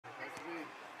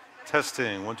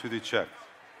Testing, 1, 2, 3, check.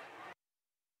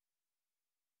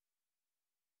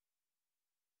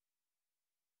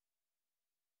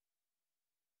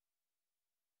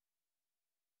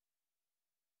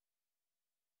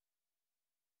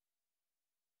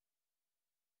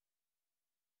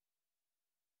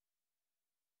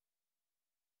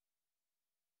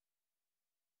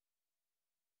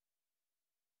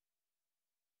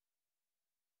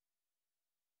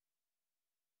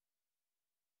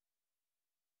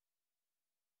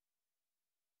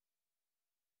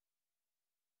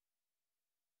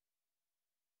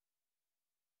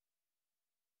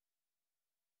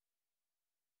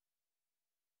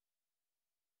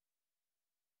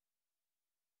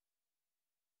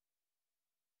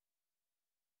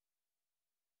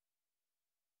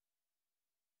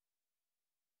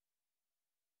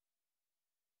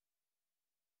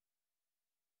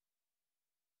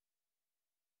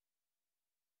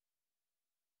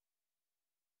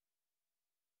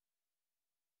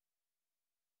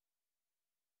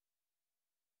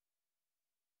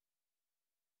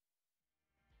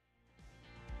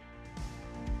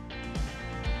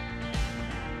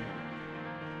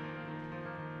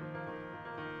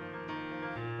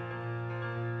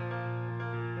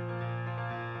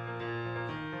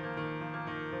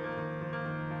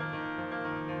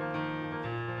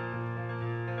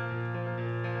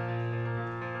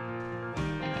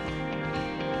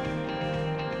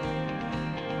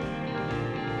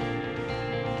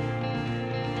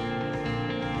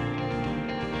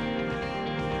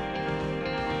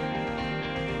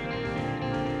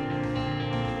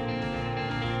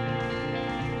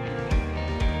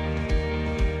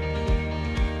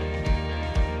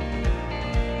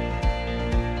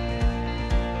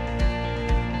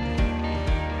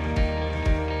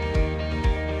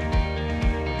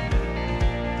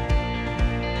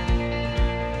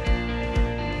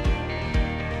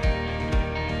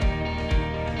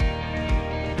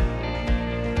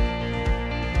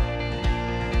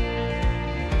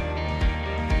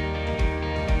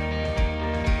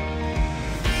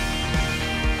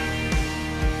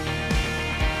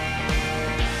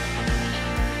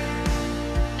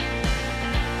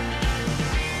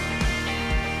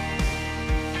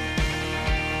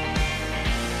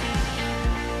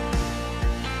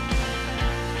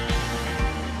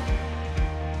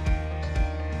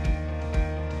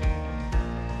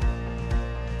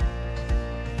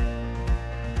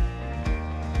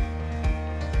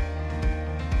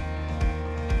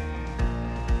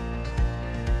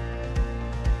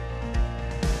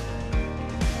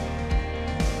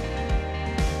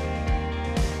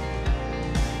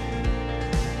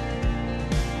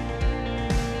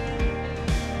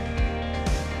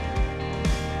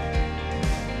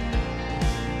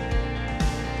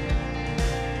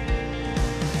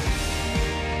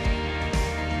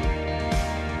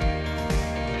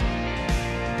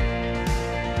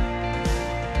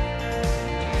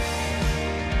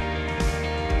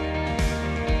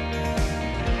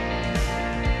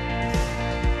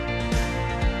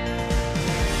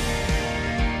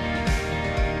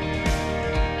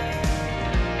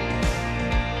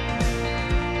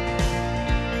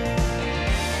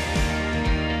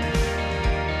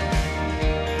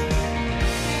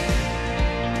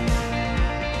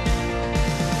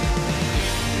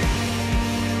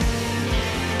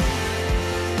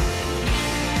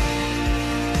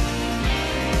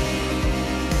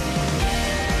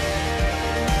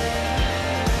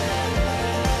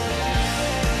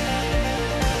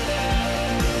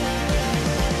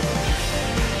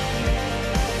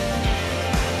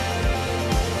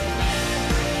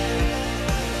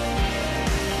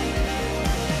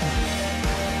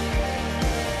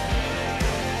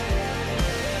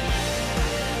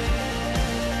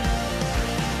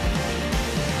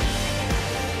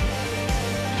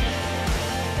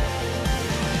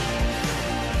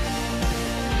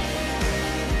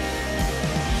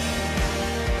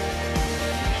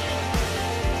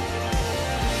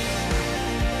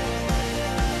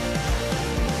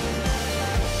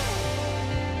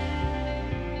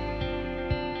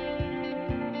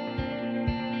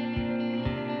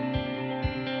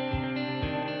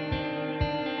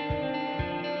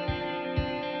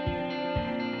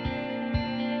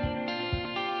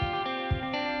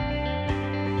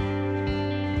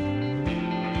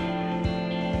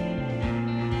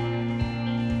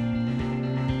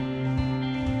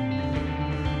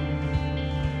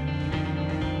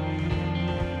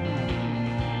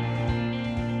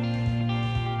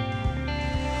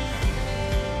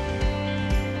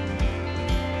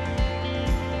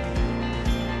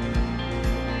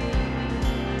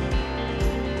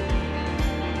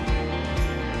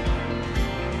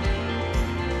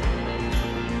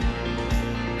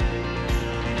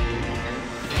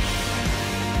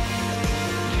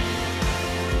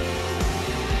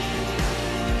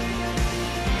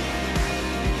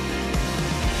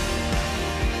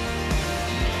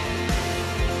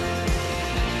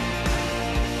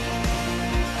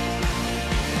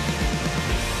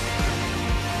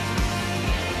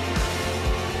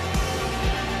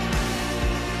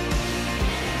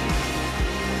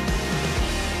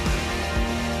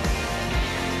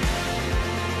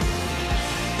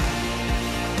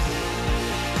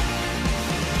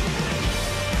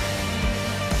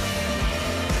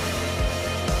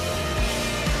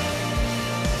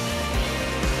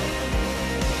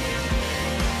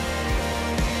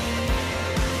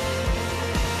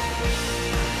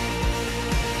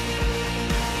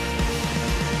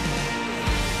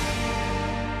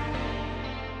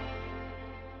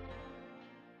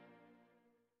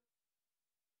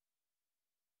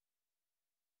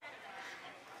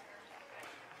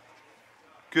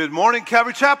 Good morning,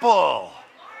 Calvary Chapel.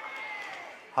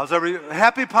 How's everybody?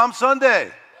 Happy Palm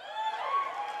Sunday.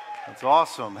 That's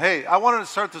awesome. Hey, I wanted to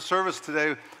start the service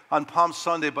today on Palm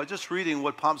Sunday by just reading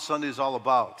what Palm Sunday is all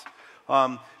about.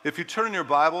 If you turn in your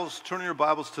Bibles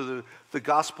to the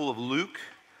Gospel of Luke,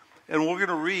 and we're going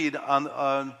to read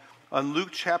on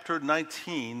Luke chapter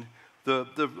 19,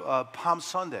 the Palm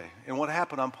Sunday, and what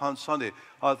happened on Palm Sunday.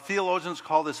 Theologians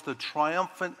call this the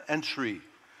triumphant entry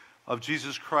of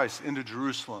Jesus Christ into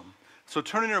Jerusalem. So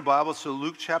turn in your Bibles to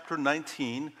Luke chapter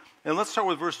 19, and let's start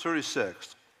with verse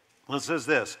 36. It says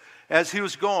this: as he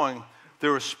was going, they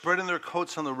were spreading their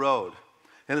coats on the road.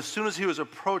 And as soon as he was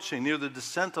approaching near the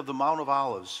descent of the Mount of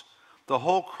Olives, the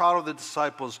whole crowd of the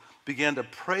disciples began to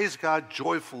praise God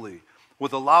joyfully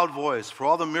with a loud voice for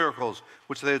all the miracles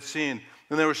which they had seen.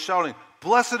 And they were shouting,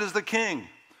 "Blessed is the King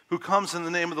who comes in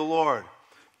the name of the Lord.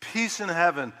 Peace in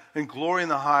heaven and glory in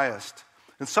the highest."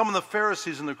 And some of the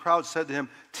Pharisees in the crowd said to him,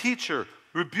 "Teacher,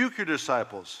 rebuke your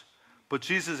disciples." But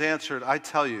Jesus answered, "I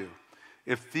tell you,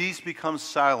 if these become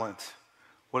silent,"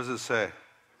 what does it say?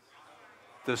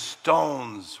 "The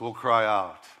stones will cry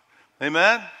out."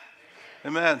 Amen?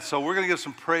 Amen. So we're going to give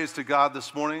some praise to God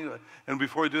this morning. And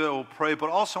before we do that, we'll pray. But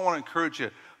also I want to encourage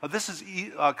you. This is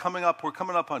coming up. We're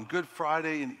coming up on Good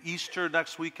Friday and Easter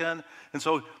next weekend. And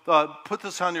so put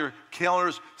this on your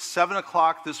calendars. 7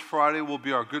 o'clock this Friday will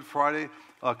be our Good Friday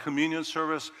communion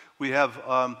service. We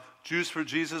have Jews for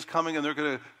Jesus coming, and they're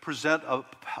going to present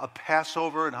a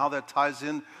Passover and how that ties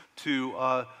in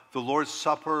to the Lord's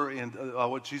Supper and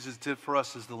what Jesus did for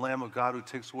us as the Lamb of God who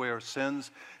takes away our sins.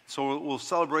 So we'll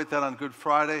celebrate that on Good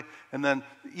Friday. And then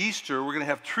Easter, we're going to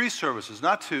have 3 services,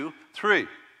 not 2, 3.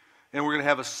 And we're going to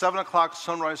have a 7 o'clock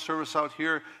sunrise service out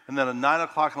here, and then a 9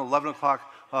 o'clock and 11 o'clock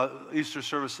Easter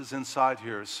services inside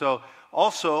here. So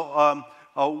also,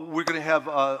 we're going to have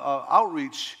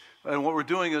outreach, and what we're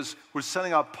doing is we're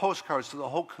sending out postcards to the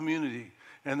whole community,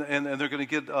 and they're going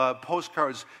to get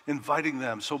postcards inviting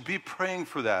them. So be praying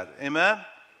for that. Amen?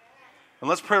 And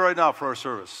let's pray right now for our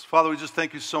service. Father, we just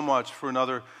thank you so much for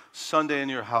another Sunday in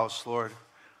your house, Lord.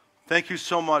 Thank you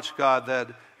so much, God, that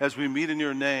as we meet in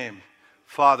your name,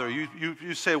 Father,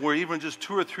 you say where even just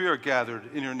 2 or 3 are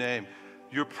gathered in your name,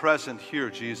 you're present here,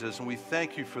 Jesus, and we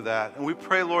thank you for that. And we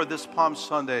pray, Lord, this Palm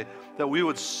Sunday that we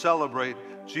would celebrate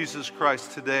Jesus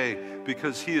Christ today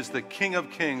because he is the King of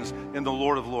Kings and the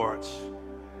Lord of Lords.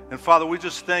 And Father, we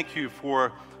just thank you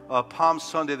for Palm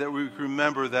Sunday, that we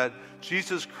remember that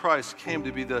Jesus Christ came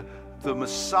to be the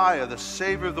Messiah, the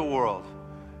Savior of the world.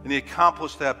 And he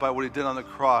accomplished that by what he did on the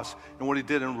cross and what he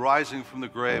did in rising from the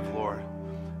grave, Lord.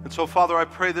 And so, Father, I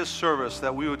pray this service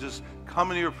that we would just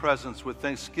come into your presence with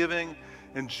thanksgiving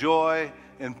and joy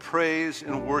and praise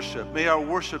and worship. May our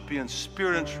worship be in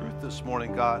spirit and truth this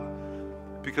morning, God,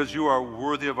 because you are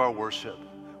worthy of our worship.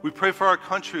 We pray for our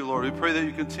country, Lord. We pray that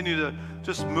you continue to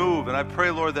just move. And I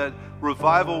pray, Lord, that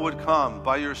revival would come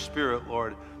by your Spirit,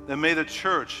 Lord. And may the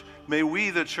church, may we,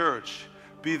 the church,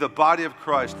 be the body of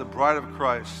Christ, the bride of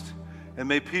Christ. And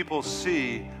may people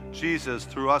see Jesus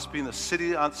through us being the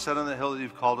city set on the hill that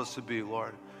you've called us to be,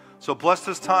 Lord. So bless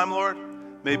this time, Lord.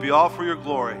 May it be all for your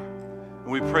glory.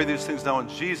 And we pray these things now in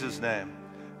Jesus' name.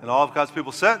 And all of God's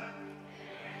people said?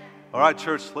 All right,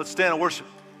 church, let's stand and worship.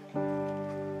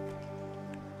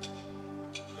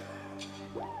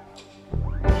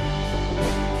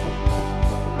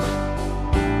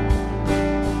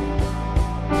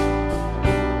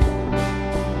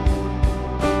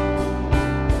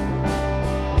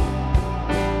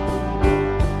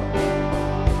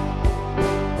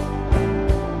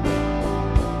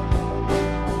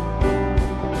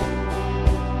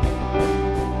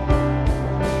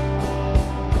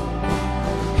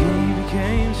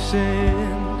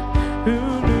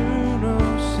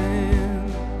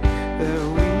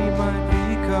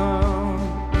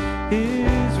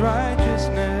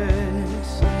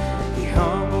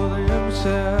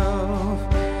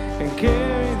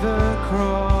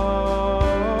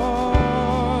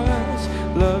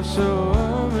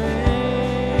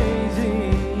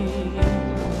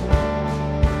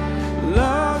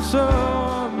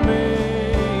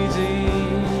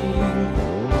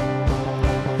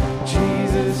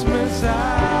 Christmas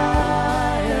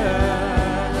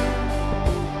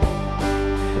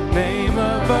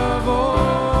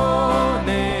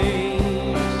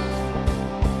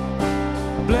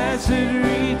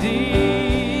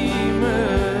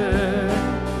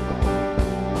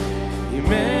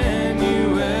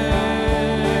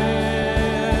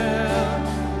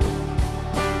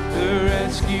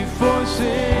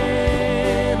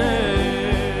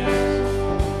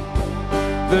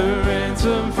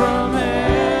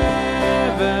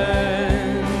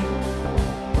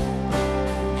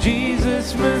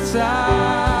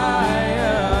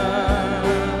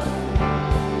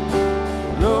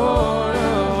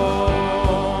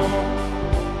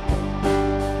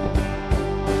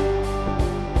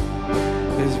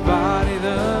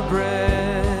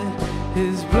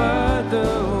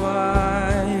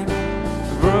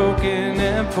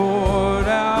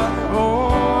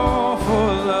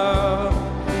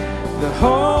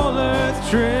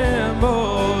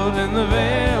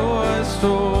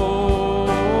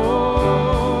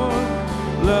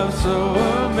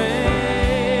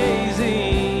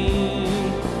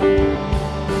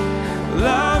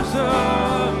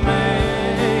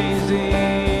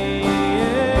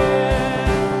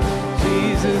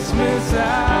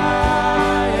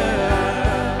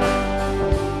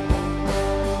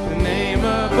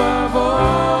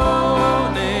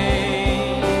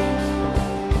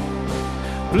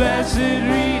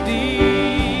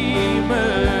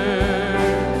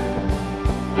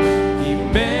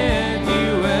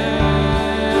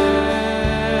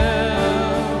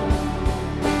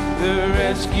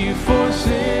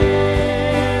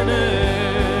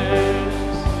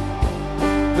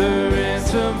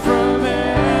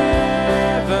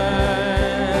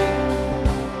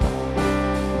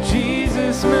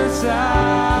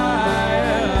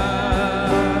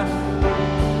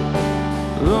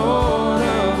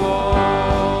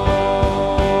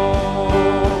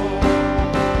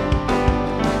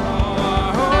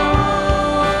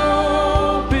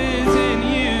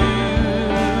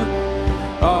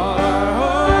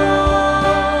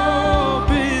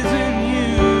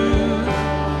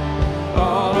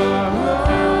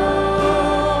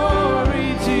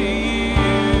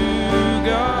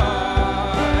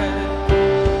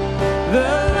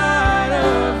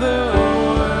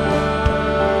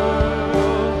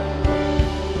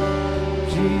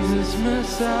Jesus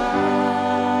Messiah,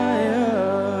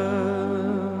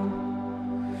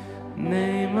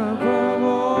 name above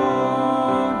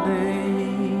all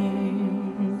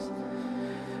names,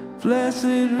 blessed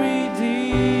Redeemer,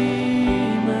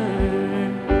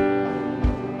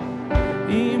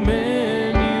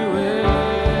 Emmanuel,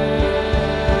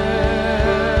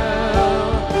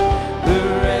 the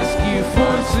rescue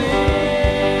for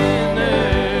sinners,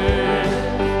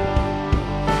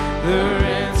 the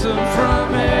ransom from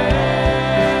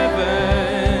heaven,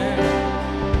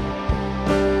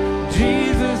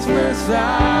 Jesus Messiah,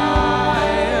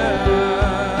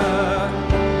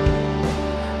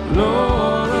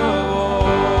 Lord of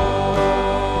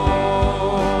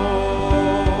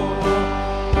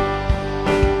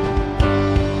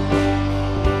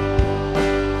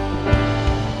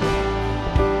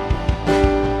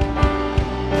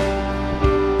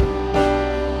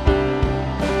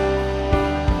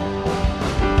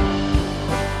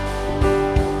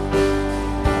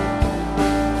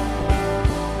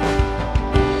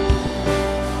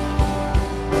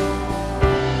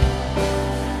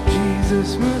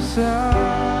Jesus Messiah,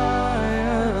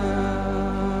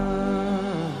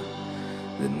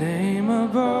 the name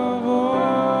above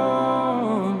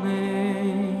all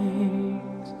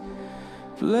names,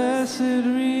 blessed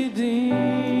Redeemer,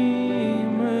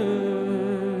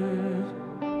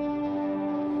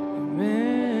 Emmanuel.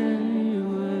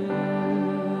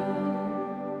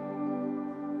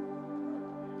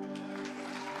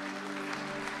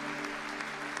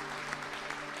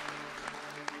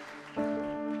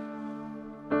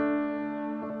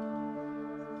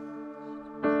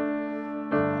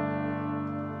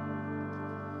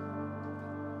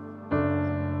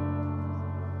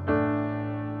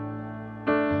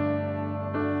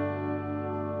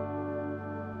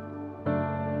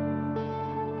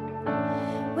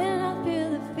 When I feel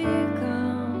the fear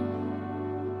come,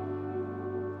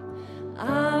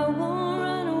 I won't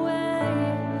run away,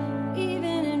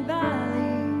 even in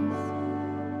valleys.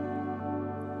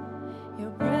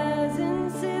 Your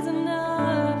presence is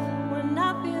enough when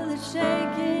I feel it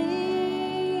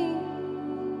shaking.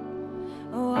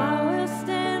 Oh, I will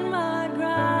stand my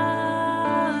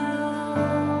ground.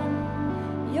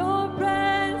 Your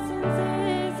presence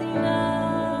is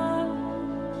enough,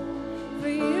 for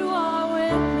you are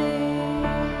with me.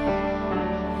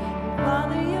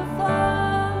 Father, you're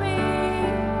for me.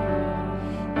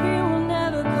 Fear will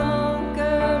never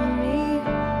conquer me,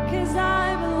 'cause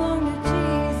I belong to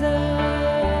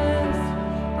Jesus.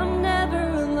 I'm never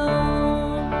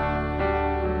alone.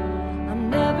 I'm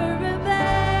never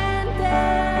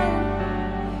abandoned.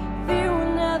 Fear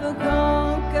will never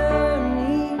conquer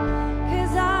me,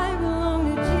 'cause I belong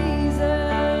to Jesus.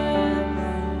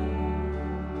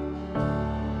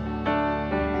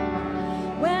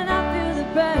 When I feel the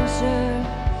pressure,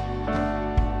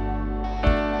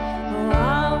 oh,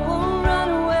 I won't run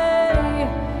away,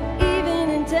 even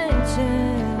in tension.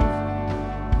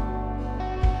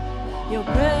 Your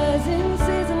presence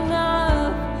is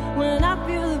enough when I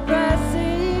feel the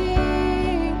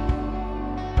pressing.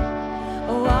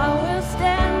 Oh, I will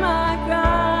stand my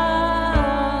ground.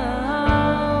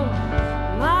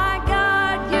 My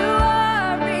God, you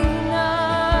are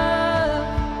enough,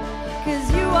 'cause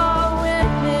you are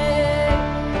with me.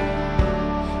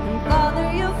 And Father,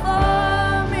 you're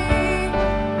for me.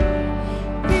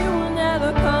 Fear will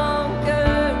never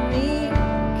conquer me,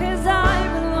 'cause I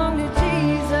belong to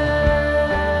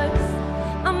Jesus.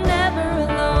 I'm never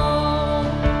alone.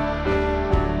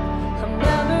 I'm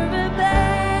never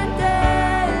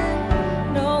abandoned.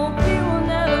 No, fear will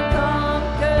never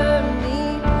conquer me,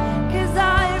 'cause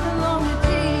I belong to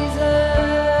Jesus.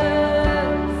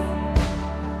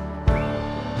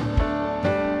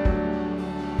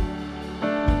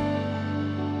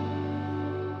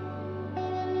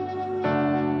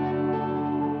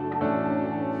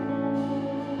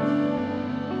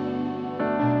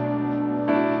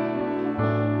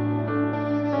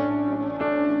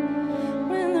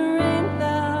 When the rain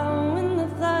fell, when the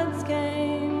floods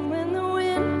came, when the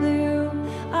wind blew,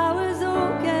 I was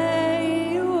okay.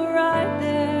 You were right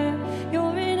there.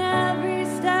 You're in every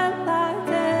step I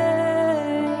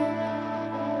take.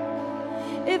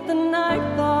 If the night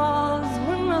falls,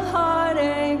 when my heart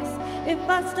aches, if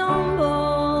I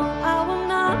stumble, I will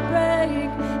not break.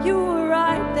 You were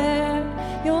right there.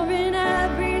 You're in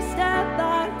every step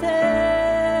I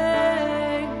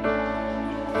take.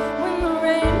 When the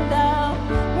rain fell,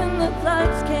 when the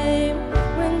floods came,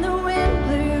 when the wind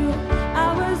blew, I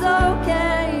was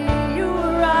okay. You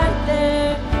were right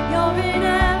there. You're in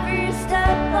every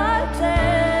step I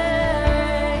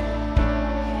take.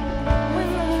 When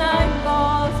the night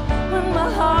falls, when my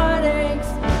heart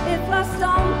aches,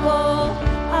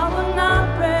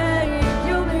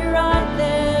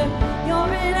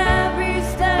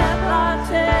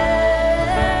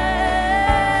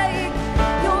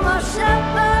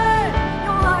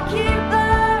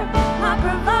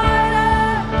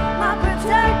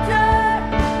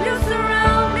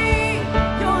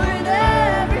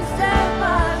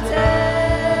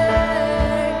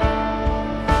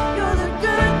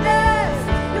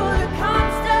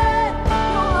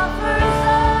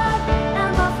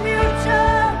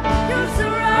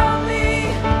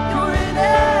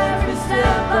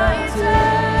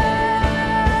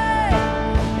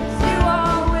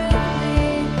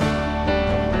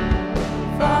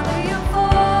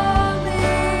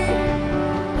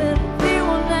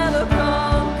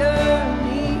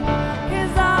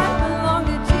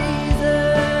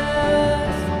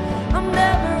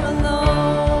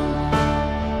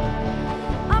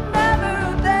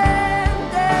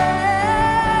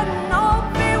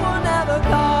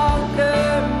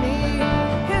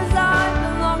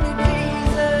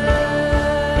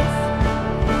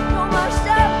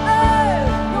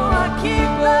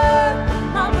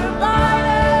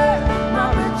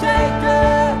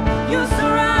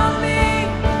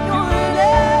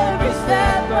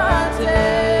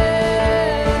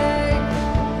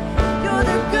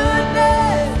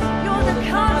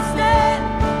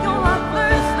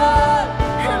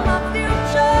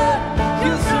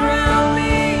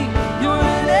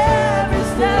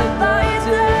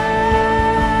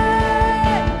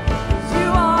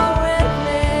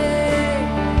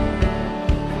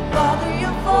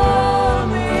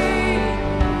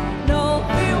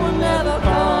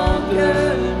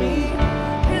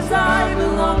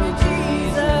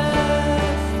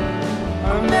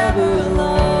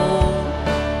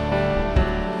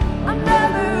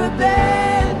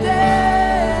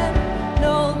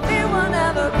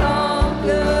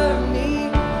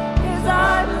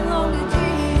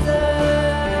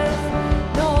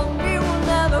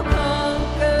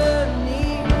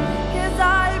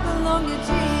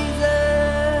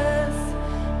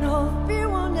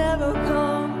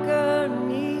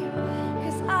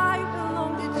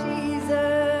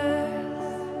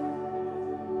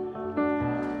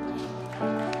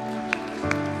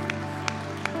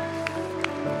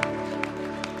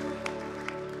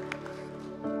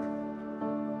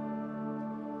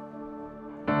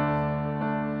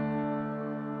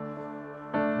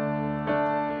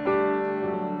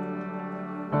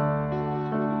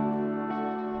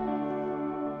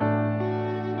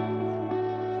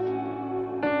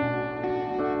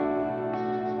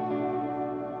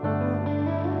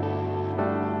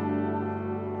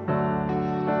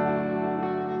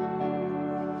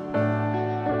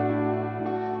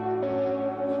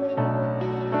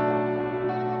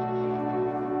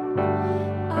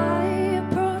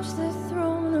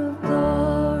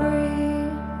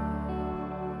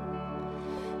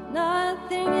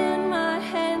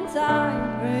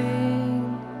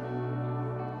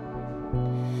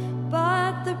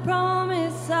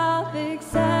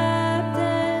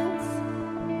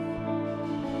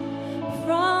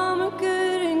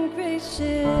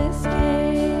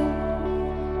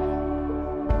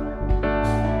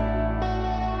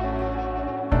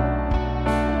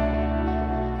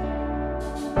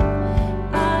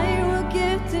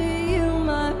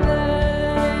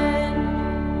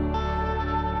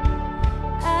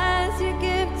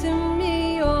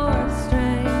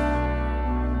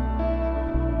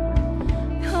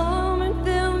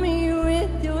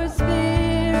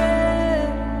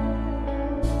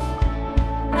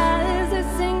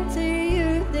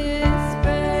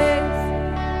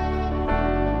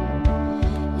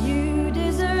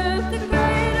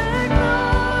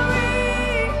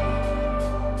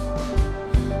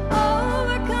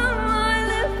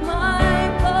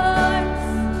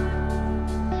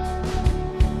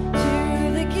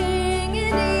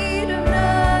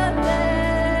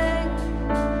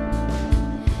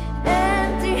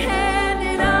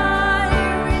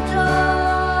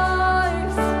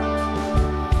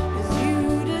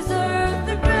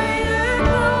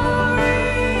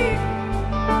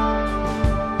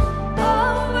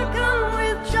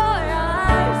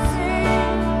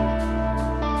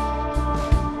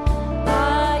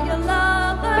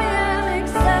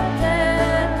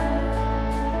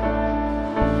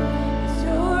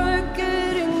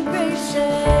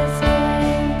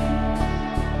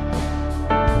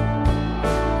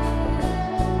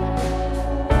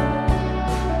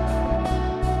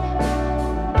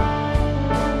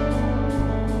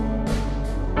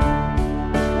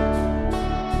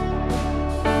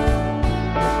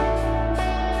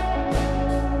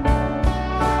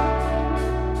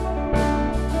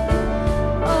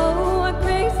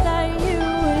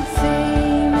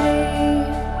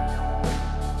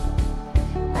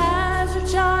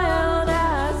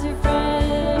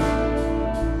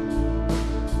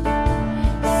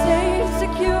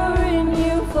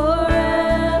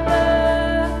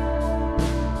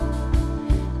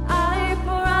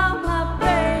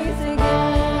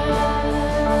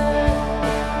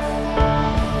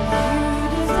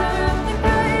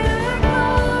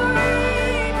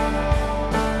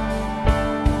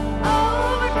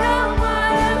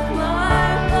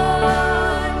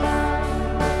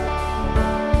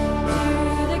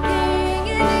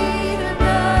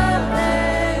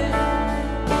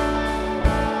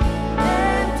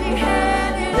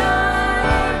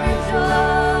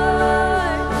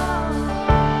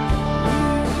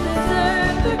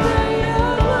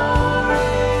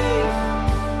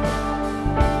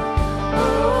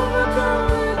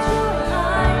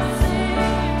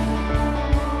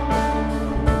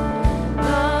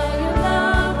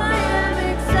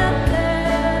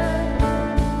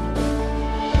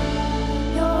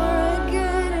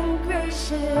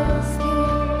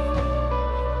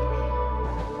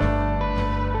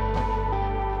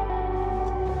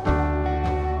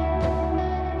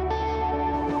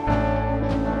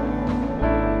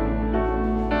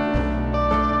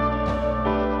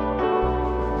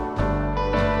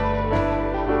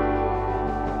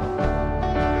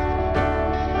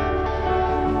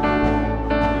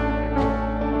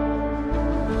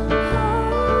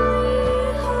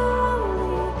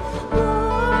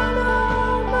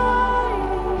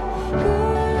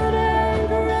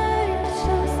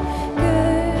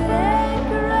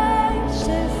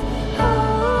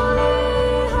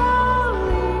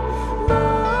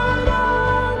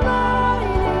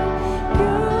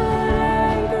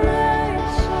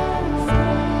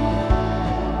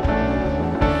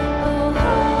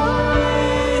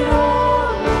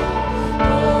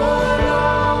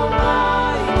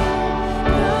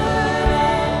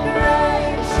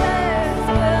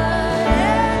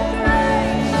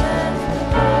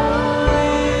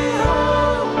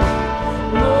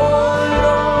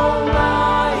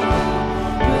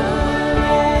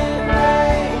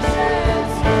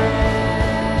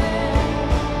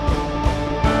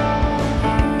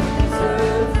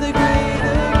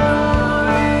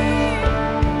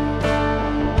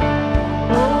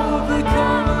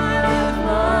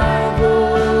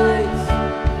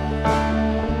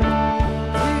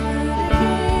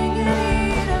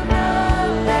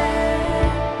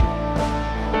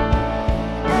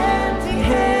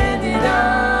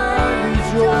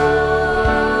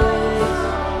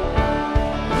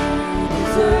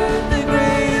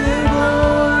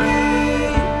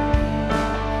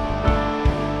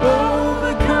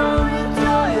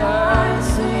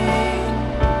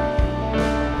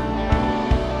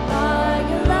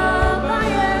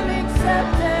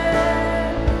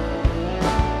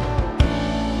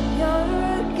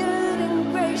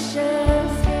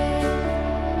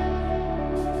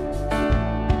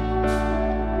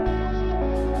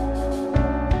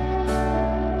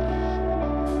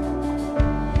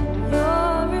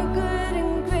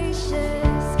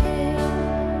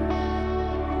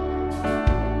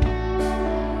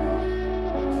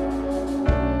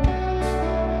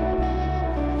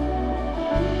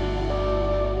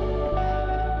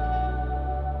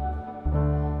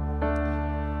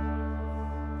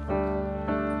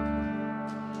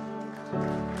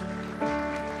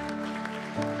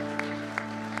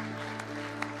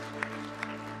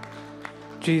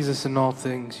 Jesus, in all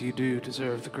things you do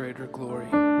deserve the greater glory.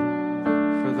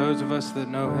 For those of us that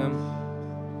know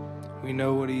him, we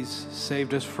know what he's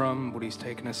saved us from, what he's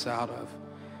taken us out of,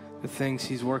 the things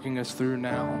he's working us through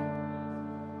now.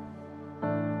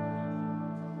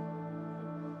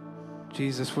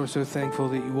 Jesus, we're so thankful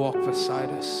that you walk beside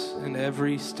us in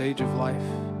every stage of life.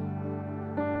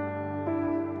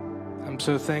 I'm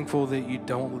so thankful that you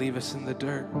don't leave us in the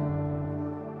dirt.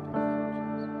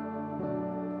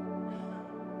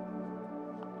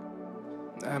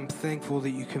 I'm thankful that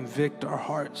you convict our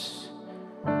hearts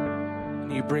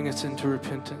and you bring us into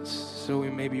repentance so we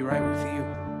may be right with you.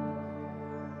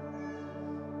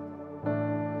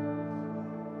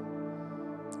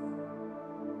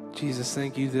 Jesus,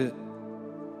 thank you that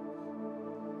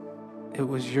it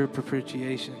was your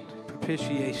propitiation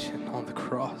on the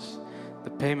cross, the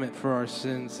payment for our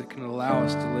sins that can allow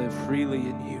us to live freely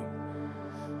in you.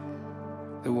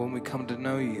 That when we come to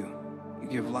know you, you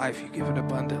give life, you give it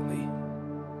abundantly.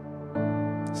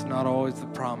 It's not always the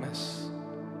promise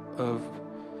of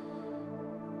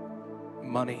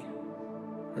money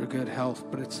or good health,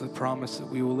 but it's the promise that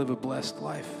we will live a blessed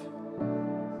life.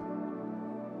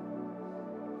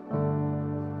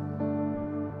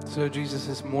 So Jesus,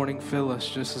 this morning, fill us,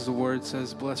 just as the word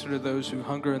says, blessed are those who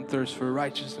hunger and thirst for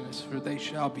righteousness, for they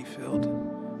shall be filled.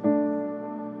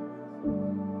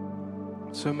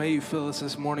 So may you fill us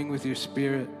this morning with your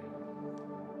Spirit.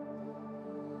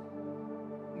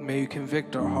 May you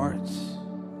convict our hearts.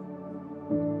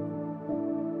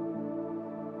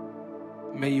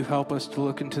 May you help us to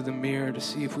look into the mirror to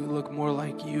see if we look more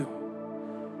like you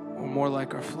or more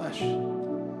like our flesh.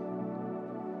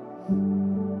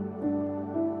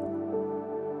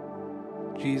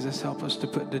 Jesus, help us to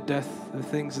put to death the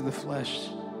things of the flesh.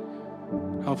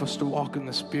 Help us to walk in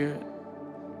the Spirit.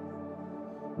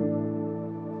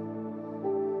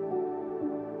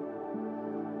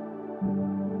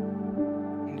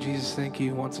 Jesus, thank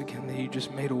you once again that you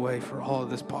just made a way for all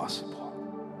of this possible.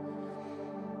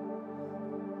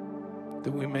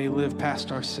 That we may live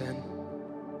past our sin,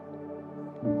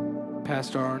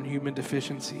 past our own human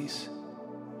deficiencies,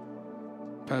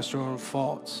 past our own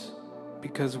faults,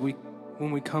 because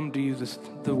when we come to you,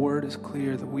 the word is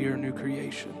clear that we are a new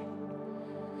creation,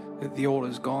 that the old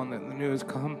is gone, that the new has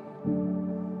come,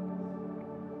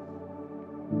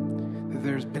 that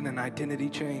there's been an identity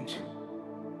change.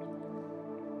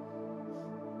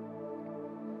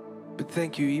 But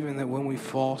thank you even that when we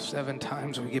fall 7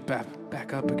 times, we get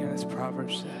back up again, as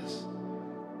Proverbs says.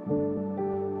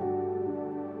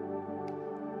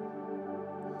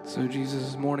 So Jesus,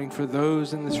 this morning, for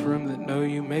those in this room that know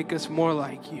you, make us more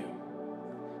like you.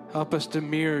 Help us to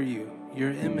mirror you,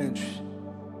 your image,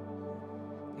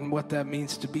 and what that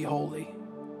means to be holy.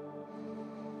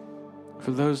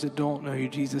 For those that don't know you,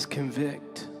 Jesus,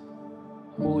 convict.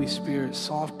 Holy Spirit,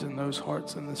 soften those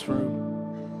hearts in this room,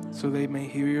 so they may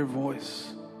hear your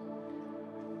voice,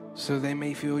 so they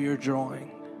may feel your drawing.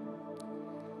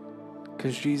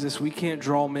 Because Jesus, we can't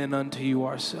draw men unto you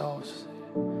ourselves.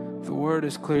 The word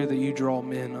is clear that you draw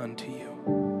men unto you.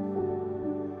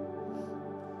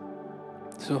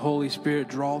 So Holy Spirit,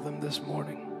 draw them this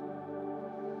morning.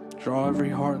 Draw every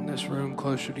heart in this room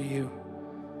closer to you.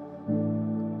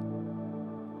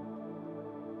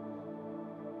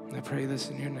 I pray this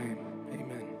in your name.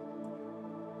 Amen.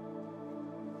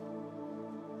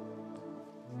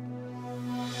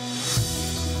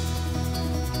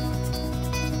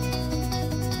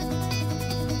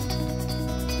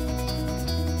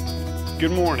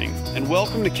 Good morning, and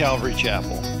welcome to Calvary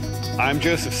Chapel. I'm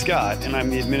Joseph Scott, and I'm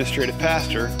the administrative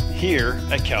pastor here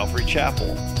at Calvary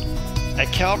Chapel.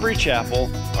 At Calvary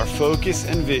Chapel, our focus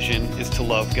and vision is to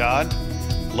love God,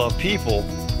 love people,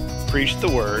 preach the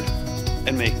Word,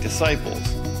 and make disciples.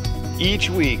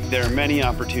 Each week, there are many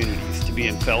opportunities to be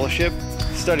in fellowship,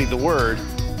 study the Word,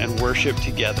 and worship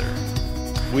together.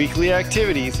 Weekly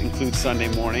activities include Sunday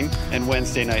morning and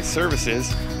Wednesday night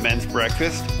services, men's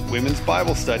breakfast, women's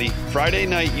Bible study, Friday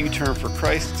night U-Turn for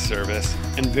Christ service,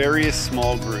 and various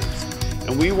small groups.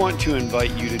 And we want to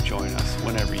invite you to join us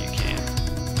whenever you can.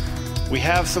 We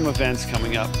have some events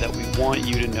coming up that we want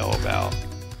you to know about.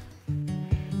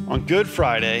 On Good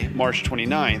Friday, March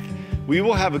 29th, we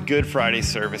will have a Good Friday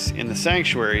service in the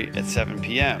sanctuary at 7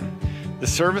 p.m. The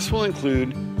service will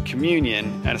include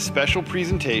communion and a special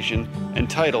presentation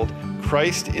entitled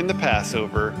Christ in the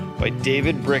Passover by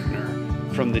David Brickner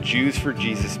from the Jews for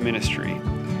Jesus ministry.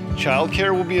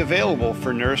 Childcare will be available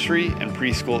for nursery and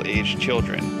preschool aged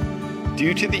children.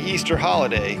 Due to the Easter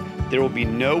holiday, there will be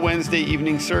no Wednesday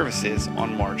evening services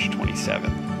on March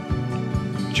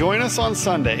 27th. Join us on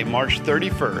Sunday, March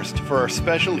 31st for our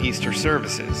special Easter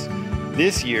services.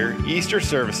 This year, Easter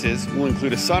services will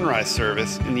include a sunrise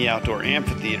service in the outdoor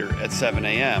amphitheater at 7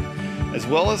 a.m., as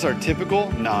well as our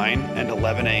typical 9 and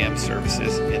 11 a.m.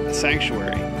 services in the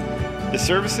sanctuary. The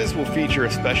services will feature a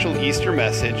special Easter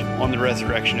message on the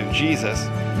resurrection of Jesus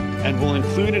and will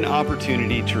include an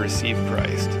opportunity to receive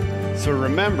Christ. So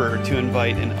remember to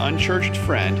invite an unchurched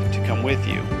friend to come with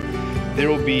you. There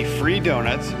will be free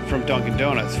donuts from Dunkin'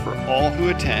 Donuts for all who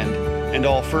attend, and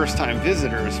all first-time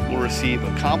visitors will receive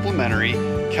a complimentary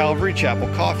Calvary Chapel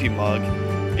coffee mug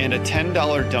and a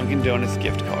 $10 Dunkin' Donuts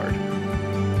gift card.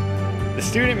 The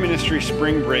Student Ministry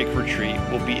Spring Break Retreat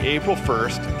will be April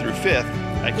 1st through 5th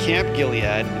at Camp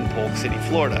Gilead in Polk City,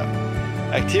 Florida.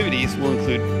 Activities will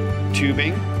include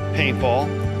tubing, paintball,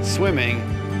 swimming,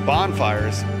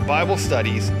 bonfires, Bible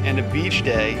studies, and a beach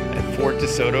day at Fort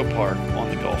DeSoto Park on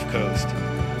the Gulf Coast.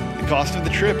 The cost of the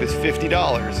trip is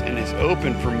 $50 and is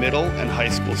open for middle and high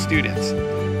school students.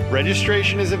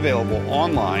 Registration is available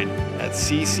online at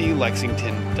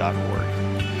cclexington.org.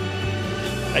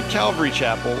 At Calvary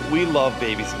Chapel, we love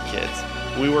babies and kids.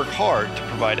 We work hard to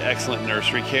provide excellent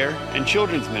nursery care and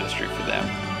children's ministry for them.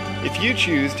 If you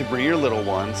choose to bring your little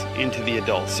ones into the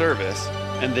adult service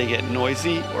and they get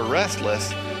noisy or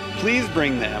restless, please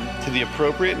bring them to the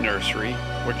appropriate nursery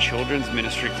or children's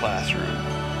ministry classroom.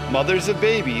 Mothers of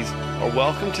babies are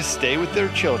welcome to stay with their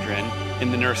children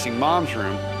in the nursing mom's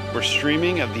room, where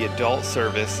streaming of the adult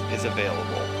service is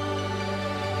available.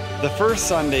 The first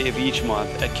Sunday of each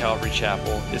month at Calvary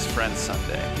Chapel is Friends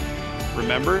Sunday.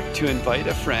 Remember to invite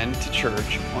a friend to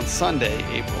church on Sunday,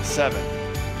 April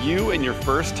 7th. You and your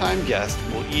first-time guest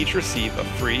will each receive a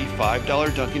free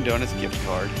 $5 Dunkin' Donuts gift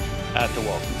card at the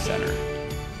Welcome Center.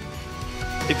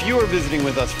 If you are visiting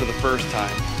with us for the first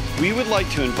time, we would like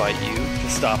to invite you to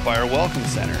stop by our Welcome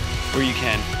Center, where you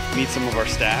can meet some of our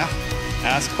staff,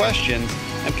 ask questions,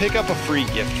 and pick up a free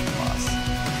gift from us.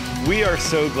 We are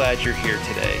so glad you're here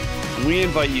today, and we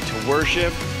invite you to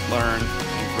worship, learn,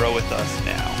 and grow with us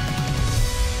now.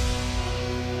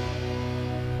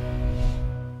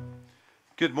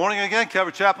 Good morning again,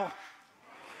 Calvary Chapel.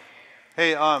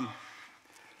 Hey,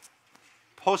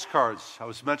 postcards, I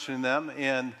was mentioning them,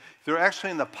 and they're actually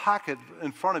in the pocket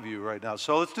in front of you right now.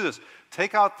 So let's do this.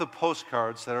 Take out the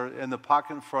postcards that are in the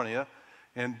pocket in front of you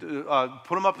and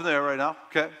put them up in there right now.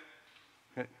 Okay.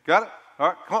 Got it? All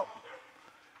right, come on.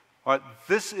 All right,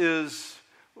 this is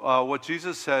what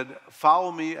Jesus said,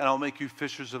 follow me and I'll make you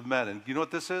fishers of men. And you know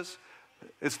what this is?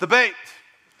 It's the bait.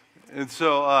 And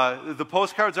so the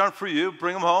postcards aren't for you.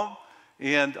 Bring them home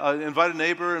and invite a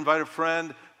neighbor, invite a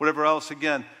friend, whatever else.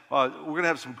 Again, we're going to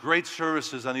have some great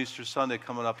services on Easter Sunday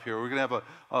coming up here. We're going to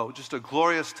have just a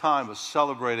glorious time of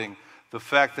celebrating the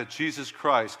fact that Jesus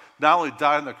Christ not only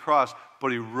died on the cross,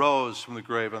 but he rose from the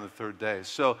grave on the third day.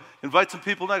 So invite some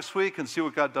people next week and see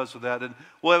what God does with that. And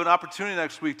we'll have an opportunity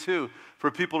next week, too, for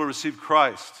people to receive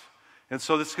Christ. And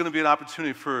so this is going to be an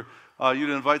opportunity for you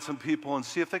to invite some people and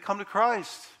see if they come to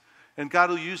Christ. And God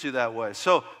will use you that way.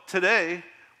 So today,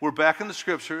 we're back in the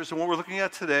Scriptures, and what we're looking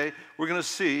at today, we're going to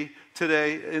see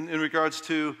today in regards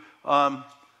to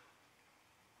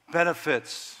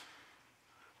benefits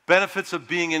of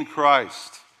being in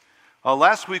Christ.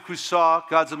 Last week, we saw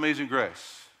God's amazing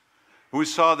grace. We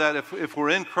saw that if we're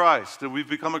in Christ, that we've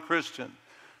become a Christian,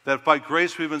 that by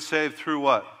grace we've been saved through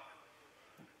what?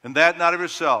 And that not of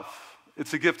yourself.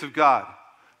 It's a gift of God.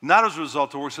 Not as a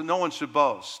result of works, that no one should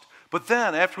boast. But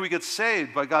then, after we get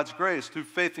saved by God's grace through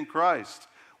faith in Christ,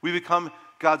 we become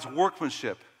God's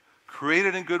workmanship,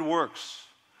 created in good works.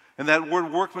 And that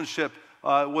word workmanship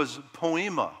was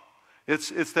poema. It's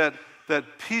that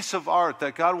piece of art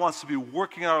that God wants to be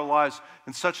working in our lives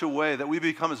in such a way that we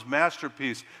become his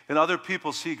masterpiece, and other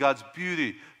people see God's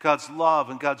beauty, God's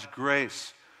love, and God's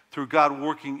grace through God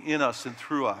working in us and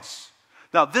through us.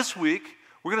 Now, this week,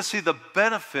 we're going to see the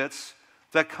benefits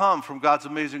that come from God's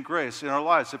amazing grace in our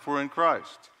lives if we're in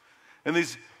Christ. And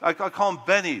these, I call them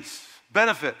bennies,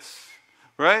 benefits,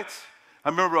 right? I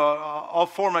remember all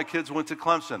four of my kids went to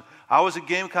Clemson. I was a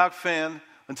Gamecock fan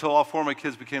until all four of my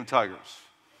kids became Tigers.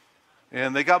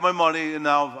 And they got my money, and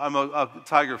now I'm a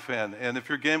Tiger fan. And if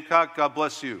you're Gamecock, God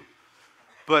bless you.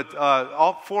 But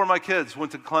all four of my kids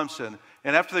went to Clemson.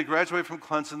 And after they graduated from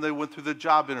Clemson, they went through the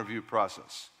job interview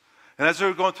process. And as they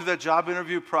were going through that job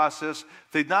interview process,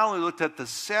 they not only looked at the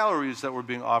salaries that were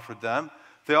being offered them,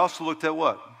 they also looked at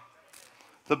what?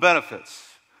 The benefits.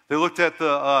 They looked at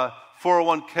the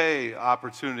 401k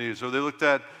opportunities, or they looked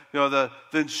at the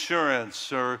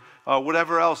insurance, or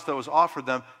whatever else that was offered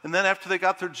them. And then after they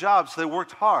got their jobs, they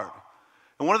worked hard.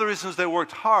 And one of the reasons they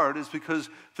worked hard is because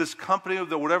this company,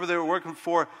 whatever they were working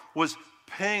for, was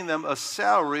paying them a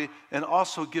salary and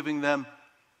also giving them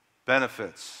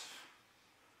benefits.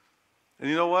 And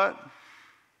you know what?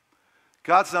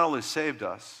 God's not only saved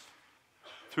us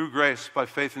through grace by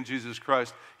faith in Jesus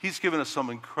Christ, he's given us some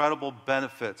incredible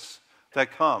benefits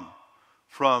that come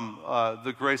from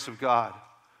the grace of God.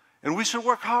 And we should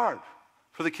work hard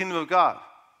for the kingdom of God.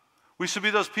 We should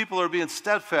be those people who are being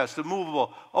steadfast,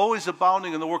 immovable, always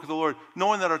abounding in the work of the Lord,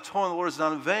 knowing that our toil in the Lord is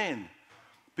not in vain,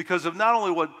 because of not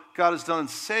only what God has done in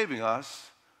saving us,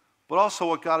 but also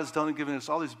what God has done in giving us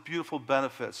all these beautiful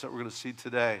benefits that we're going to see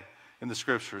today in the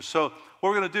Scriptures. So what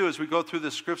we're going to do is we go through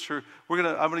this Scripture, I'm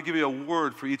going to give you a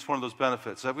word for each one of those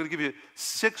benefits. I'm going to give you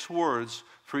 6 words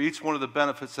for each one of the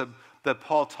benefits that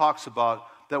Paul talks about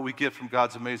that we get from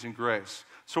God's amazing grace.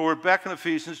 So we're back in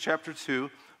Ephesians chapter 2,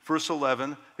 verse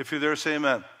 11. If you're there, say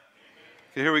amen.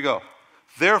 Okay, here we go.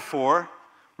 Therefore,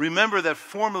 remember that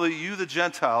formerly you, the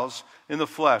Gentiles, in the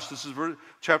flesh, this is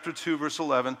chapter 2, verse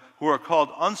 11, who are called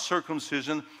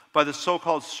uncircumcision by the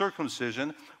so-called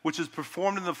circumcision, which is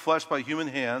performed in the flesh by human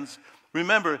hands.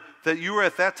 Remember that you were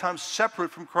at that time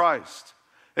separate from Christ,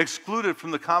 excluded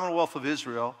from the commonwealth of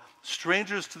Israel,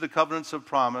 strangers to the covenants of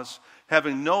promise,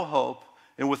 having no hope,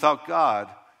 and without God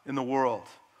in the world.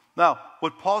 Now,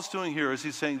 what Paul's doing here is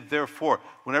he's saying, therefore.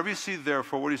 Whenever you see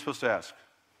therefore, what are you supposed to ask?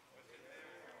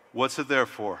 What's it there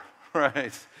for?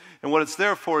 Right? And what it's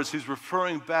there for is he's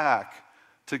referring back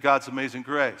to God's amazing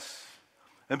grace.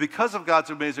 And because of God's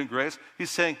amazing grace, he's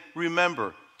saying,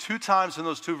 remember. 2 times in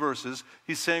those 2 verses,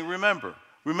 he's saying, remember.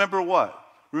 Remember what?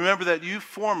 Remember that you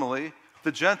formerly,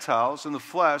 the Gentiles in the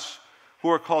flesh, who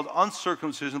are called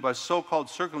uncircumcision by so-called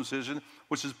circumcision,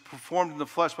 which is performed in the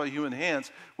flesh by human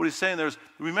hands. What he's saying there is,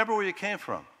 remember where you came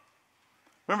from.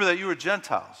 Remember that you were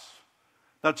Gentiles.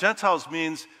 Now, Gentiles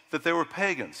means that they were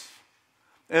pagans.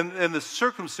 And the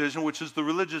circumcision, which is the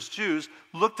religious Jews,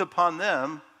 looked upon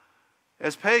them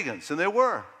as pagans, and they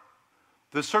were.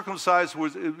 The circumcised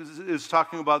is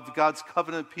talking about God's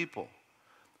covenant people.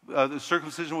 The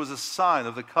circumcision was a sign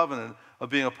of the covenant of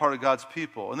being a part of God's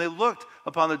people. And they looked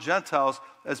upon the Gentiles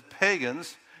as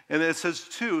pagans. And it says,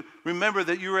 too, remember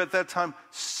that you were at that time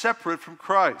separate from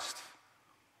Christ.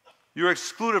 You're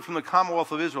excluded from the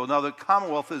commonwealth of Israel. Now, the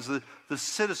commonwealth is the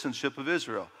citizenship of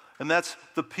Israel. And that's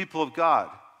the people of God.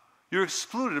 You're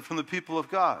excluded from the people of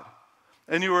God.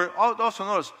 And you were, also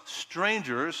notice,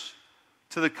 strangers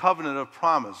to the covenant of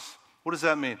promise. What does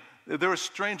that mean? They were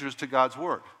strangers to God's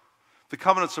word. The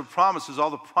covenants of promise is all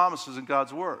the promises in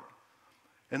God's word.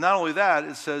 And not only that,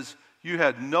 it says you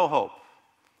had no hope.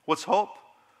 What's hope?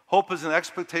 Hope is an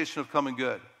expectation of coming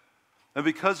good. And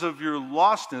because of your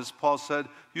lostness, Paul said,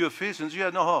 you Ephesians, you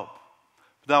had no hope.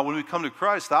 Now, when we come to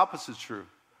Christ, the opposite is true.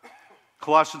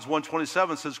 Colossians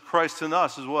 1:27 says Christ in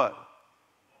us is what?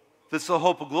 That's the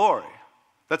hope of glory.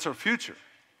 That's our future.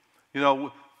 You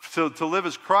know, to live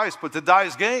is Christ, but to die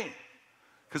is gain.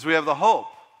 Because we have the hope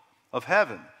of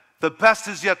heaven. The best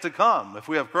is yet to come if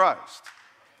we have Christ.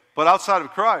 But outside of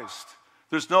Christ,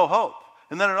 there's no hope.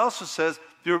 And then it also says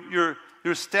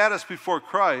your status before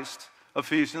Christ,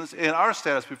 Ephesians, and our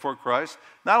status before Christ,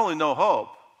 not only no hope,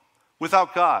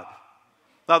 without God.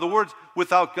 Now the word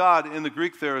without God in the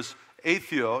Greek there is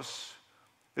atheos.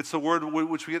 It's the word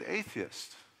which we get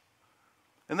atheist.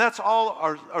 And that's all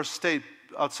our state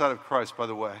outside of Christ, by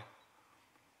the way.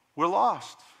 We're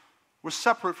lost. We're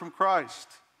separate from Christ.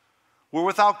 We're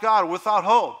without God, without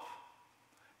hope.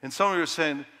 And some of you are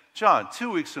saying, John, 2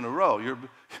 weeks in a row, you're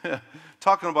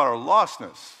talking about our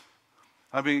lostness.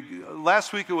 I mean,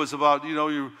 last week it was about, you know,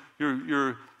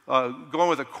 you're going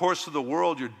with the course of the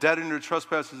world. You're dead in your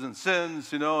trespasses and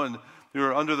sins, you know, and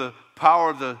you're under the power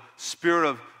of the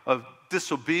spirit of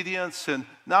disobedience. And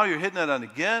now you're hitting it on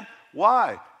again.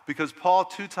 Why? Because Paul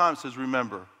 2 times says,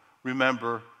 remember,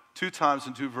 2 times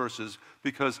in 2 verses,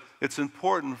 because it's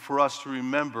important for us to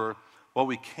remember what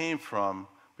we came from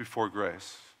before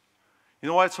grace. You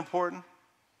know why it's important?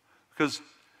 Because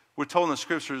we're told in the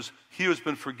Scriptures, he who has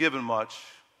been forgiven much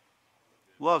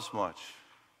loves much.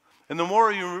 And the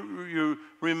more you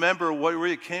remember where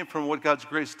you came from, what God's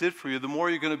grace did for you, the more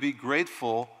you're going to be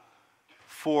grateful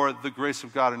for the grace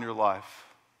of God in your life.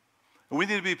 And we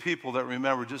need to be people that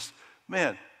remember just,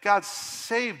 man, God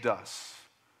saved us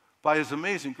by his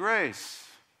amazing grace.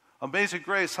 Amazing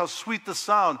grace, how sweet the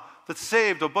sound that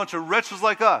saved a bunch of wretches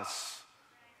like us.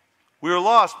 We were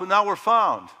lost, but now we're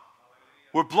found.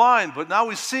 We're blind, but now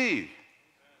we see.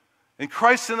 And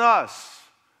Christ in us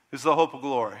is the hope of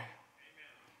glory.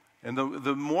 And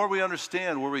the more we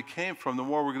understand where we came from, the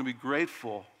more we're going to be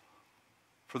grateful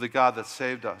for the God that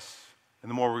saved us. And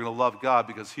the more we're going to love God,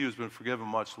 because he who's been forgiven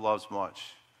much loves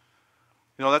much.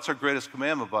 You know, that's our greatest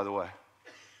commandment, by the way.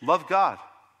 Love God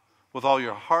with all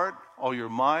your heart, all your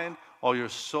mind, all your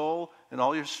soul, and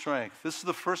all your strength. This is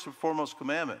the first and foremost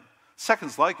commandment.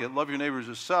 Second's like it, love your neighbor as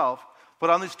yourself.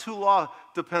 But on these two laws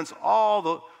depends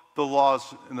all the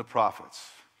laws in the prophets.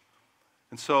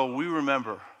 And so we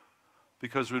remember,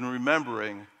 because in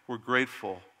remembering, we're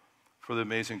grateful for the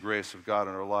amazing grace of God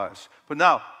in our lives. But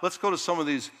now, let's go to some of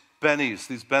these bennies,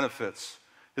 these benefits.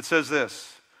 It says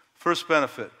this, first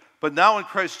benefit, but now in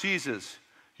Christ Jesus,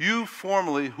 you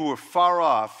formerly who were far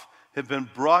off have been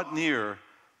brought near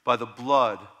by the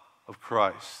blood of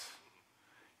Christ.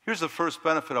 Here's the first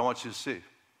benefit I want you to see.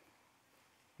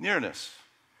 Nearness.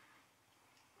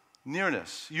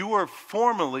 Nearness. You were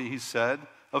formerly, he said,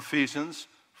 Ephesians,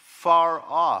 far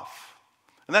off.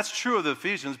 And that's true of the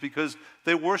Ephesians because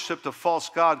they worshiped a false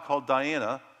god called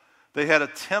Diana. They had a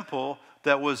temple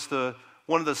that was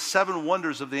one of the 7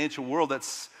 wonders of the ancient world.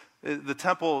 That's the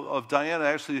temple of Diana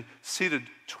actually seated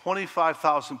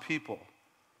 25,000 people.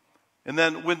 And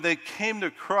then when they came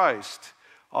to Christ,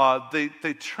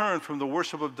 they turned from the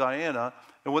worship of Diana,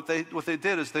 and what they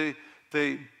did is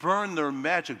they burned their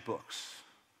magic books.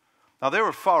 Now they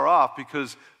were far off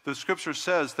because the scripture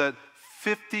says that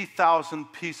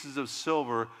 50,000 pieces of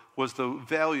silver was the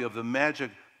value of the magic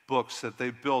books that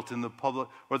they built in the public,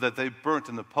 or that they burnt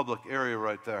in the public area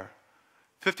right there.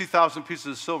 50,000 pieces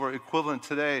of silver equivalent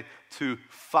today to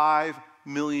 $5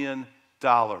 million.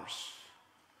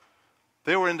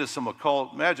 They were into some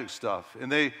occult magic stuff,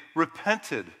 and they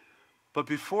repented. But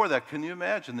before that, can you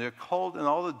imagine the occult and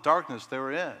all the darkness they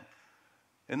were in?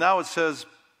 And now it says,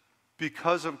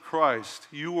 because of Christ,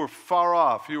 you were far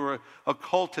off. You were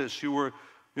occultists. You were,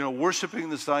 worshiping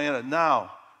this Diana.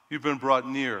 Now you've been brought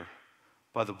near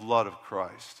by the blood of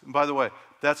Christ. And by the way,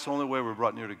 that's the only way we're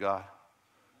brought near to God.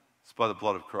 It's by the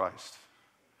blood of Christ.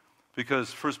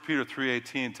 Because 1 Peter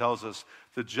 3:18 tells us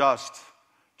the just,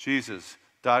 Jesus,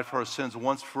 died for our sins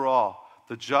once for all,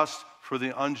 the just for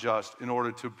the unjust, in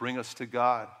order to bring us to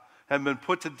God. Having been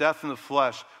put to death in the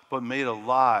flesh, but made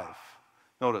alive,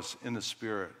 notice, in the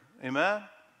Spirit. Amen?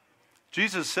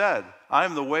 Jesus said, I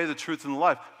am the way, the truth, and the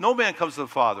life. No man comes to the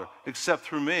Father except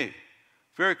through me.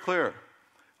 Very clear.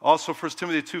 Also, 1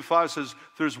 Timothy 2:5 says,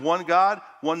 there's one God,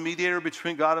 one mediator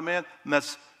between God and man, and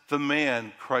that's the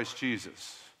man, Christ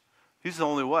Jesus. He's the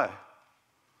only way.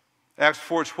 Acts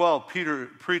 4:12, Peter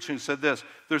preaching said this,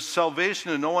 there's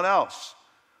salvation in no one else,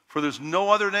 for there's no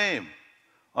other name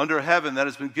under heaven that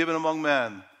has been given among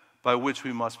men by which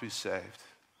we must be saved.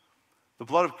 The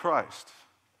blood of Christ.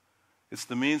 It's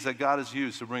the means that God has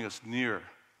used to bring us near.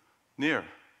 Near.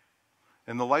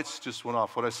 And the lights just went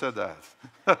off when I said that.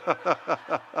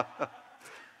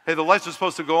 Hey, the lights are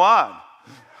supposed to go on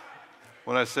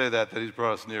when I say that he's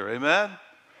brought us near. Amen?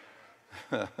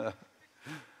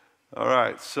 All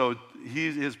right, so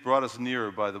he has brought us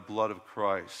nearer by the blood of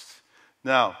Christ.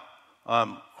 Now,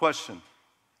 question.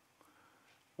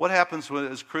 What happens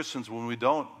as Christians when we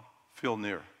don't feel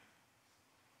near?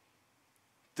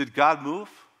 Did God move?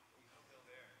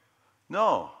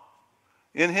 No.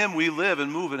 In him we live and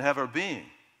move and have our being.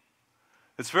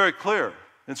 It's very clear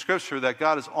in Scripture that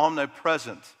God is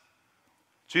omnipresent.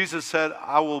 Jesus said,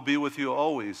 I will be with you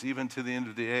always, even to the end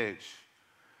of the age.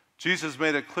 Jesus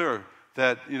made it clear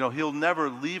that, he'll never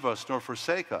leave us nor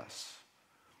forsake us.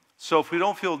 So if we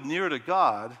don't feel near to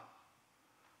God,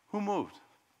 who moved?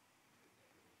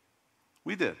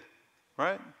 We did,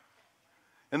 right?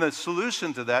 And the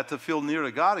solution to that, to feel near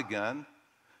to God again,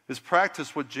 is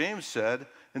practice what James said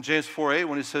in James 4:8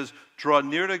 when he says, draw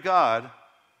near to God,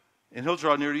 and he'll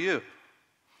draw near to you.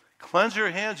 Cleanse your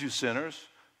hands, you sinners.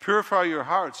 Purify your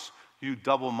hearts, you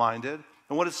double-minded.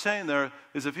 And what it's saying there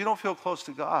is if you don't feel close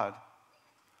to God,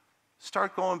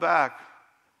 start going back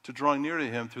to drawing near to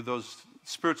him through those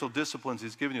spiritual disciplines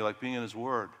he's given you, like being in his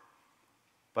word,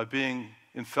 by being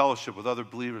in fellowship with other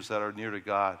believers that are near to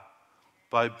God,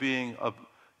 by being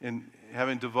in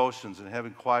having devotions and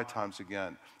having quiet times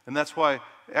again. And that's why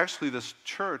actually this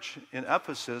church in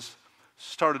Ephesus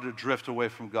started to drift away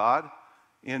from God.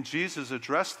 And Jesus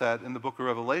addressed that in the book of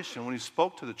Revelation when he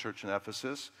spoke to the church in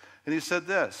Ephesus. And he said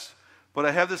this, but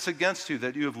I have this against you,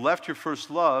 that you have left your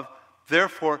first love.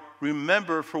 Therefore,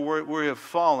 remember for where you have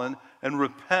fallen, and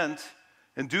repent,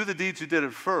 and do the deeds you did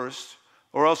at first,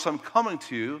 or else I'm coming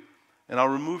to you, and I'll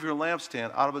remove your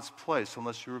lampstand out of its place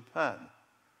unless you repent.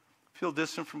 Feel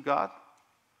distant from God?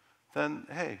 Then,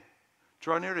 hey,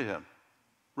 draw near to him.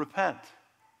 Repent.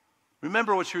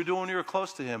 Remember what you were doing when you were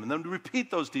close to him, and then repeat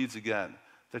those deeds again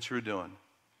that you were doing.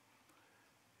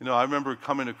 I remember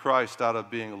coming to Christ out of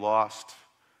being lost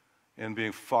and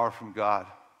being far from God.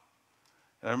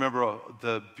 And I remember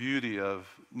the beauty of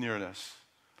nearness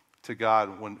to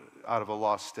God when out of a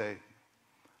lost state.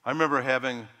 I remember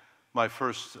having my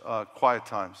first quiet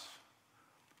times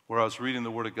where I was reading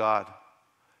the Word of God.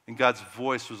 And God's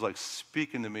voice was like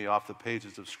speaking to me off the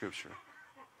pages of Scripture.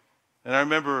 And I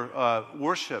remember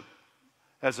worship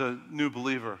as a new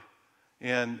believer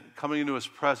and coming into his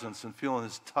presence and feeling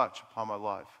his touch upon my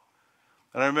life.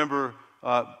 And I remember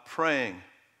praying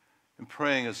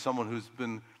as someone who's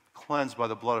been cleansed by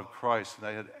the blood of Christ, and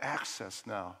I had access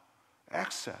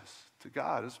to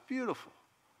God. It's beautiful.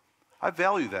 I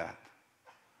value that.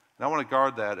 And I want to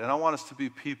guard that, and I want us to be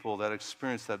people that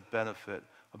experience that benefit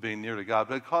of being near to God.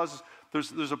 But it causes,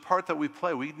 there's a part that we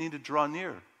play. We need to draw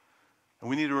near, and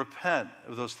we need to repent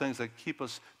of those things that keep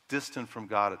us distant from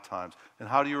God at times. And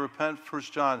how do you repent? 1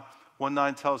 John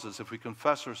 1:9 tells us, if we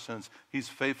confess our sins, he's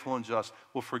faithful and just,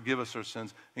 will forgive us our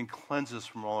sins and cleanse us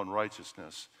from all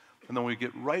unrighteousness. And then we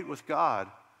get right with God,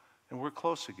 and we're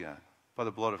close again by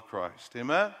the blood of Christ.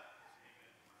 Amen?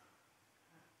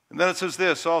 And then it says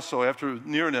this also, after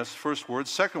nearness, first word.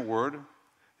 Second word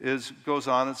goes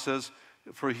on and says,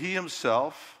 for he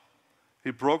himself,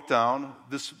 he broke down.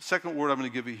 This second word I'm going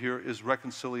to give you here is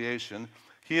reconciliation.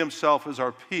 He himself is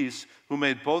our peace, who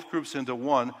made both groups into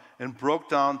one and broke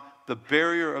down the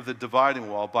barrier of the dividing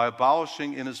wall by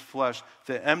abolishing in his flesh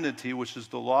the enmity, which is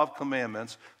the law of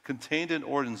commandments contained in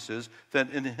ordinances, that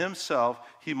in himself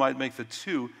he might make the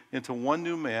two into one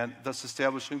new man, thus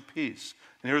establishing peace.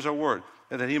 And here's our word,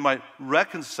 and that he might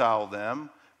reconcile them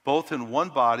both in one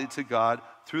body to God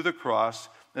through the cross,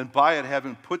 and by it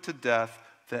having put to death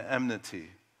the enmity.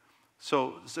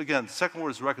 So again, second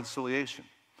word is reconciliation.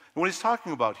 And what he's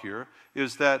talking about here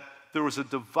is that there was a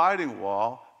dividing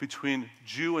wall between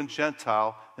Jew and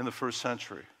Gentile in the first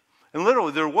century. And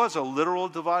literally, there was a literal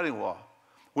dividing wall.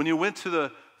 When you went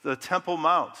to the Temple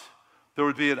Mount, there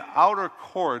would be an outer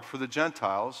court for the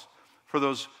Gentiles, for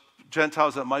those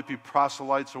Gentiles that might be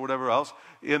proselytes or whatever else.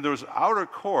 And there was an outer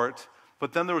court,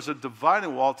 but then there was a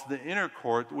dividing wall to the inner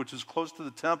court, which is close to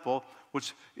the temple,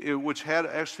 which had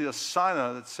actually a sign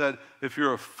on it that said, if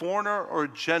you're a foreigner or a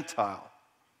Gentile,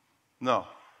 no,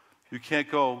 you can't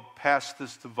go past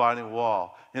this dividing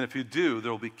wall. And if you do,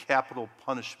 there will be capital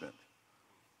punishment.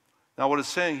 Now, what it's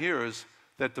saying here is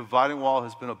that dividing wall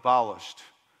has been abolished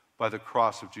by the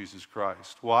cross of Jesus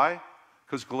Christ. Why?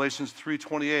 Because Galatians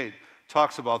 3:28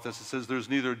 talks about this. It says, there's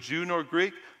neither Jew nor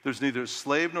Greek, there's neither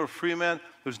slave nor free man,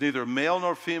 there's neither male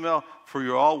nor female, for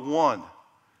you're all one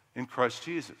in Christ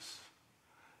Jesus.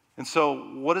 And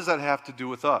so, what does that have to do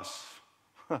with us?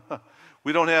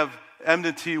 We don't have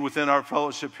enmity within our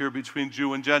fellowship here between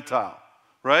Jew and Gentile,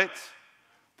 right?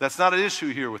 That's not an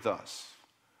issue here with us.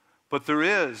 But there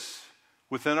is,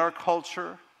 within our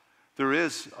culture, there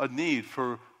is a need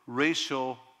for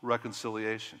racial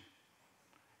reconciliation.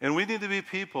 And we need to be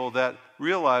people that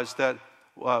realize that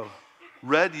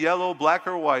red, yellow, black,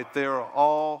 or white, they are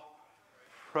all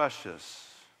precious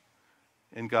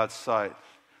in God's sight.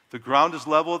 The ground is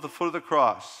level at the foot of the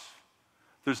cross.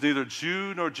 There's neither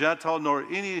Jew nor Gentile nor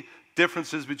any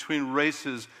differences between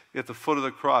races at the foot of the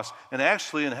cross. And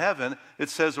actually in heaven, it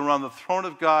says around the throne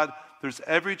of God, there's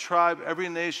every tribe, every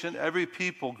nation, every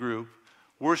people group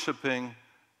worshiping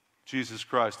Jesus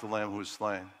Christ, the Lamb who was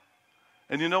slain.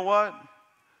 And you know what?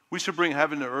 We should bring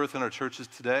heaven to earth in our churches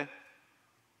today.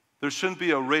 There shouldn't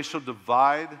be a racial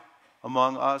divide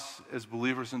among us as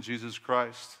believers in Jesus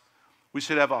Christ. We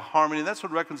should have a harmony. And that's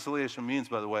what reconciliation means,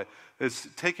 by the way. It's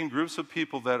taking groups of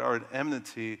people that are at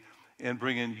enmity and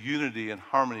bringing unity and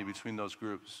harmony between those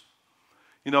groups.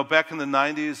 You know, back in the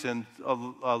 90s and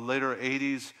later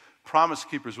 80s, Promise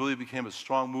Keepers really became a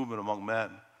strong movement among men.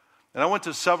 And I went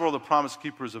to several of the Promise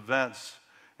Keepers events.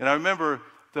 And I remember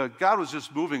that God was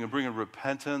just moving and bringing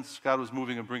repentance. God was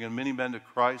moving and bringing many men to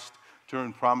Christ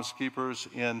during Promise Keepers.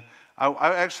 And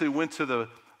I actually went to the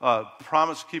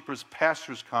Promise Keepers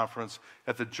Pastors Conference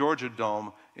at the Georgia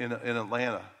Dome in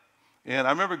Atlanta. And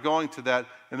I remember going to that,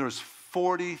 and there was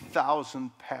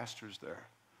 40,000 pastors there.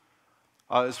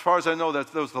 As far as I know,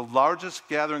 that was the largest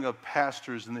gathering of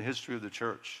pastors in the history of the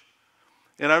church.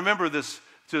 And I remember this,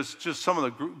 just some of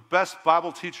the best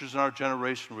Bible teachers in our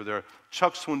generation were there.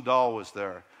 Chuck Swindoll was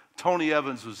there. Tony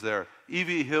Evans was there.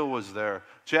 E.V. Hill was there.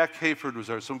 Jack Hayford was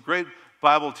there. Some great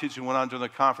Bible teaching went on during the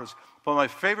conference. But my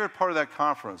favorite part of that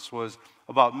conference was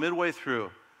about midway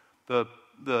through, the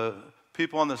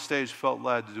people on the stage felt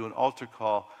led to do an altar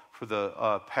call for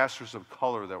the pastors of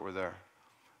color that were there.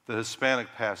 The Hispanic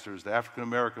pastors, the African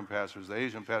American pastors, the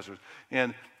Asian pastors.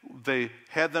 And they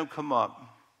had them come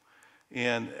up.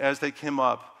 And as they came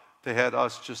up, they had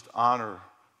us just honor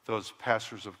those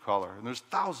pastors of color. And there's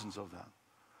thousands of them.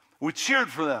 We cheered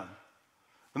for them.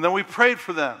 And then we prayed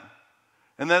for them.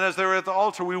 And then as they were at the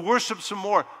altar, we worshiped some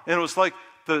more. And it was like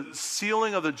the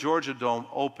ceiling of the Georgia Dome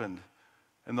opened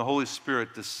and the Holy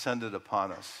Spirit descended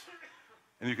upon us.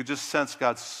 And you could just sense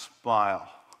God's smile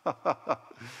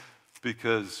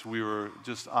because we were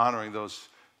just honoring those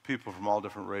people from all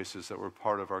different races that were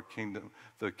part of our kingdom,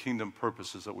 the kingdom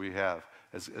purposes that we have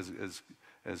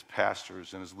as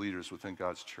pastors and as leaders within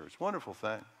God's church. Wonderful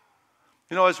thing.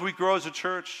 You know, as we grow as a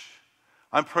church,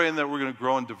 I'm praying that we're going to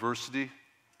grow in diversity.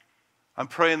 I'm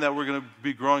praying that we're going to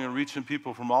be growing and reaching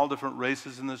people from all different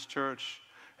races in this church,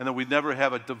 and that we'd never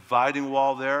have a dividing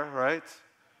wall there, right?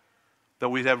 That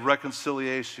we'd have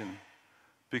reconciliation.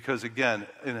 Because again,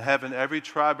 in heaven, every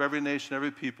tribe, every nation,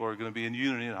 every people are going to be in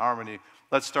unity and harmony.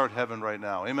 Let's start heaven right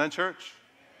now. Amen, church?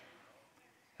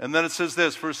 And then it says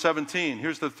this, verse 17.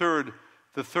 Here's the third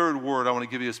word I want to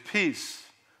give you is peace.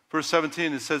 Verse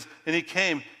 17, it says, and he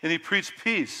came and he preached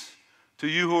peace to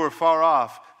you who are far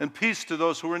off, and peace to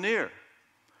those who are near.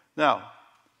 Now,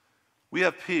 we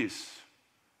have peace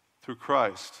through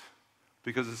Christ,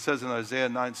 because it says in Isaiah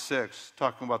 9:6,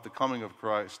 talking about the coming of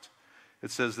Christ, it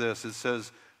says this, it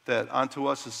says that unto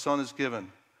us a son is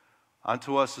given,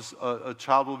 unto us a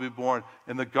child will be born,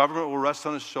 and the government will rest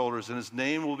on his shoulders, and his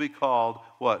name will be called,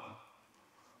 what?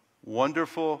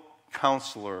 Wonderful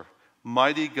Counselor,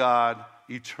 Mighty God,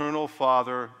 Eternal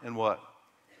Father, and what?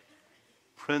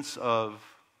 Prince of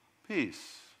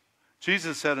Peace.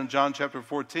 Jesus said in John chapter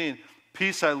 14,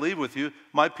 peace I leave with you,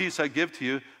 my peace I give to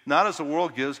you, not as the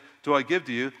world gives do I give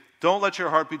to you. Don't let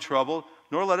your heart be troubled,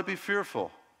 nor let it be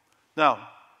fearful. Now,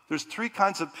 there's three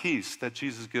kinds of peace that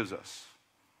Jesus gives us.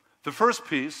 The first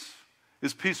peace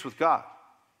is peace with God.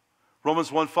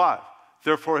 Romans 1:5,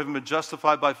 therefore having been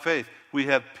justified by faith, we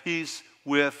have peace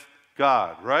with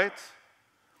God, right?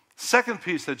 Second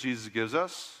peace that Jesus gives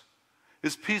us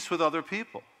is peace with other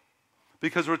people.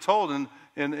 Because we're told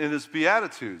in his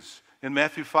Beatitudes, in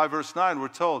Matthew 5, verse 9, we're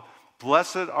told,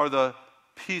 blessed are the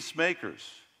peacemakers,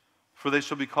 for they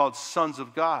shall be called sons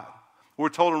of God. We're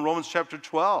told in Romans chapter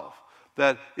 12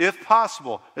 that if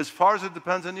possible, as far as it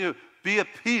depends on you, be at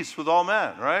peace with all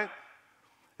men, right?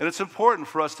 And it's important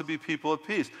for us to be people of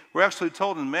peace. We're actually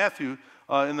told in Matthew,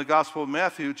 in the Gospel of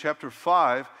Matthew, chapter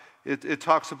 5, it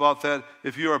talks about that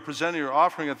if you are presenting your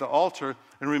offering at the altar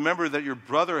and remember that your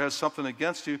brother has something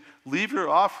against you, leave your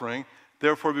offering,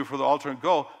 therefore, before the altar and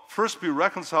go. First be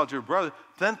reconciled to your brother,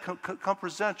 then come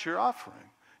present your offering.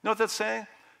 You know what that's saying?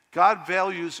 God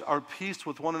values our peace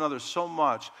with one another so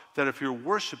much that if you're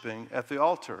worshiping at the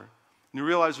altar and you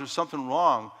realize there's something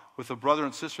wrong with a brother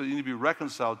and sister that you need to be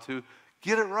reconciled to,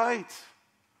 get it right.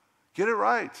 Get it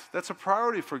right. That's a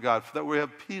priority for God, that we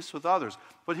have peace with others.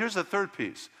 But here's the third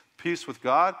piece. Peace with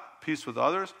God, peace with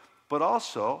others, but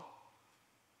also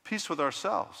peace with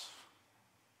ourselves.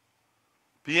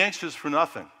 Be anxious for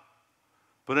nothing,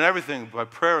 but in everything, by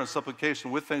prayer and supplication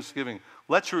with thanksgiving,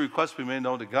 let your requests be made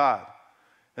known to God.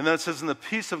 And then it says, and the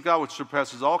peace of God which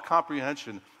surpasses all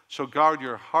comprehension shall guard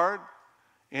your heart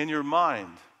and your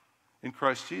mind in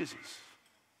Christ Jesus.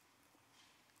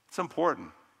 It's important.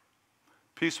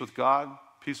 Peace with God,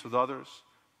 peace with others,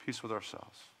 peace with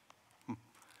ourselves.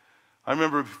 I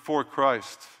remember before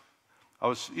Christ,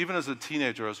 even as a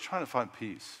teenager, I was trying to find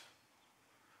peace.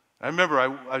 I remember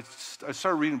I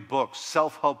started reading books,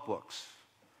 self-help books.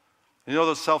 And you know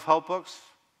those self-help books?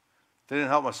 They didn't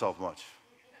help myself much.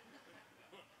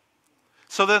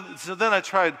 So then I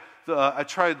tried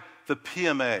the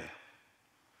PMA,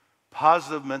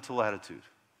 positive mental attitude,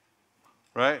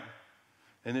 right?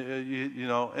 And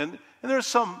and there's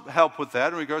some help with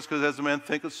that in regards, because as a man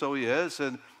thinketh, so he is.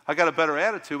 And I got a better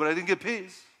attitude, but I didn't get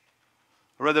peace.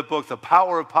 I read that book, The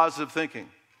Power of Positive Thinking.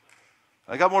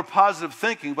 I got more positive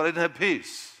thinking, but I didn't have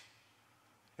peace.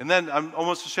 And then, I'm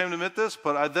almost ashamed to admit this,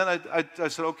 but I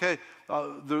said, okay,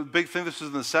 the big thing, this was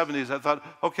in the 70s, I thought,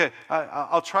 okay,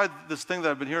 I'll try this thing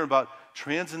that I've been hearing about,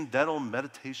 transcendental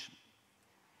meditation.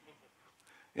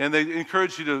 And they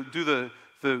encourage you to do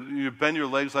you bend your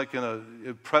legs like in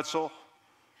a pretzel.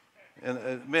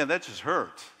 And man, that just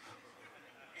hurt.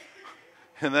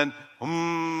 And then,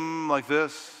 like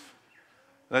this.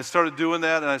 And I started doing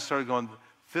that, and I started going,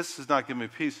 this is not giving me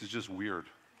peace, it's just weird.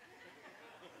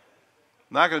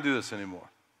 I'm not going to do this anymore.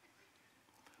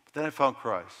 But then I found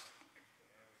Christ.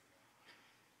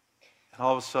 And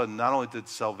all of a sudden, not only did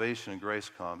salvation and grace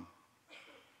come,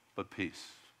 but peace.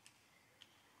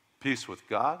 Peace with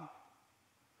God,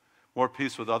 more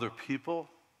peace with other people,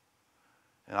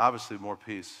 and obviously more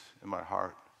peace in my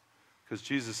heart. Because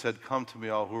Jesus said, come to me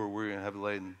all who are weary and heavy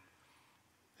laden.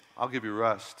 I'll give you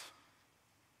rest.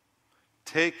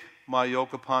 Take my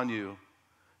yoke upon you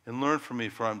and learn from me,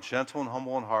 for I'm gentle and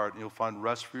humble in heart, and you'll find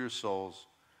rest for your souls.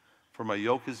 For my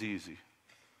yoke is easy,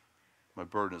 my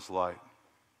burden is light.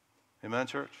 Amen,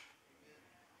 church?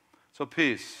 So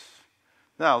peace.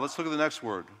 Now, let's look at the next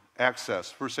word,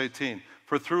 Access. Verse 18.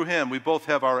 For through him we both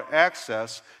have our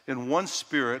access in one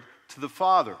spirit to the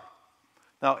Father.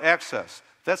 Now, access.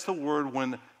 That's the word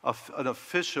when an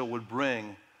official would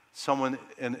bring someone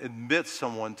and admit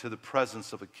someone to the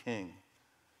presence of a king.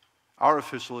 Our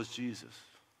official is Jesus.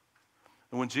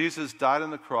 And when Jesus died on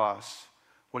the cross,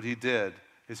 what he did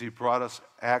is he brought us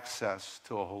access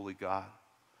to a holy God.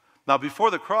 Now, before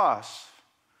the cross,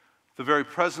 the very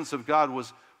presence of God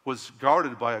was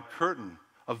guarded by a curtain,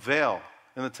 a veil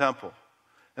in the temple.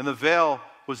 And the veil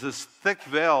was this thick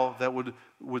veil that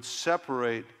would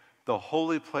separate the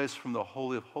holy place from the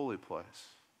holy of holy place.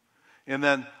 And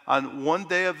then on one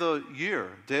day of the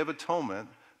year, Day of Atonement,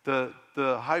 the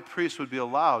high priest would be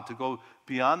allowed to go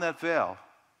beyond that veil,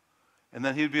 and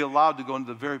then he'd be allowed to go into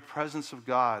the very presence of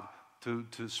God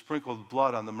to sprinkle the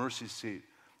blood on the mercy seat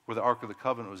where the Ark of the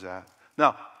Covenant was at.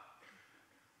 Now,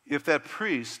 if that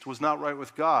priest was not right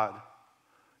with God,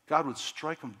 God would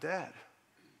strike him dead.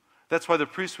 That's why the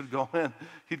priest would go in.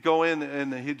 He'd go in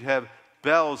and he'd have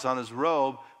bells on his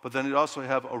robe, but then he'd also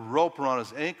have a rope around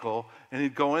his ankle, and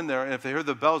he'd go in there, and if they heard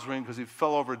the bells ring because he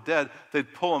fell over dead,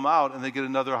 they'd pull him out and they'd get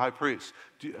another high priest.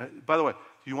 By the way,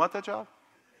 do you want that job?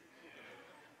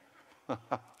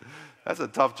 That's a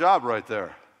tough job right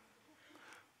there.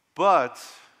 But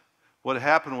what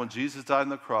happened when Jesus died on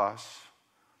the cross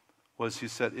was he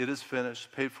said, it is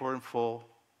finished, paid for in full,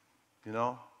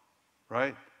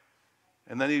 right?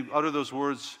 And then he uttered those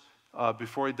words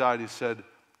before he died. He said,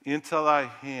 into thy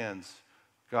hands,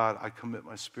 God, I commit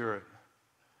my spirit.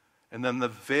 And then the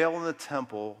veil in the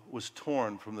temple was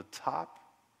torn from the top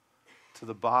to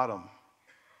the bottom.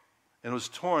 And it was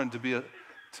torn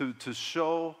to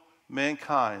show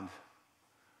mankind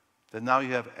that now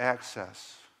you have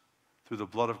access through the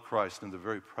blood of Christ in the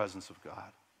very presence of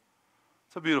God.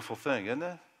 It's a beautiful thing, isn't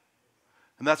it?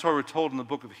 And that's why we're told in the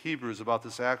book of Hebrews about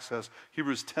this access.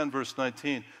 Hebrews 10, verse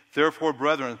 19. Therefore,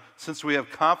 brethren, since we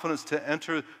have confidence to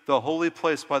enter the holy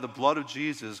place by the blood of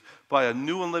Jesus, by a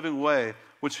new and living way,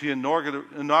 which he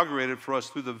inaugurated for us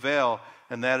through the veil,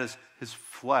 and that is his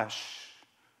flesh.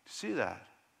 Do you see that?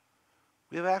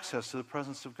 We have access to the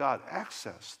presence of God.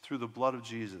 Access through the blood of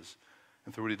Jesus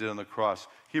and through what he did on the cross.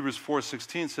 Hebrews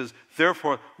 4:16 says,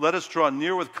 therefore, let us draw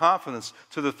near with confidence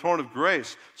to the throne of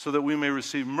grace, so that we may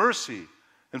receive mercy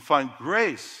and find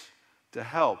grace to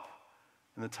help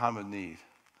in the time of need.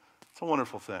 It's a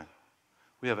wonderful thing.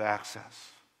 We have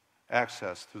access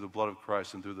through the blood of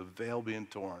Christ and through the veil being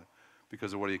torn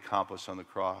because of what he accomplished on the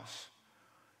cross.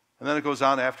 And then it goes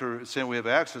on after saying we have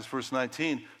access, verse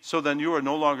 19, so then you are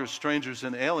no longer strangers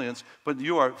and aliens, but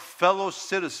you are fellow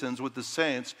citizens with the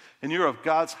saints, and you're of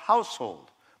God's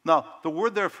household. Now, the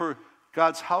word there for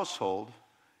God's household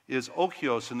is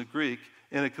okios in the Greek,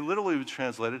 and it can literally be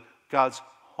translated God's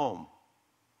home.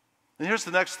 And here's the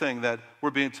next thing that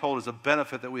we're being told is a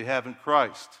benefit that we have in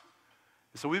Christ.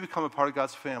 So we become a part of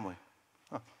God's family.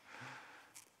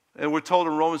 And we're told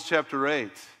in Romans chapter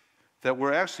 8 that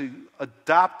we're actually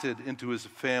adopted into his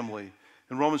family.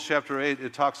 In Romans chapter 8,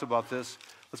 it talks about this.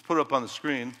 Let's put it up on the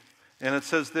screen. And it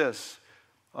says this,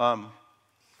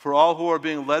 for all who are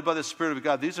being led by the Spirit of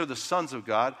God, these are the sons of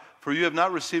God. For you have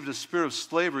not received a spirit of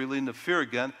slavery leading to fear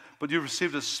again, but you've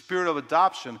received a spirit of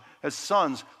adoption as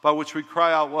sons, by which we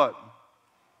cry out what?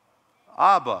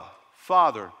 Abba,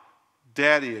 Father,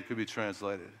 Daddy, it could be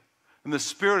translated. And the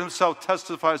Spirit himself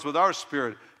testifies with our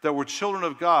spirit that we're children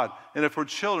of God. And if we're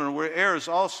children, we're heirs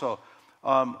also,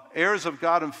 heirs of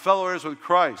God and fellow heirs with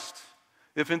Christ.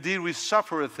 If indeed we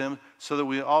suffer with him, so that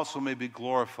we also may be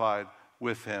glorified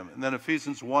with him. And then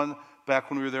Ephesians 1, back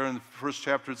when we were there in the first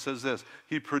chapter, it says this,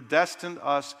 he predestined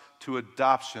us to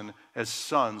adoption as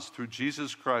sons through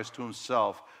Jesus Christ to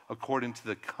himself, according to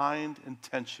the kind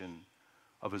intention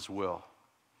of his will.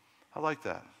 I like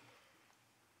that.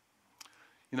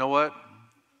 You know what?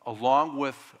 Along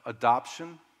with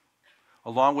adoption,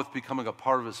 along with becoming a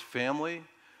part of his family,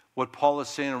 what Paul is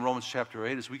saying in Romans chapter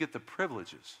 8 is we get the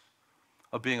privileges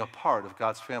of being a part of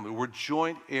God's family. We're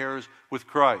joint heirs with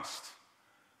Christ.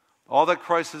 All that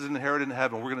Christ has inherited in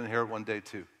heaven, we're going to inherit one day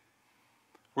too.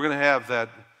 We're going to have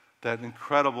that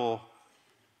incredible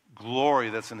glory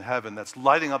that's in heaven, that's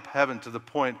lighting up heaven to the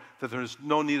point that there's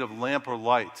no need of lamp or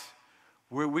light.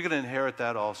 We're going to inherit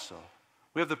that also.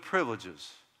 We have the privileges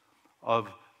of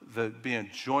being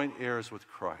joint heirs with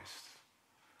Christ.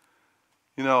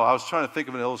 You know, I was trying to think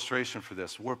of an illustration for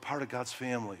this. We're part of God's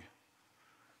family.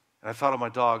 And I thought of my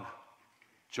dog,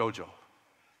 Jojo.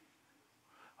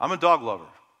 I'm a dog lover.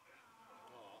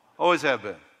 Always have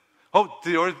been. Oh,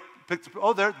 did you already pick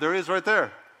there he is right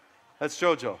there. That's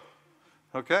Jojo.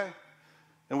 Okay?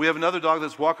 And we have another dog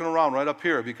that's walking around right up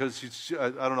here because he's, I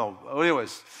don't know.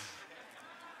 Anyways.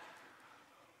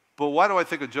 But why do I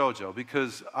think of JoJo?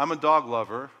 Because I'm a dog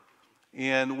lover,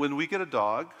 and when we get a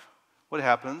dog, what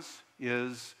happens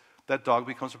is that dog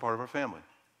becomes a part of our family.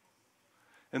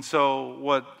 And so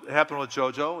what happened with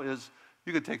JoJo is,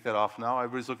 you can take that off now.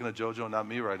 Everybody's looking at JoJo, not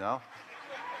me right now.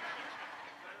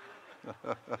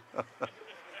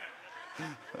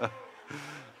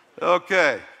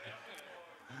 Okay.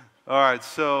 All right,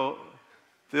 so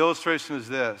the illustration is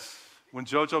this. When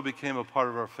JoJo became a part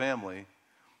of our family,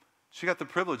 she got the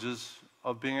privileges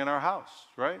of being in our house,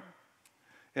 right?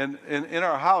 And in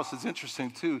our house, it's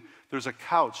interesting too, there's a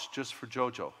couch just for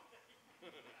JoJo.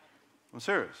 I'm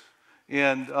serious.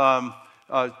 And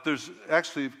there's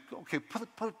actually, okay,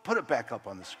 put it back up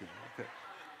on the screen. Okay.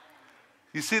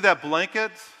 You see that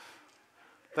blanket?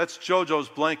 That's JoJo's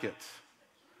blanket.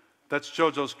 That's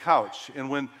JoJo's couch. And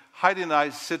when Heidi and I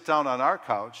sit down on our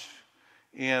couch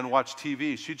and watch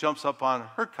TV, she jumps up on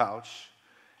her couch,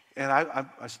 and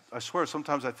I swear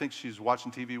sometimes I think she's watching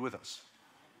TV with us.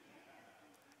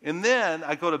 And then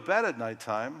I go to bed at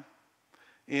nighttime,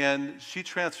 and she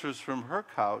transfers from her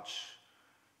couch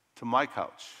to my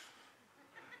couch.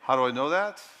 How do I know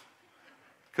that?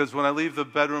 Because when I leave the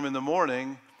bedroom in the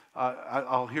morning,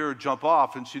 I'll hear her jump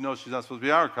off, and she knows she's not supposed to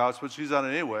be on her couch, but she's on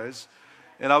it anyways.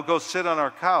 And I'll go sit on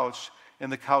our couch,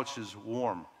 and the couch is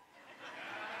warm.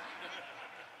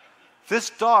 This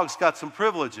dog's got some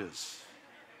privileges.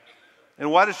 And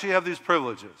why does she have these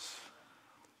privileges?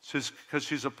 Because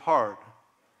she's a part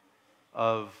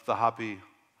of the Hoppy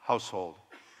household.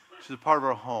 She's a part of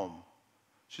our home.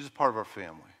 She's a part of our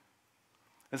family.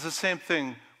 It's the same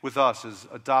thing with us as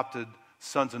adopted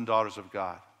sons and daughters of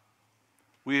God.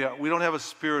 We don't have a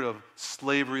spirit of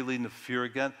slavery leading to fear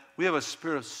again. We have a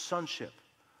spirit of sonship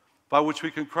by which we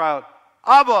can cry out,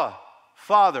 Abba,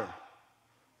 Father.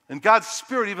 And God's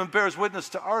Spirit even bears witness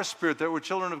to our spirit that we're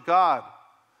children of God.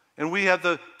 And we have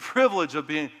the privilege of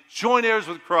being joint heirs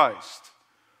with Christ.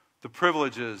 The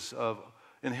privileges of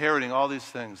inheriting all these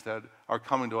things that are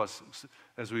coming to us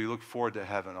as we look forward to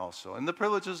heaven also. And the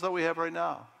privileges that we have right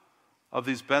now, of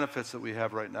these benefits that we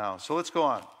have right now. So let's go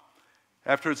on.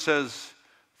 After it says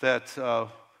that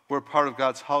we're part of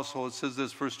God's household, it says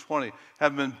this, verse 20,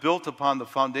 have been built upon the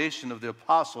foundation of the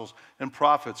apostles and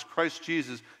prophets, Christ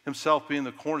Jesus himself being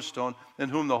the cornerstone, in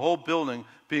whom the whole building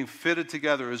being fitted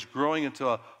together is growing into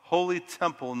a holy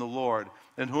temple in the Lord,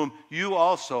 in whom you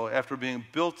also, after being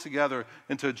built together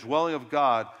into a dwelling of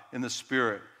God in the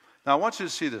Spirit. Now I want you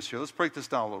to see this here. Let's break this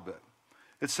down a little bit.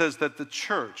 It says that the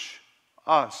church,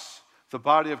 us, the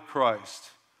body of Christ,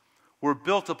 were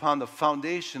built upon the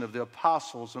foundation of the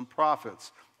apostles and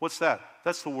prophets. What's that?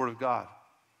 That's the Word of God.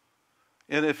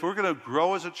 And if we're going to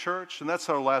grow as a church, and that's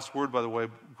our last word, by the way,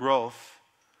 growth,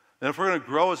 and if we're going to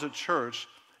grow as a church,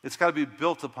 it's got to be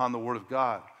built upon the Word of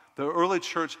God. The early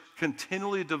church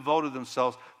continually devoted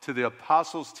themselves to the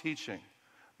apostles' teaching.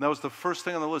 And that was the first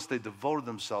thing on the list they devoted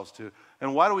themselves to.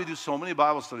 And why do we do so many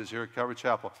Bible studies here at Calvary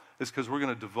Chapel? It's because we're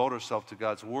going to devote ourselves to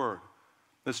God's Word.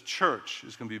 This church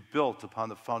is going to be built upon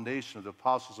the foundation of the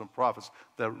apostles and prophets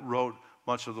that wrote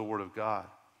much of the Word of God.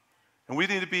 And we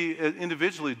need to be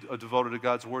individually devoted to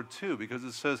God's Word too, because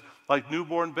it says, like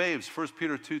newborn babes, 1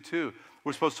 Peter 2:2,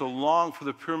 we're supposed to long for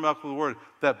the pure milk of the Word,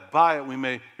 that by it we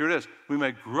may, here it is, we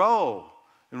may grow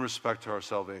in respect to our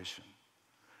salvation.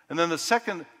 And then the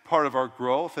second part of our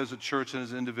growth as a church and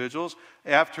as individuals,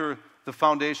 after the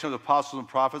foundation of the apostles and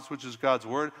prophets, which is God's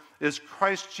Word, is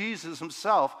Christ Jesus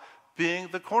himself being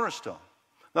the cornerstone.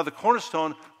 Now, the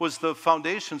cornerstone was the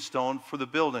foundation stone for the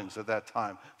buildings at that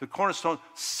time. The cornerstone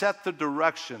set the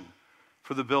direction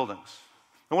for the buildings.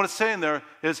 And what it's saying there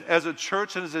is, as a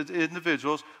church and as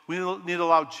individuals, we need to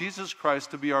allow Jesus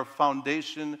Christ to be our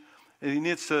foundation. And he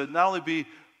needs to not only be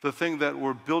the thing that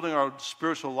we're building our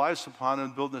spiritual lives upon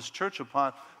and building this church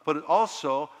upon, but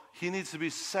also he needs to be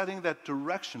setting that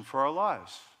direction for our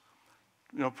lives.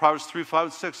 You know, Proverbs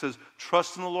 3:5-6 says,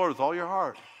 trust in the Lord with all your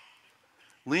heart.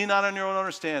 Lean not on your own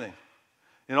understanding.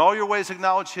 In all your ways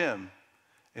acknowledge him,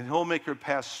 and he'll make your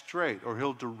path straight, or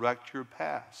he'll direct your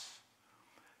paths.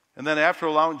 And then after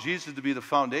allowing Jesus to be the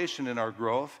foundation in our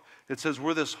growth, it says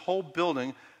we're this whole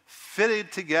building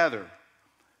fitted together.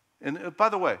 And by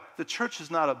the way, the church is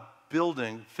not a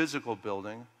building, physical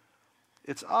building.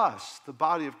 It's us, the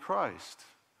body of Christ.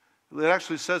 It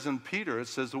actually says in Peter, it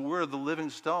says that we're the living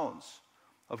stones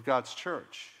of God's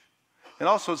church. And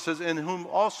also it says, in whom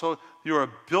also you are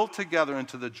built together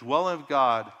into the dwelling of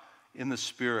God in the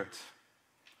Spirit.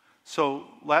 So,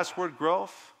 last word,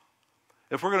 growth.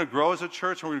 If we're going to grow as a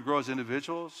church and we're going to grow as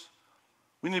individuals,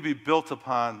 we need to be built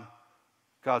upon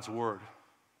God's Word.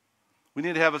 We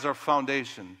need to have as our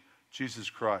foundation Jesus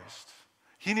Christ.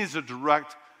 He needs to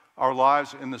direct our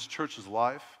lives in this church's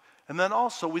life. And then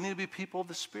also, we need to be people of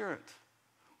the Spirit.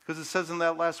 Because it says in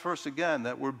that last verse again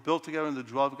that we're built together in the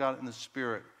dwelling of God in the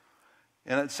Spirit.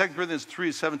 And in 2 Corinthians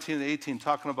 3, 17 and 18,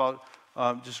 talking about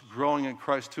just growing in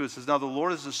Christ too, it says, now the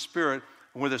Lord is the Spirit,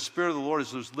 and where the Spirit of the Lord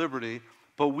is, there's liberty.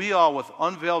 But we all, with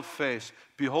unveiled face,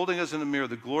 beholding as in a mirror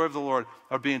the glory of the Lord,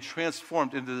 are being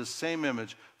transformed into the same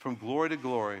image from glory to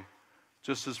glory,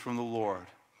 just as from the Lord,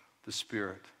 the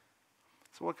Spirit.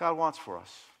 That's what God wants for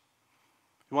us.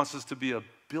 He wants us to be a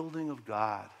building of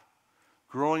God,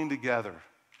 growing together,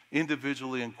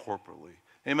 individually and corporately.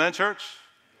 Amen, church?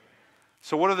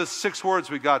 So what are the 6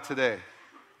 words we got today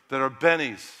that are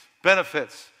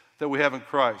benefits that we have in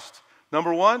Christ?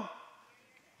 Number 1,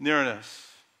 nearness.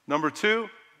 Number 2,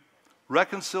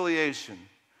 reconciliation.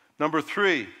 Number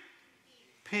 3,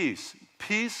 peace.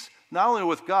 Peace not only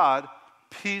with God,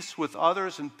 peace with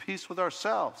others and peace with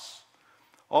ourselves.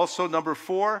 Also, number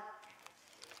 4,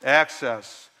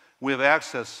 access. We have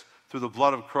access through the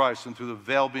blood of Christ and through the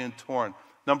veil being torn.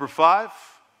 Number 5,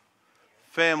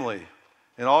 family.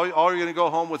 And all you're going to go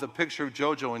home with a picture of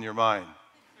JoJo in your mind,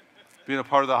 being a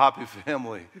part of the Hoppy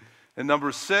family. And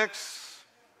number 6,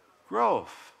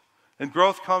 growth. And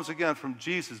growth comes again from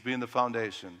Jesus being the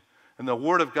foundation, and the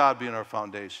Word of God being our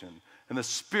foundation, and the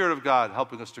Spirit of God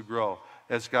helping us to grow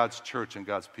as God's church and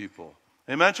God's people.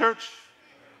 Amen, church?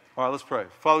 All right, let's pray.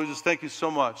 Father, we just thank you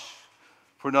so much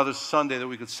for another Sunday that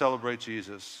we could celebrate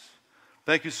Jesus.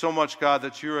 Thank you so much, God,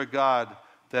 that you're a God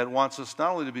that wants us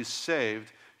not only to be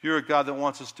saved, you're a God that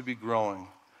wants us to be growing.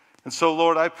 And so,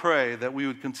 Lord, I pray that we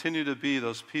would continue to be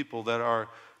those people that are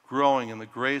growing in the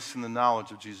grace and the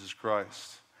knowledge of Jesus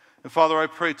Christ. And Father, I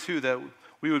pray too that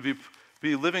we would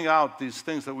be living out these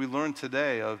things that we learned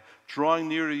today of drawing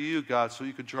near to you, God, so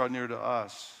you could draw near to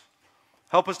us.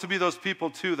 Help us to be those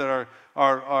people too that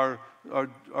are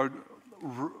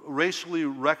racially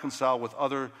reconciled with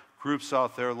other groups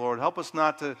out there, Lord. Help us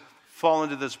not to fall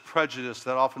into this prejudice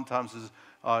that oftentimes is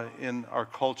in our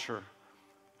culture.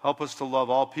 Help us to love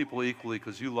all people equally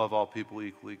because you love all people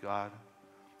equally, God.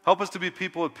 Help us to be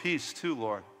people of peace too,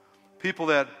 Lord. People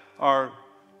that are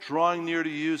drawing near to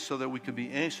you so that we could be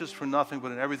anxious for nothing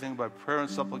but in everything by prayer and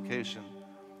supplication.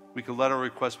 We could let our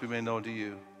requests be made known to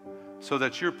you so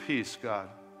that your peace, God,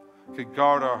 could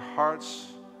guard our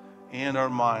hearts and our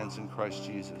minds in Christ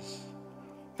Jesus.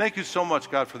 Thank you so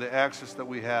much, God, for the access that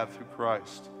we have through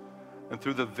Christ and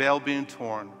through the veil being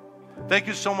torn. Thank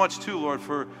you so much, too, Lord,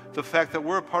 for the fact that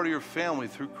we're a part of your family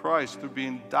through Christ, through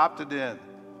being adopted in.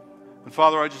 And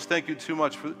Father, I just thank you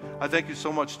I thank you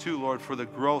so much, too, Lord, for the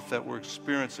growth that we're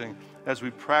experiencing as we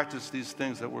practice these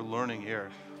things that we're learning here.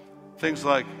 Things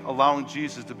like allowing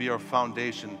Jesus to be our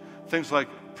foundation. Things like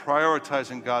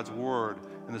prioritizing God's Word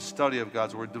and the study of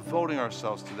God's Word, devoting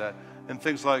ourselves to that. And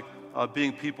things like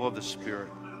being people of the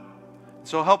Spirit.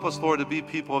 So help us, Lord, to be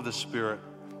people of the Spirit.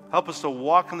 Help us to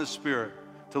walk in the Spirit,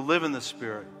 to live in the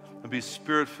Spirit, and be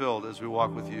Spirit-filled as we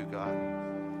walk with you, God.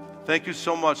 Thank you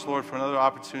so much, Lord, for another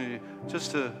opportunity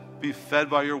just to be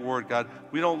fed by your word, God.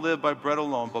 We don't live by bread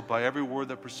alone, but by every word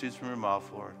that proceeds from your mouth,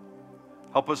 Lord.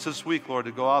 Help us this week, Lord,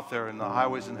 to go out there in the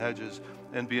highways and hedges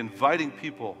and be inviting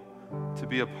people to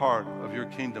be a part of your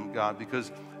kingdom, God,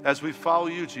 because as we follow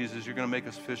you, Jesus, you're going to make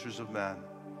us fishers of men.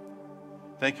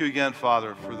 Thank you again,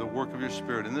 Father, for the work of your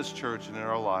Spirit in this church and in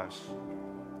our lives.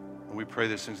 And we pray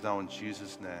these things now in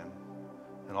Jesus' name.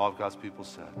 And all of God's people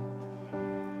said,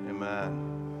 amen.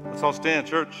 Let's all stand,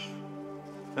 church.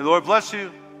 May the Lord bless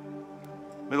you.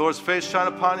 May the Lord's face shine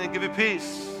upon you and give you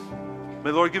peace.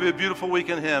 May the Lord give you a beautiful week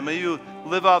in him. May you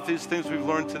live out these things we've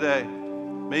learned today.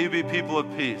 May you be people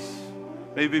of peace.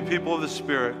 May you be people of the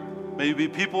Spirit. May you be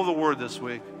people of the Word this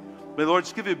week. May the Lord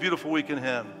just give you a beautiful week in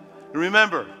him. And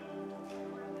remember,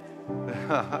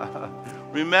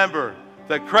 remember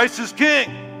that Christ is King.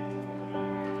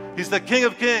 He's the King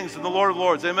of Kings and the Lord of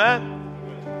Lords.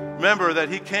 Amen? Remember that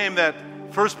he came that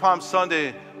first Palm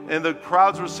Sunday, and the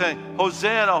crowds were saying,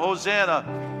 Hosanna,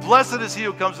 Hosanna. Blessed is he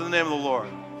who comes in the name of the Lord.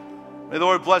 May the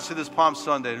Lord bless you this Palm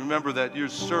Sunday. Remember that you're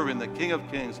serving the King of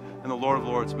Kings and the Lord of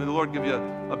Lords. May the Lord give you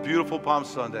a beautiful Palm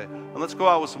Sunday. And let's go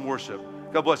out with some worship.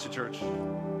 God bless you, church.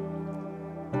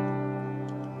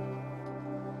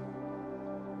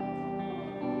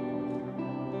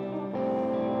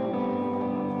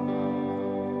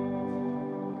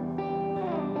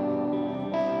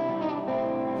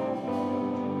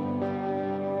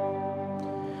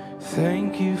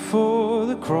 Thank you for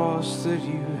the cross that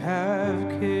you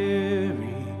have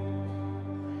carried.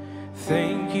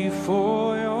 Thank you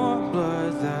for your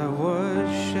blood that was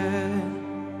shed.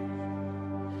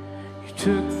 You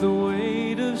took the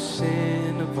weight of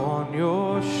sin upon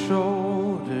your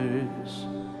shoulders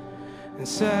and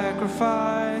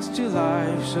sacrificed your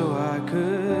life so I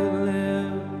could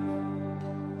live.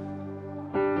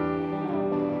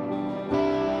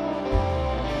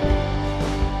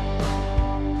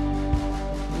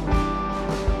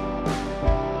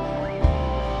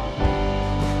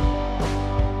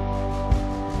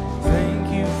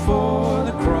 Thank you for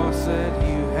the cross that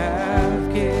you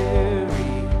have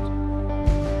carried.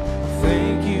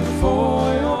 Thank you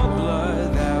for your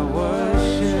blood that was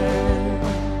shed.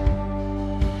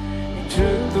 You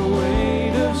took the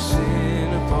weight of sin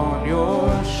upon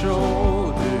your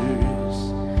shoulders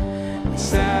and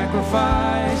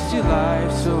sacrificed your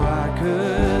life so I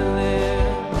could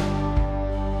live.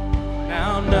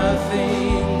 Now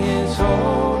nothing is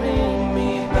holding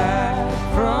me back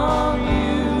from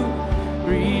you,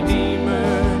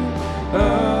 Redeemer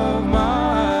of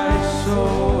my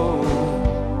soul.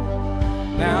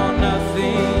 Now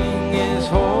nothing is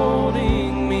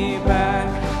holding me back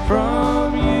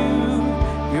from you.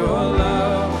 Your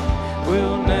love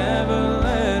will never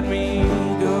let me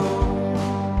go.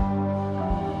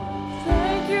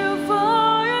 Thank you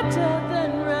for your death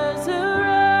and resurrection.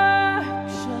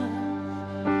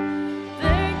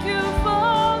 Thank you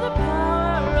for the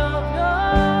power of your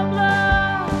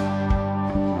blood.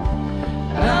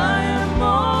 I am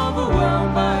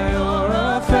overwhelmed by your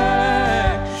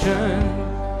affection,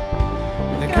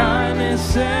 the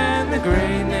kindness and the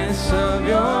greatness of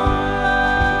your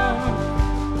love,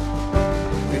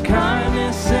 the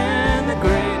kindness and the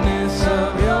greatness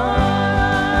of your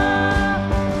love.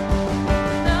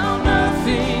 Now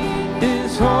nothing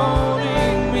is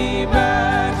holding me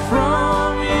back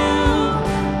from you,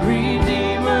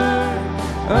 Redeemer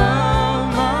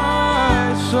of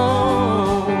my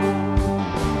soul.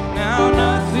 Now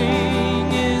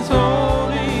nothing is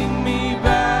holding me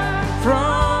back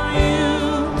from you.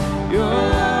 Your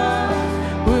love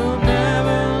will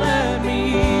never let me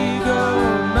go.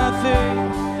 Nothing,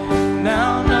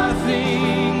 now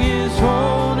nothing is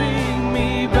holding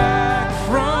me back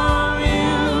from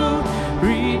you,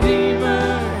 Redeemer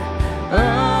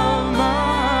of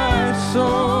my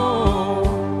soul.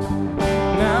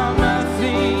 Now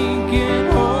nothing can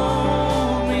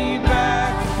hold me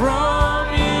back from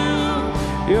you.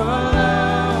 Your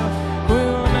love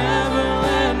will never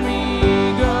let me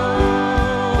go.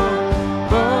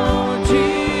 Oh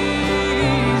Jesus,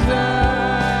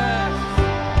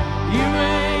 you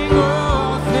make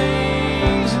all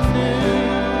things new.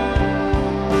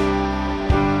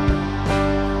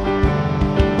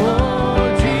 Oh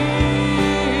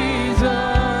Jesus,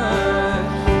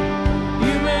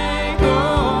 you make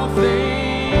all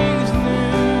things new.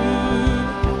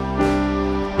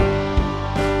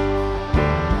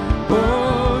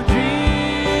 Oh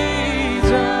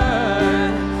Jesus,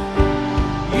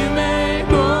 you make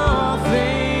all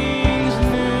things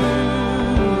new.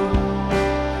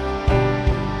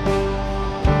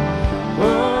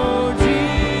 Oh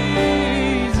Jesus,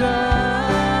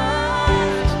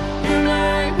 you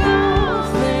make all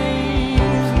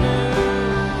things new.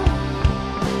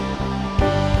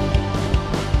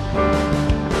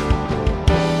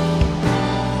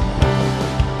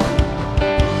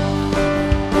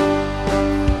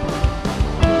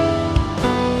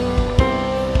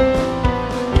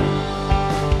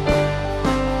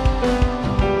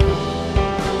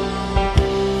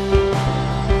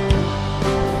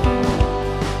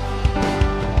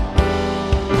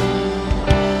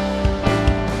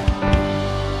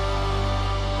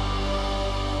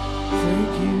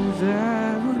 Thank you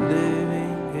that we're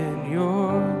living in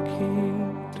your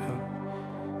kingdom.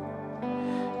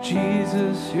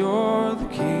 Jesus, you're the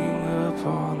King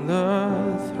upon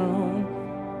the throne.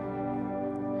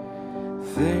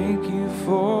 Thank you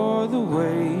for the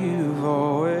way you've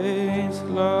always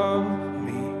loved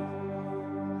me.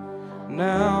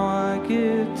 Now I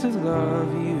get to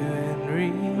love you in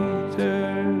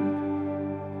return.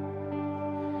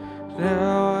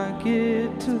 Now I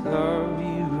get to love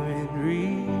you in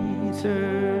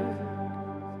return.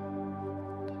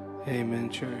 Amen,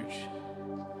 church.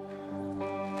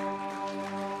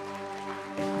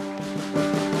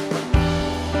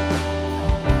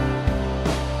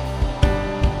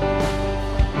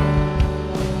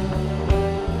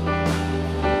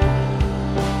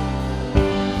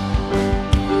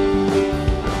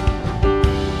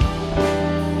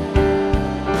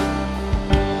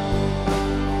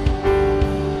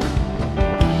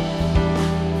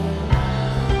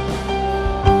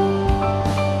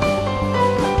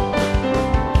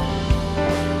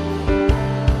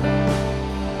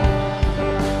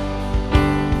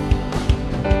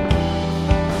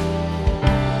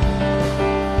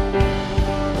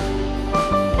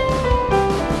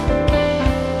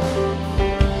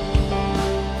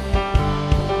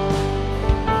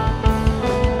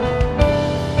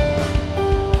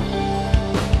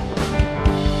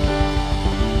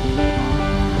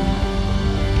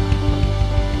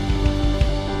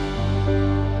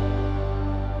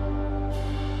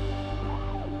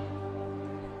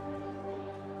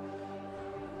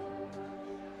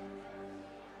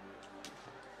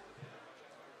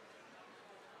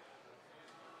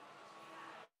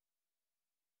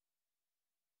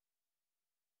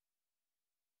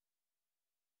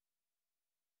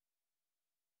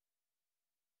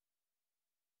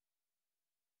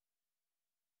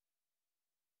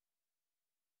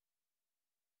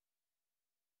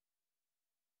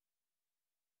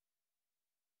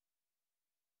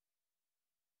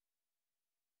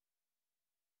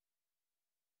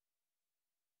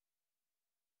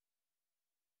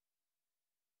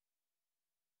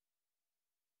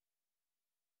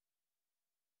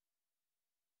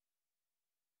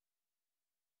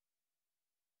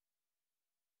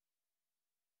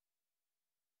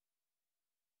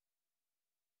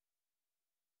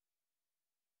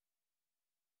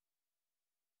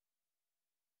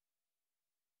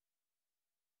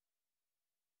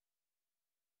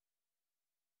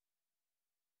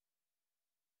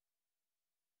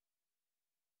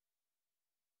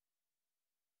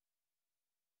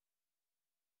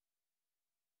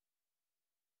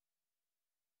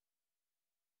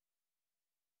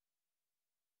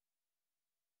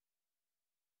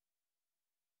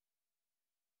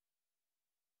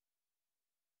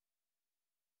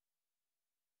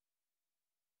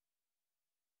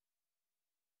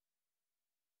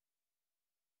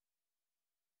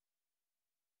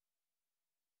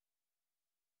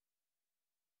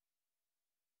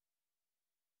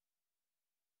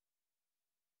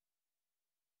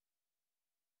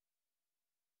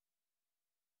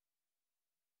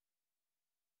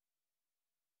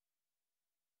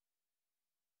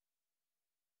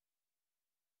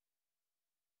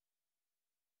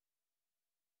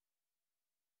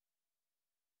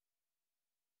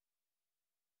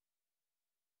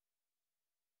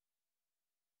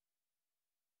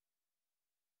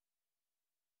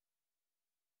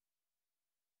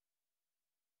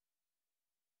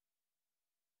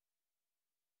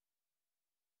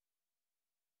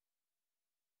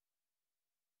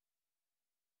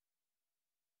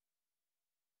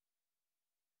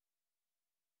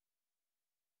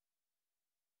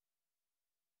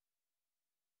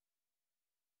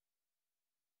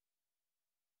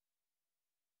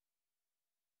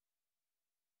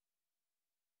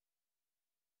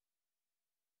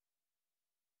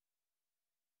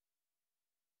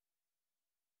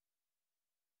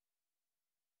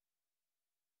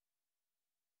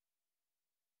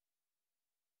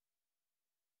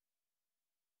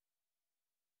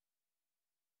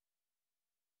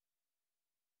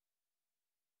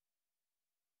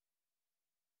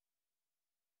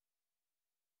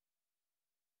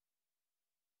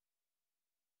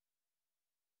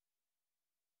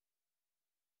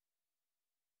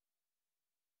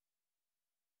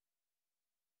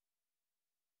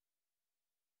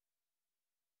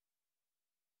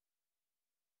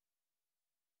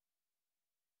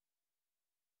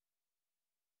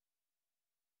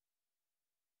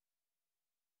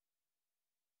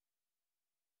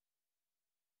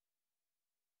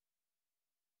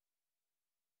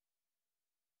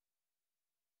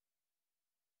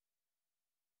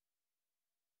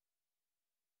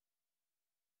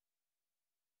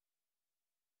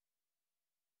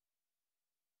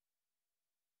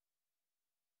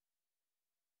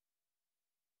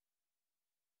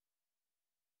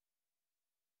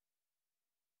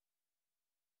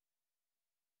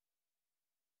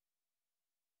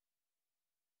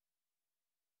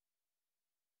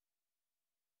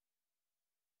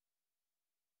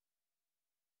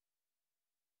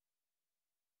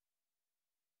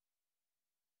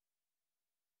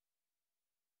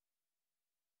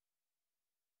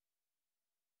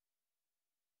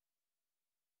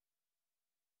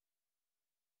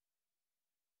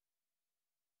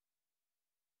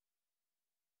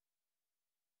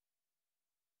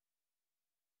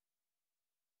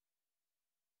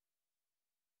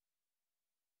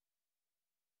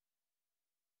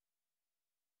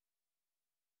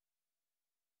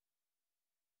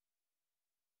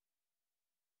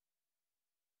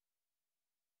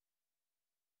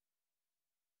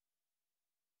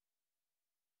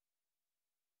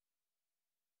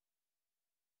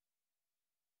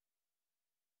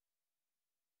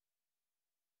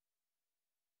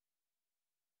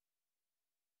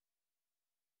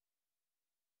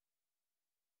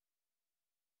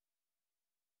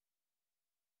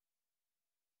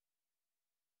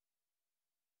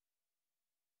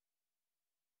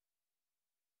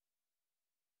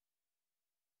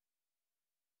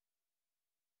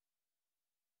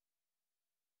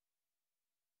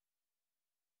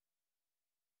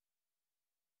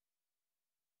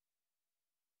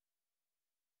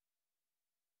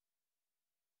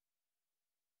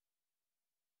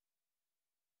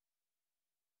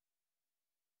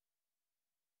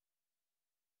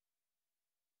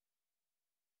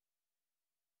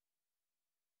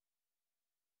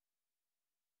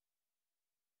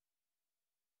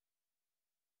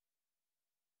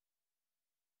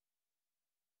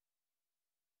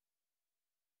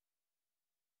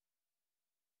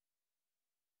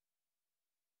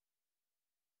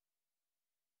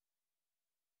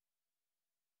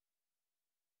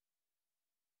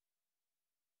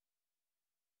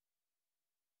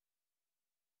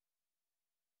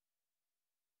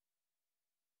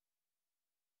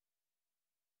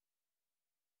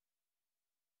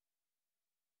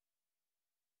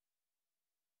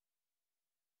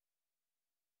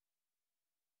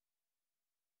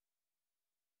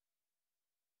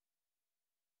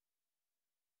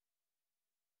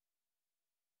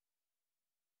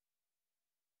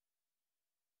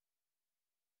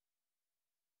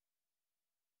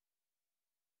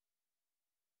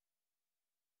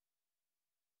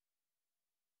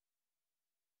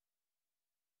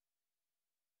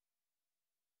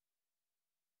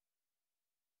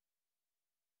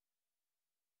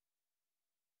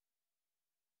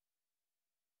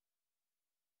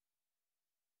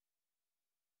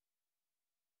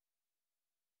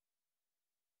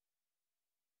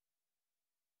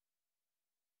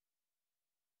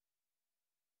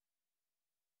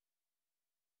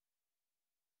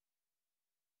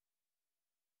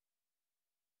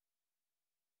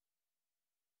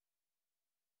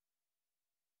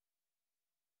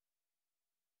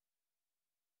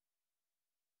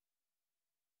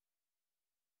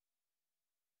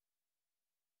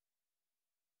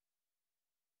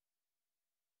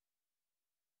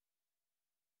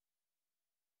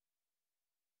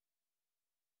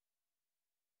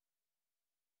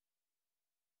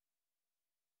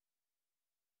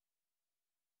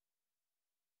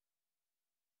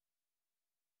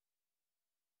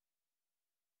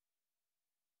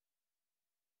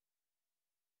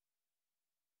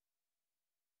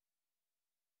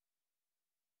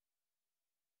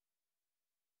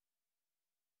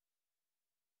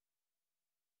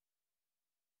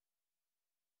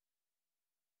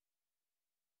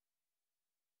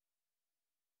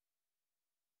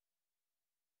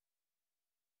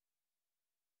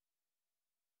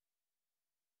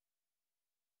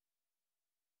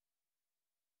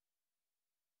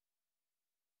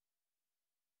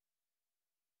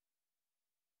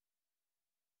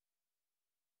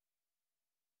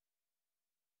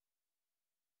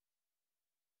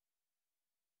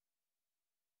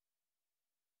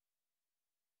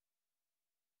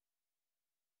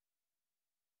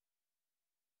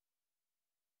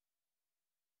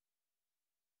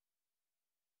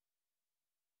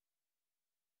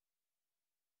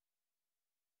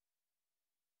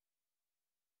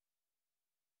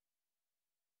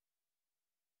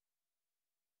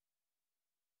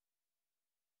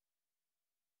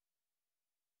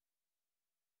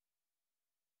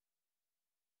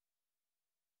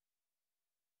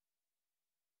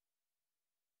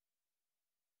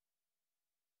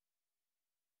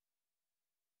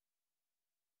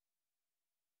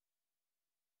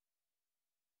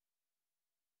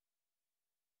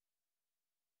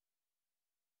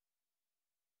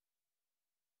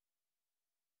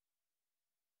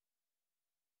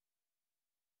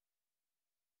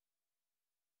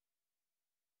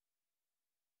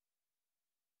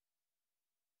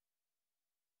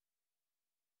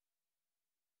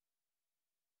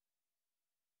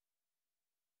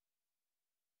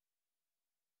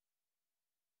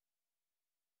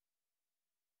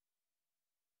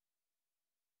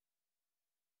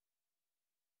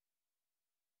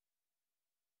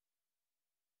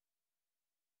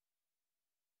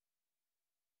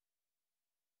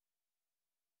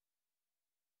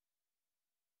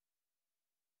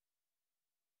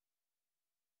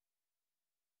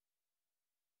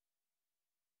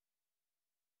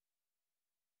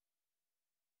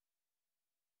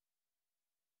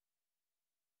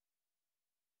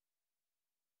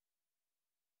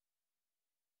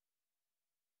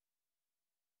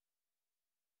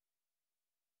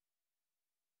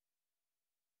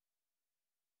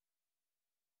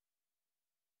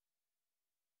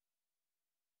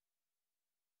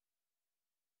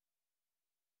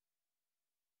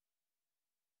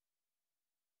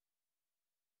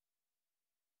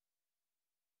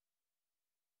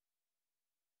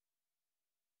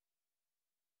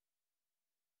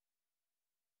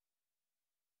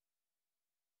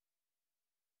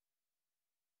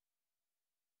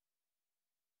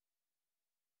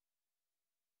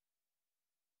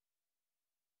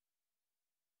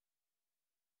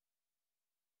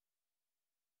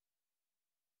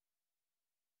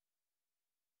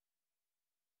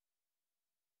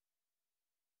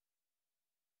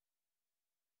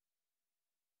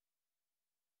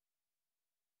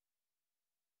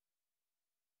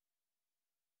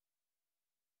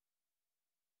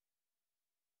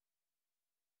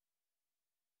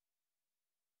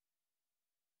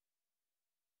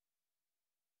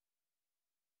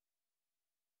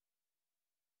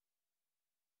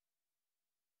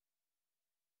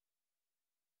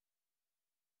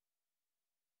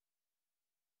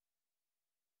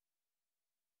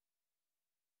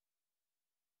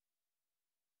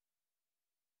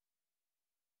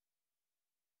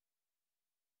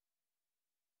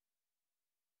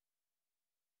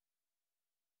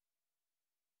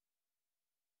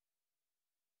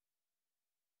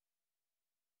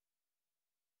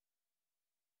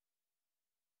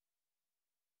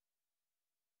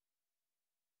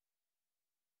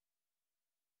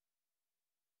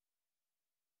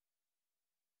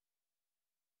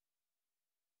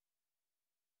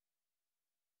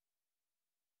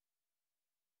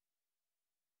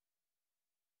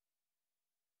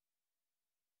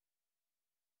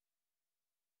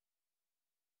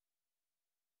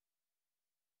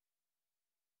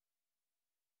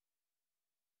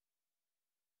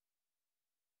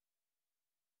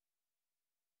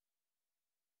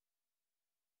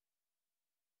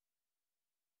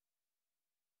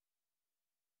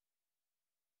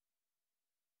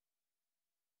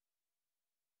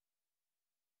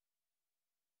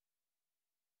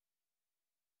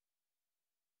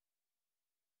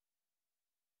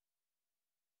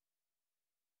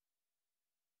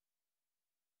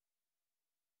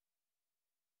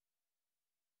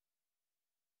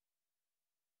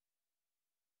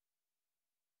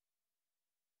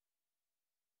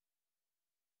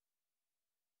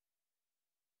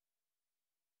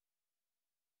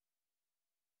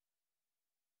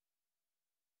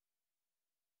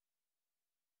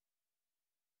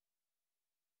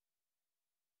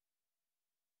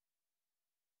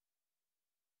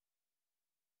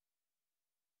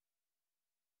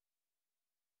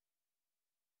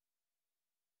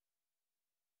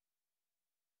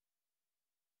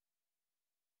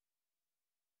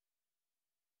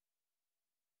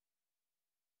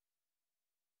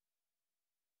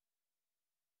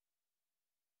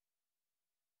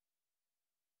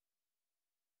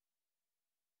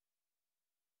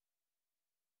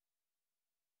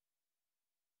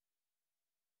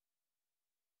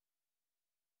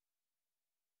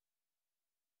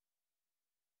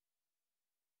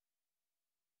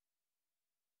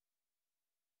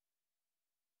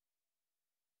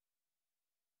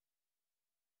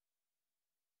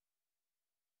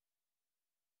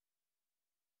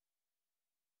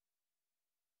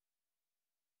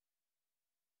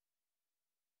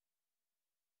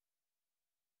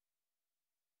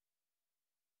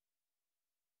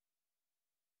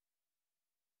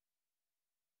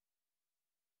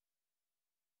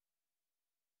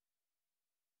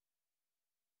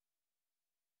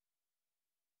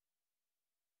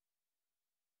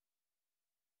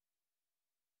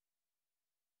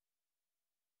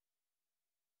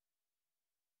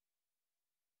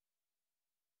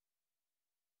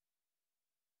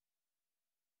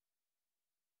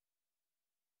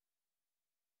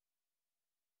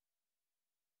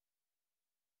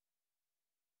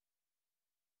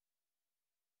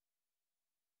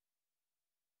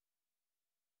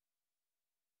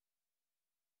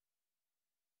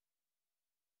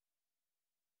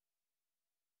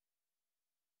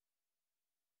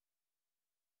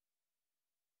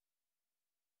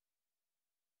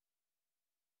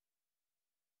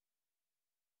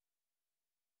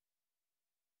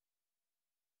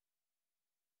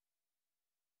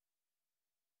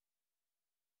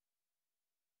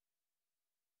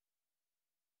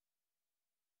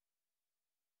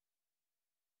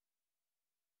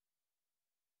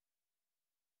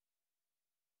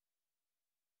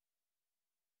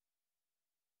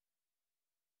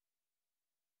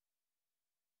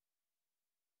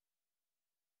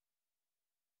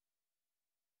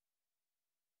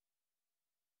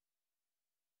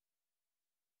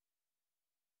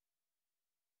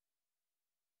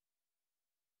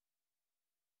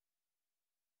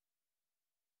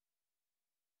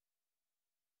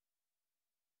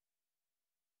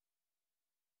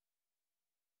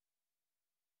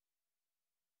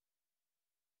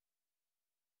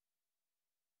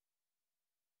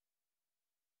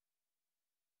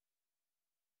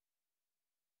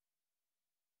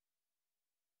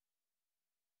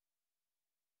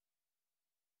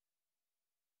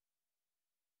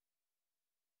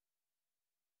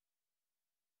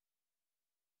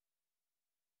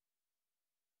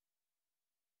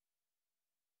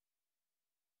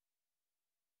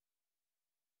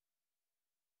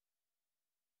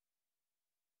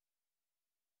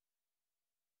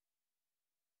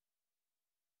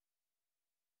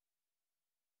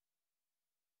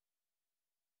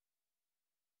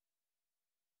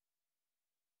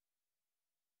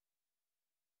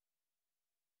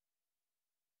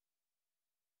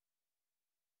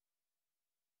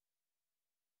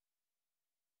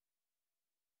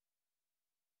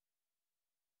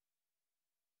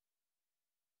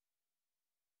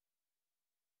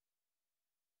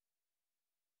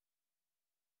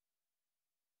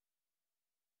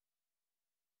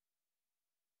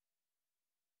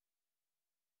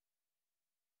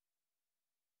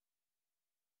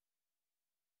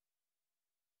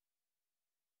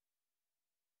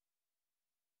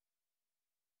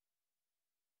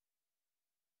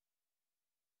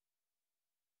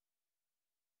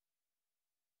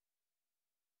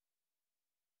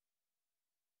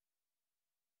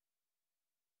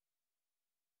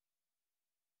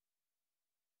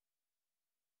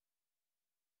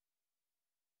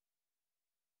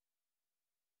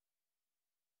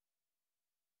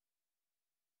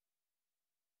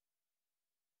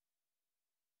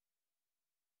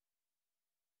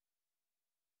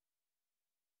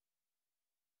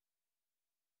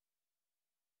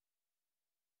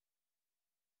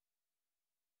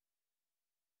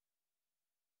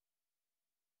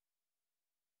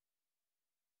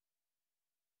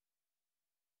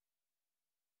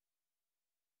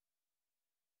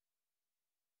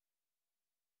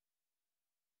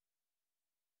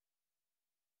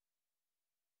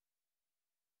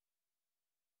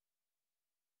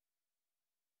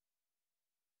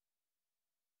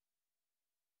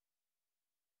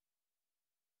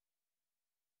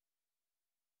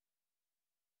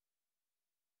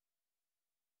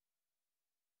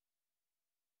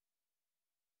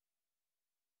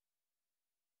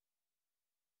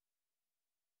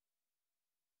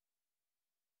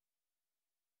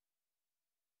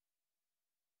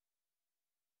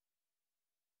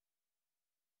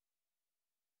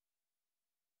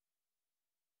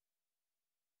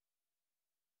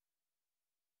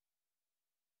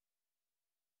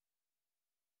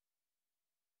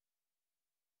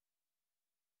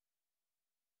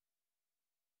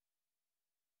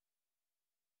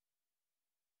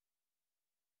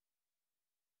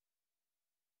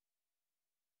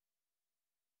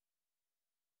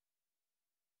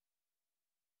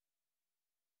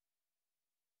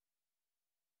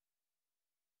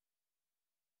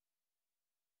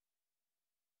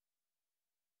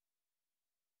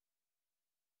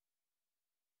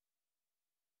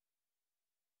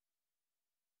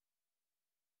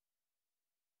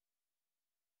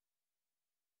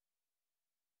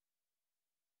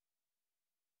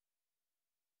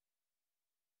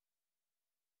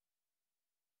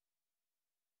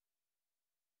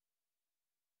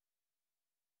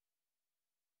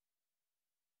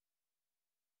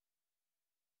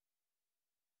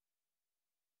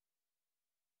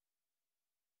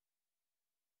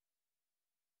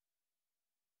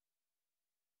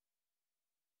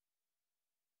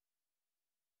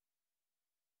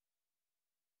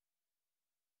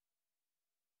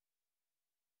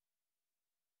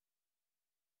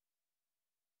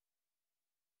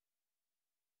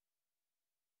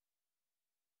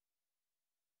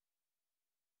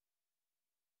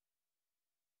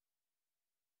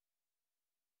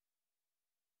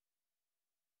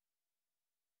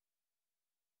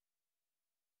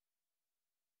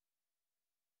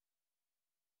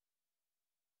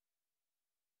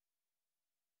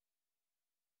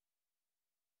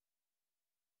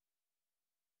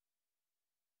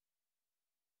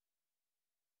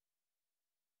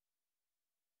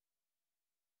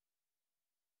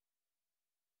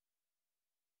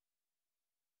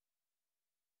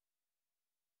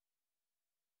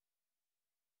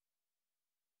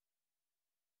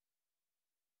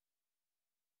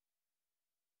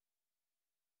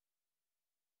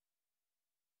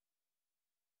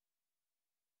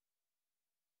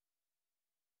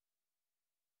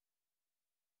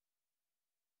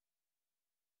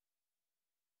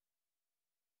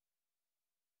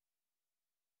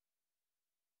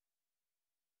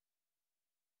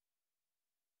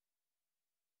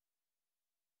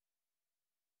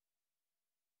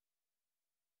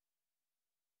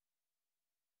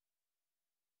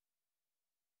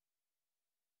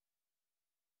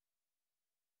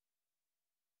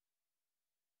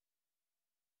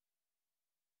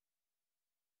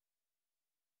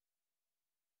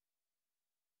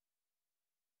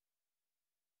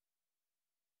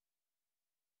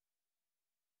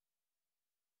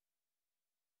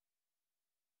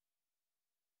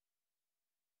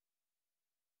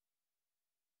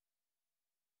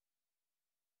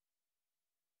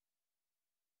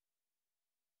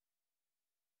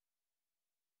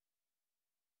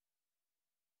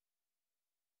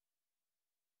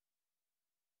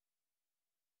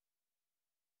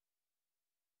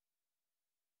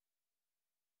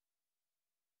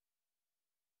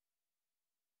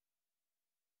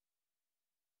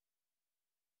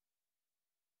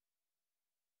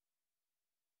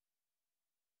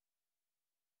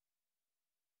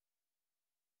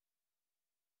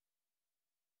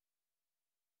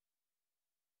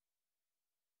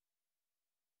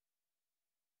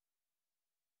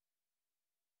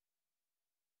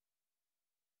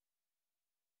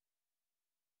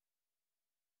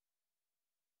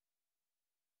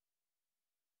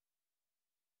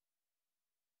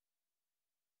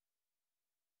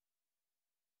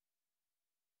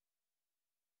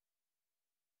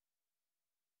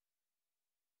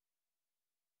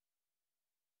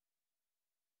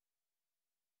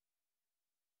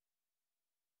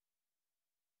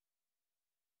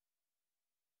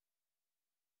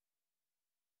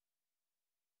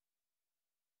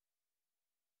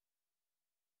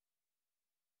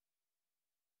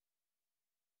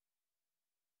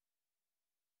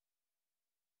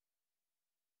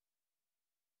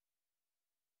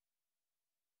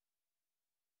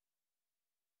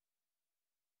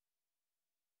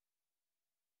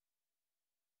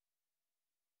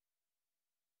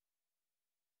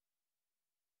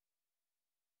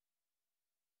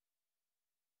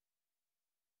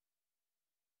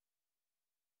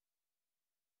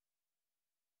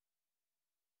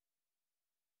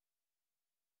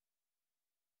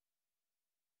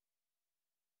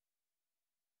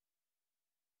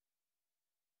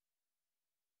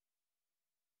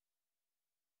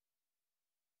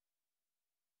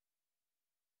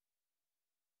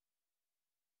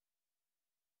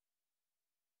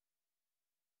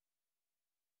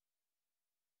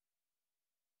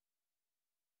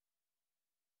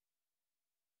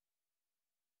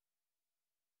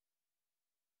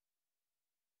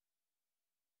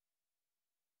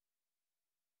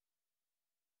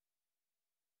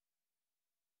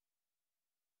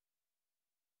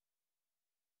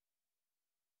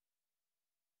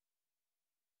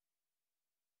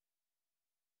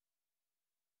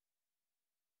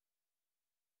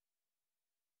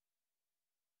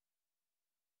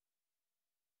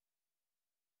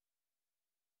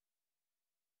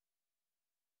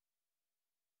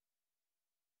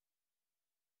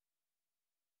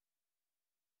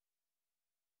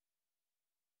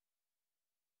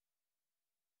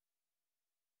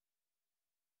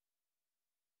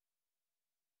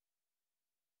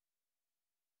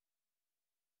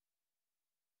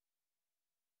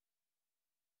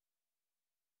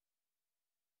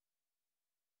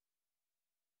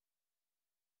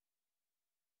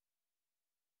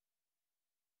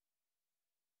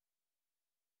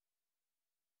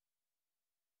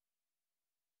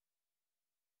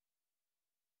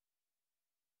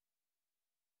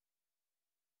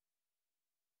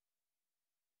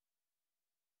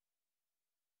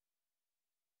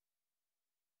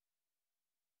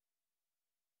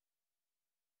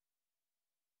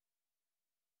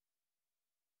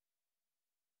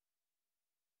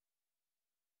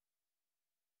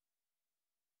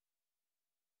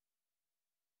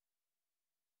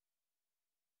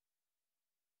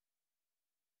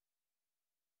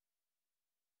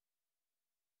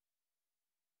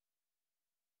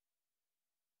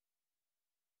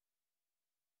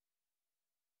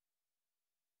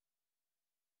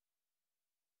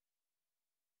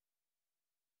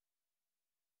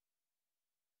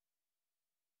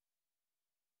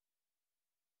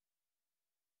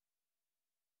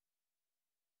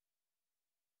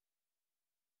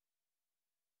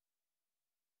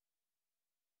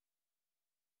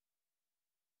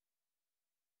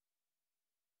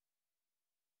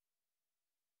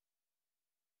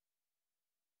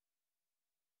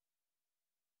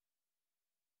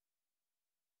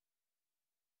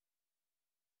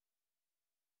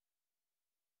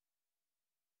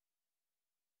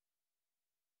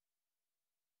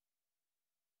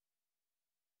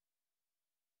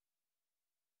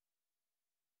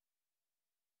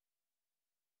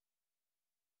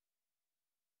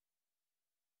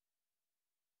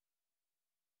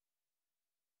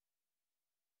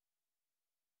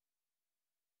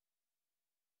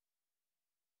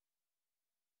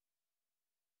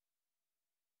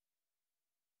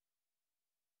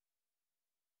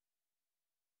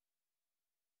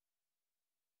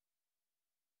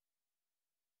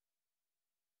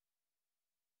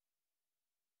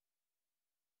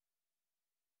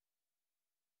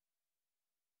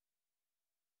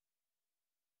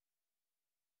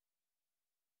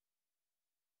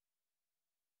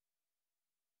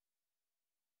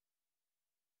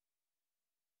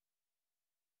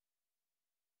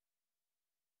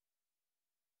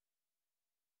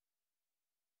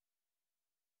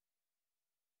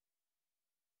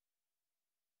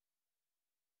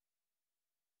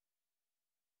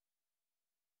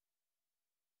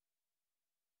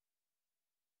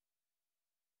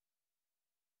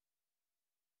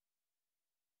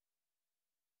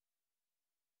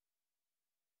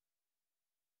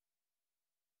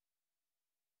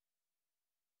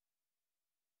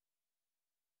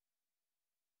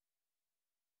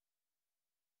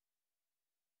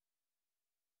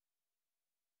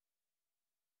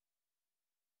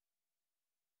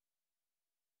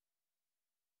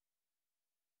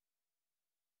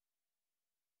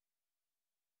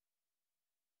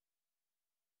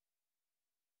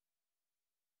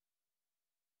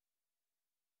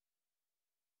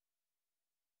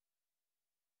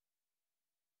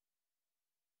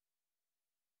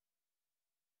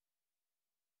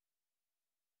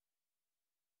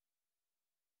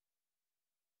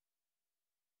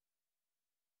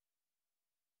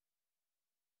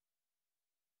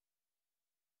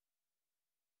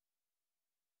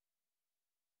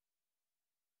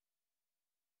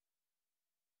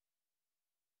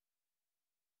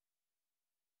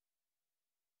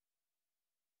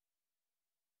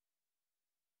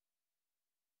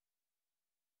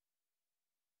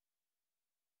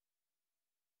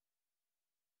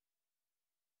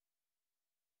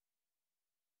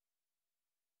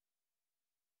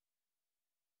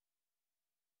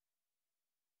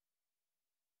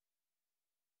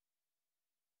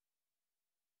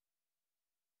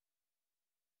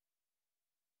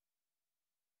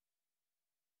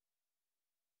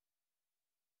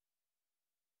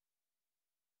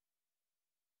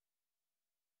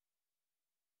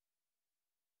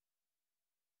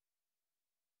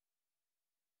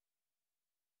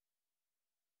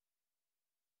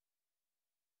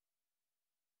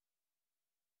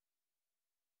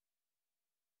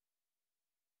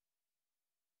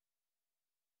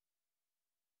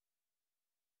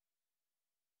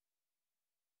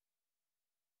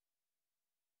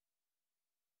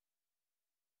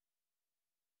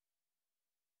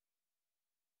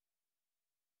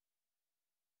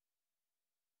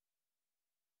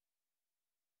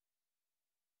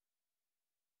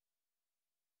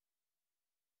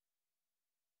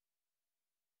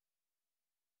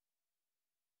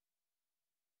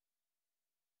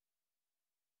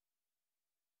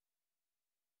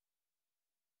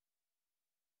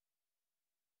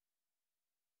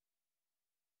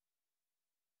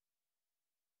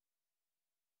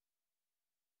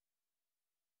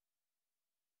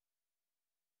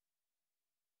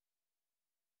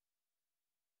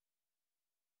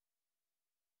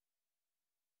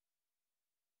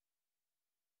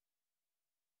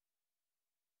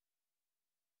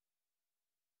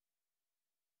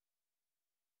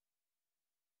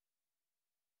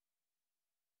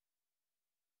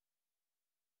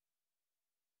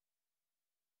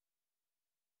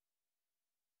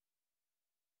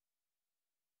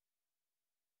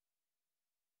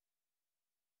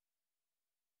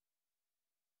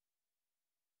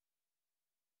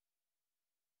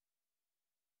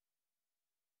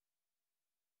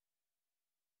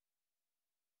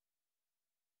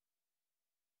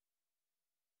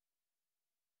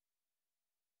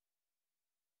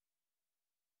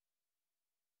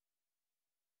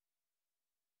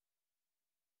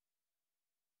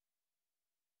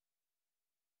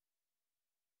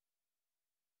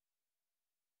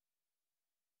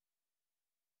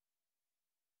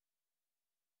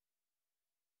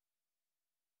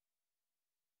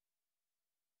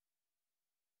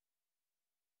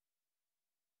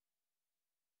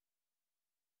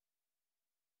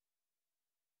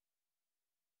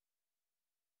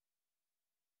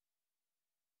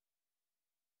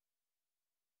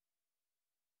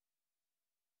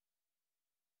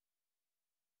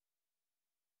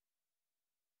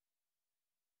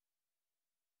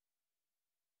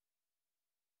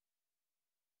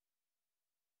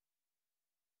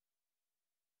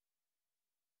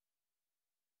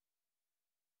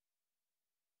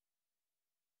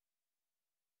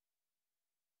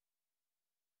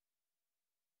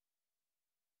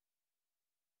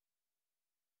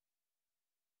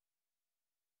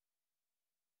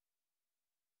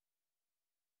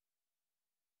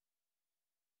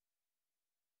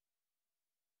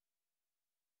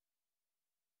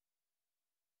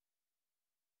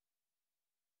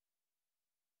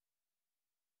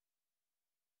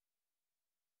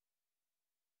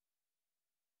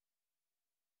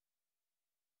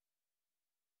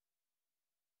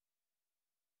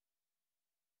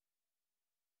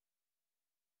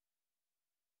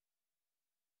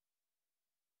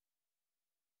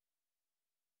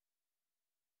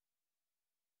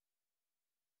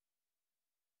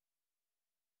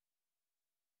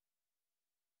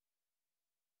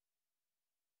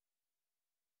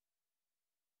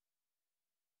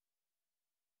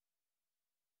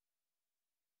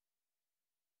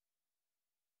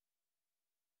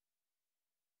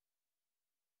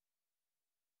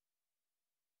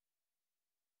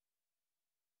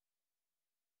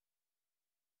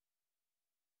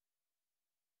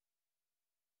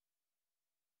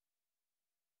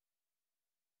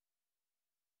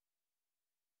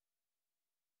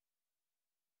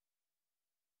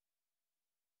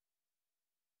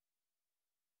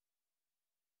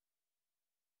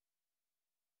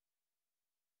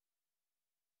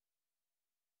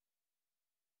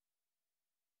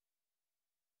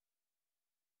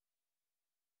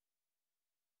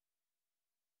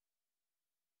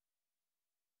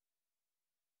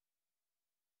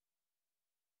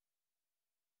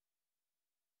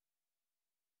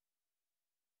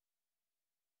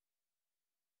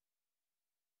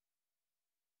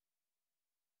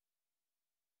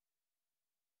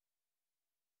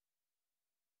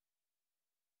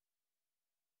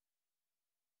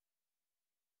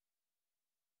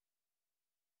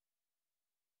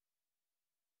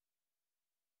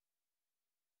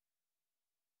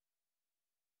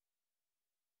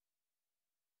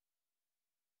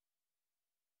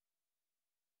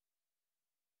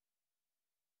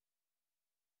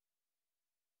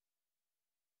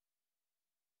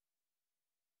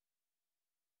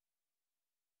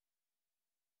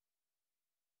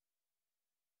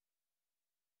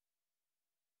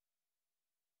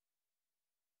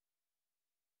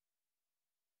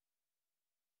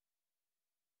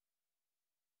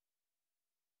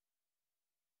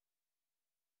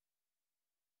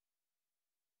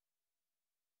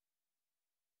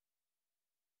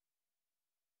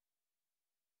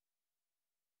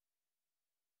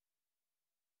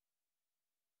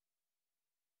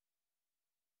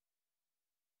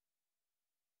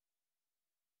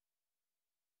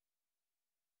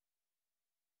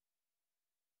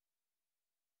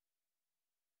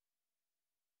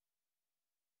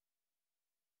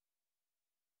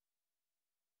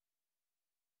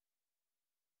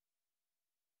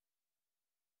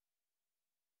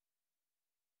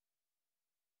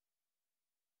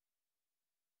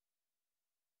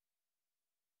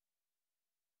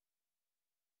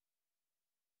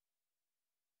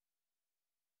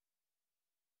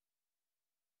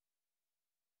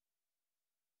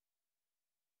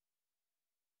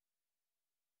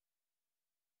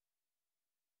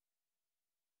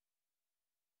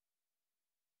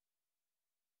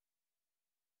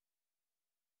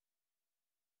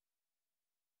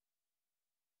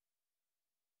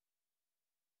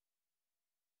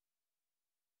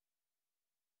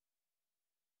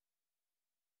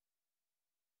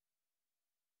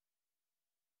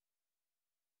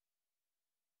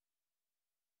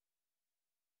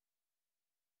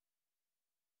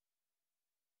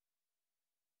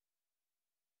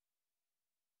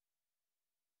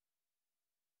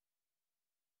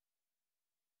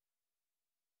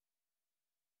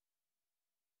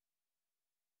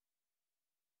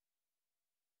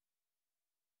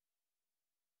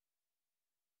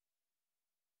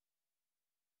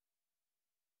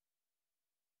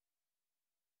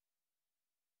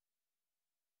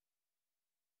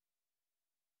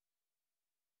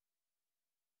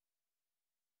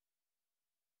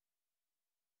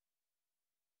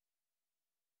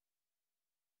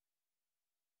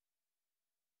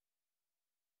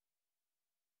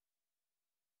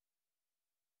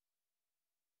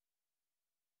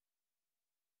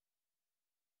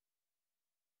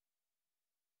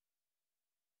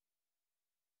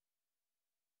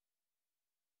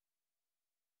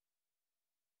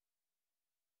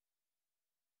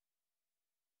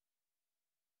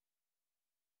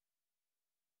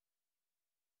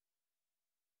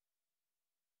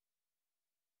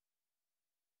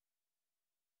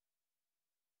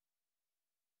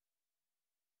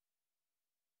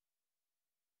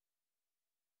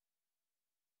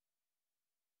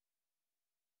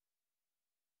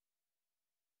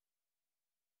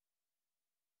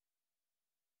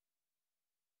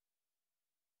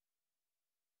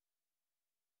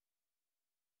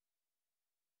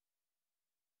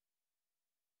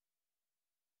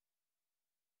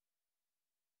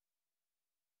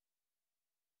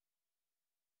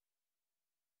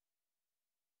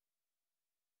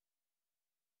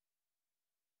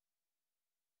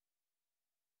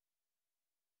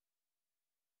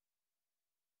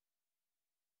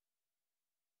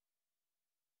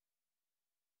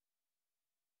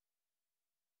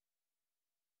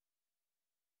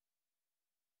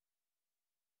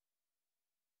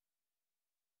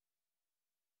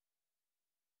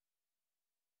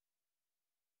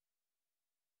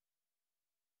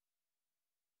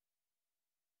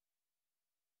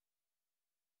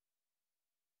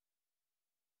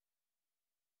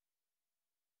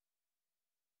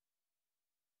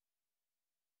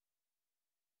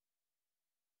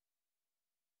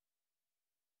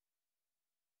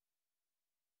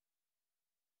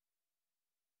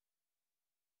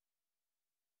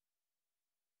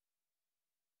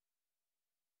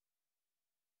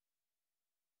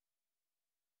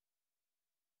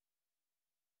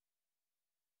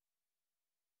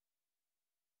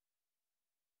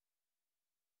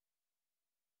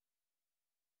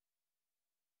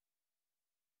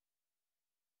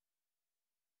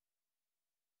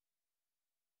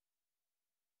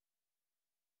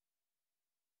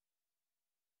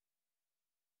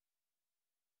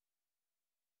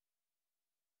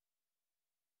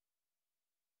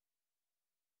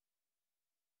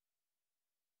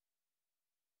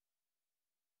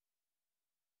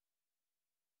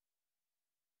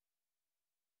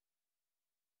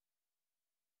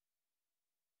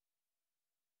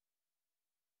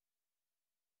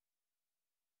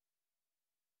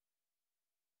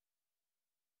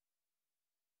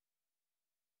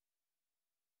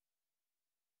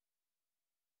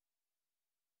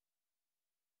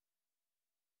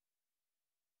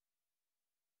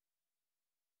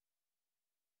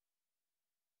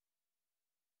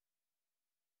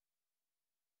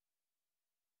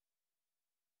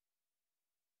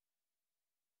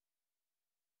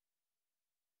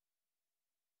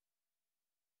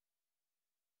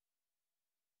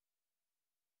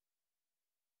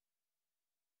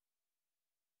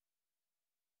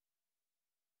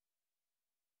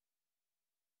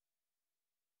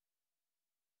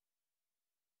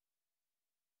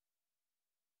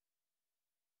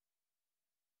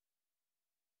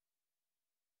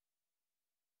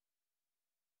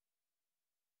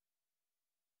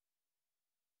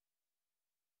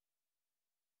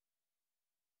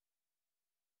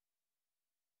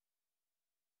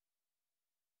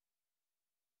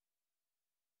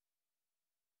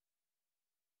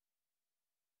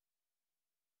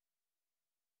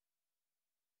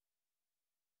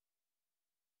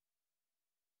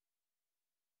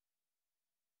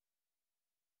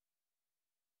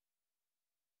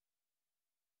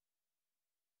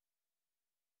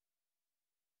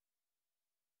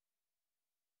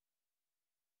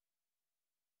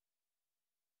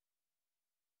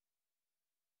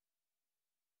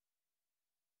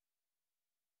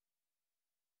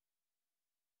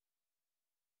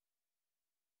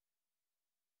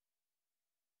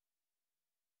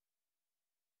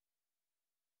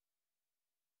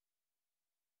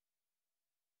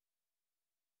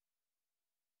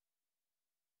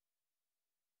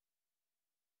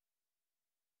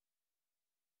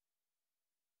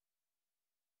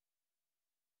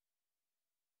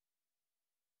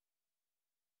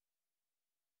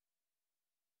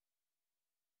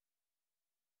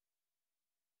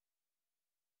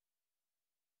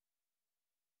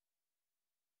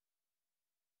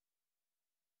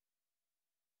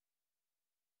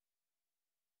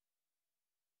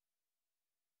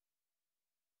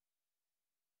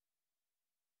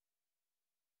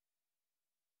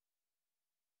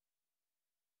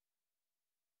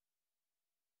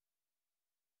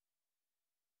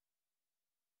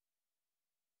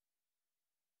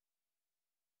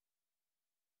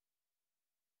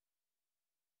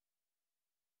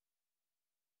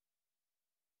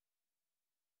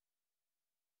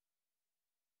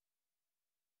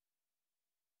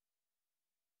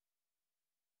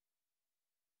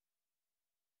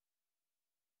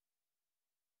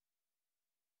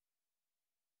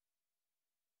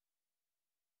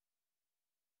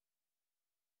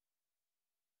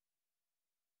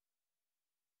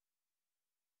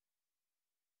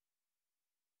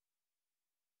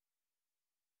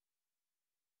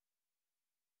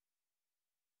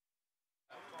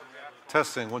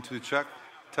 Testing, 1, 2, check.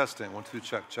 Testing, 1, 2,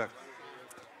 check, check.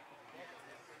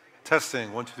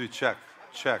 Testing, 1, 2, 3, check,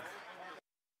 check.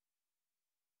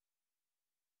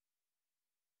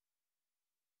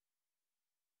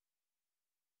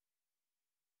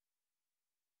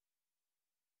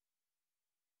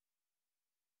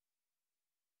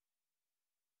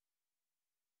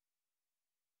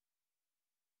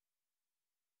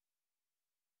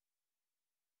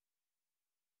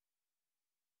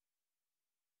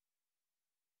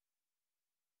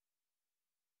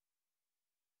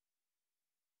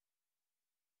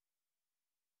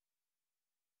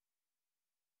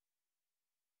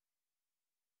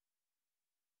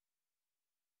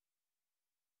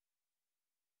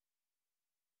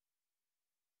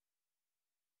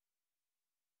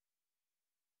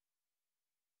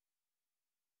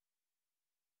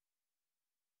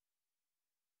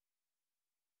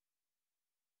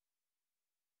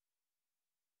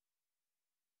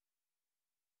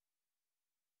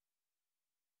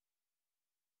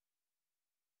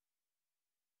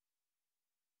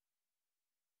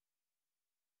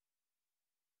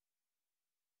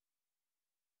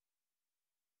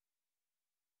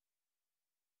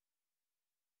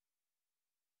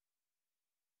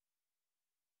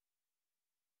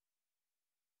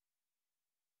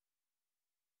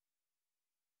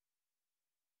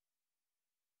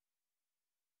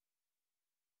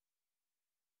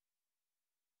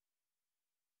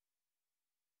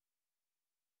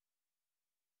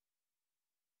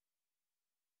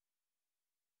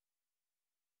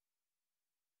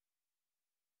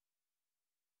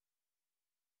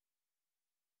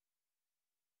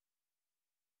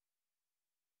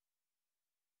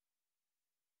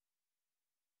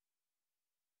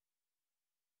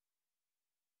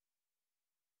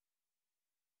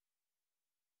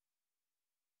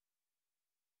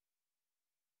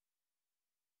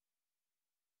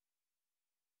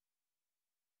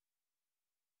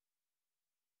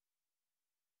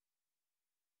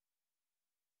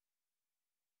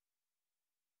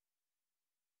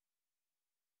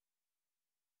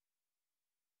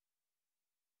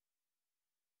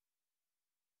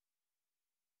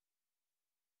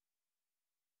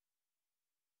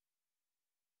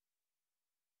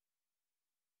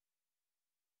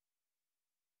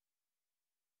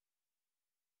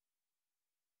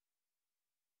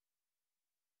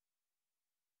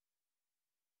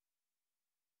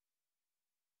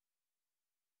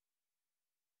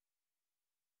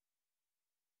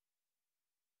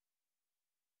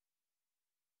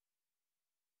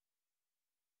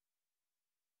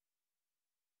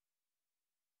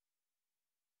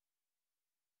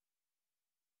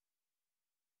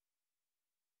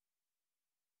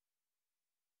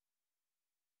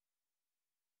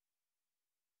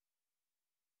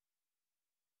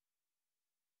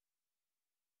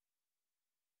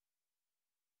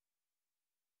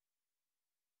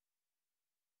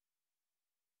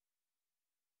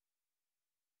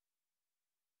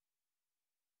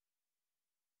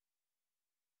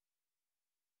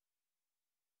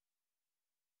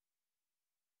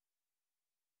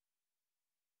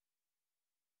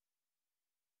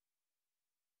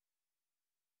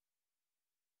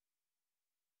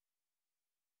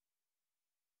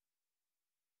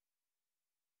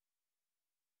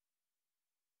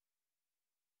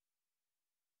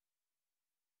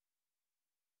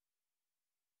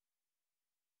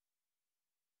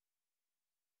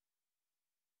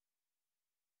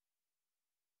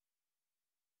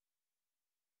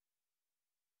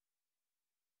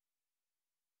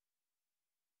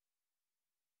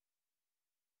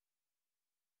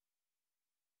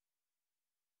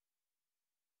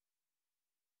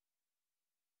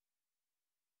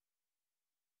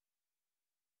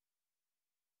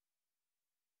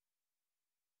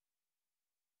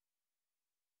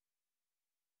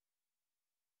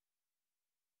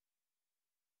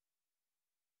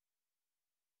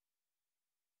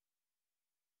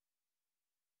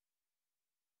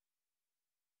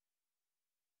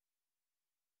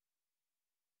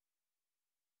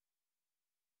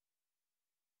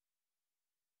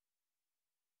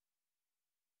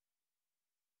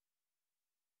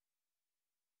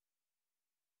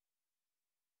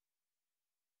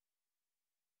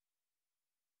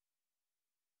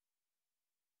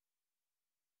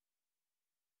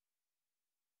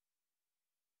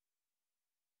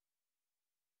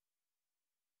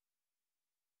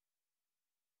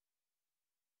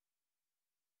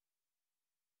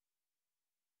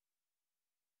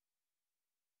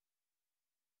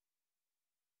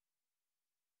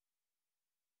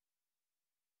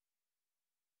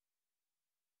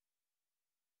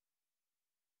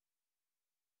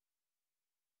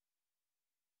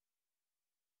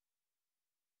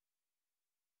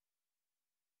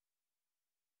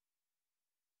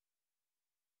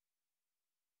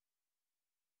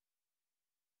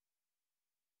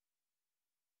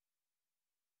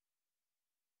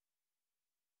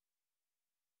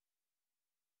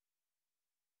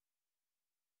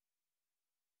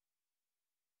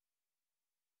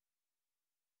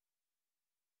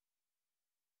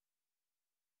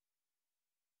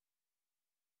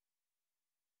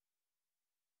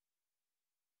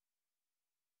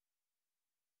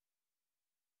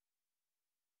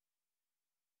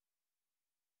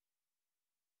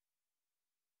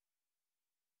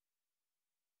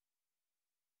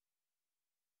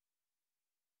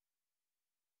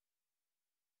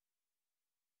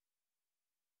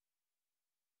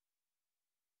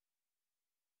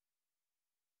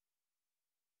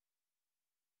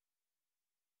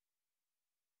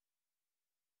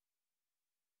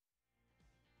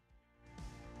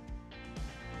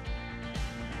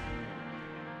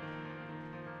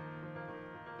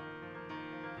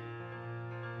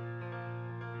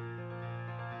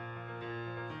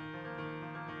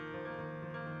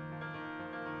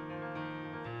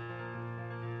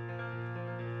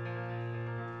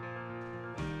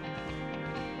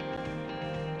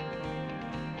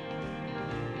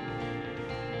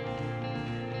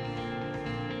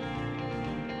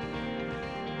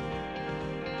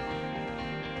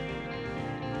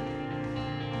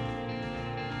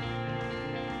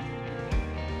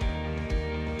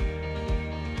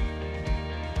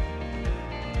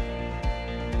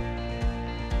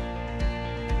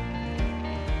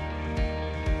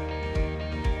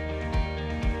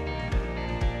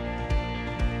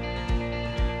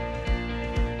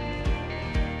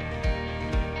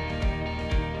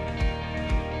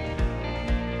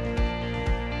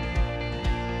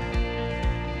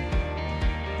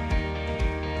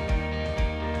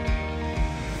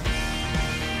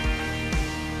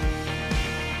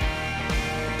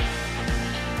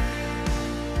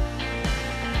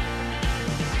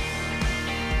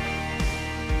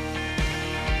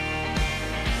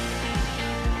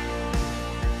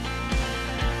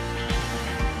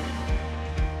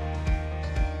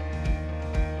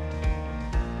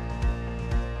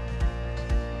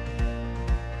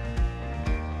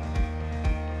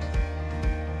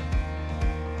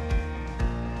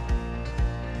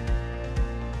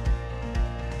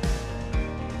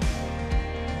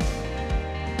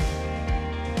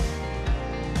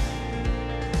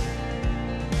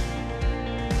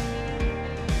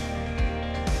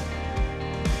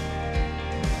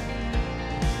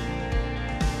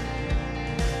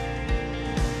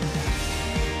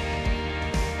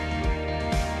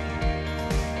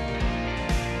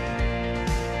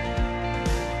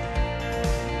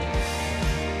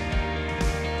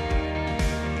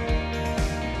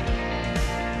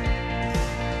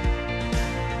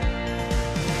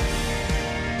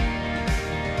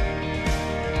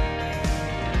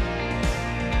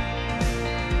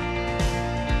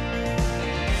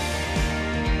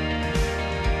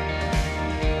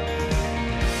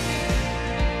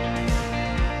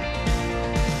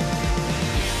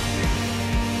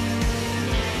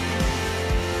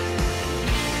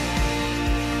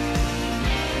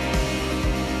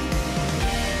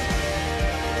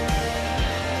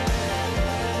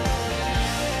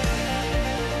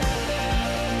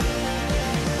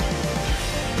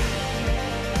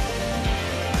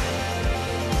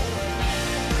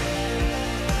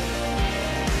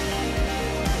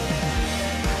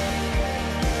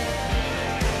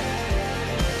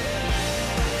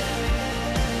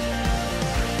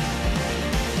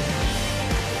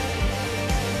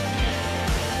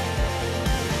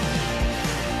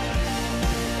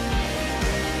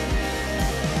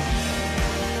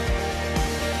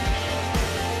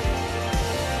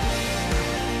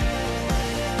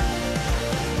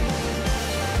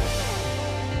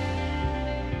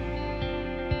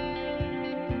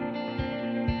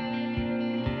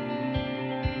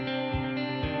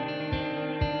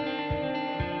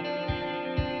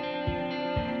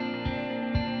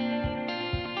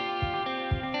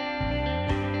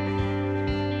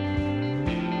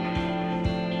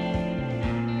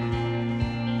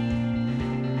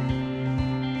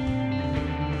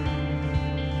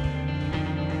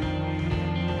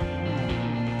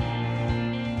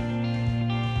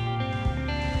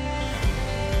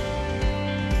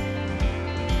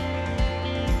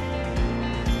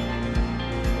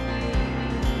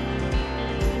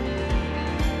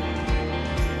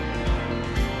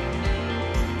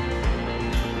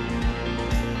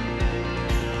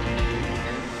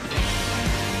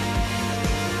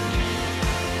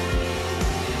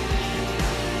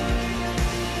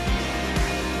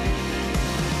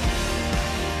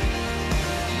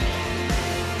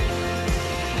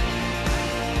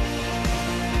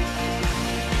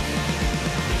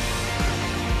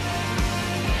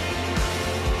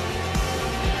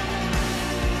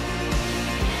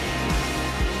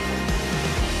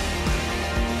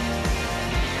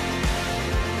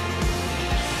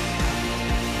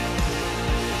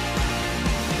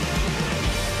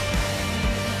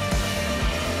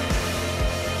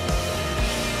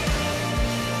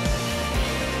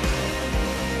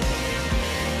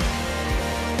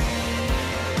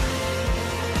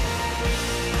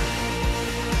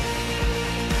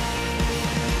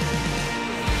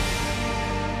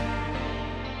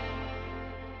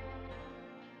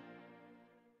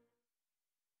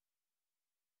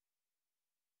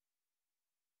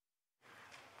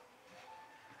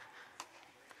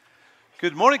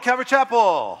 Good morning, Calvary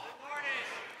Chapel.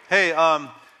 Good morning. Hey,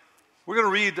 we're going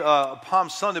to read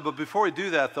Palm Sunday, but before we do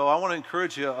that, though, I want to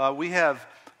encourage you. We have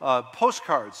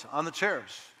postcards on the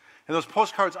chairs, and those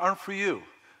postcards aren't for you.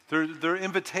 They're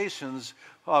invitations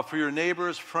for your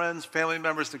neighbors, friends, family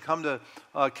members to come to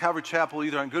Calvary Chapel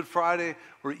either on Good Friday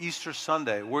or Easter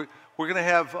Sunday. We're going to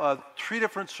have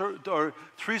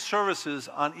three services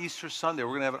on Easter Sunday.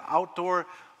 We're going to have an outdoor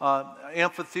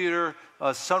amphitheater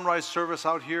sunrise service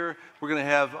out here. We're going to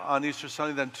have on Easter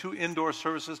Sunday then 2 indoor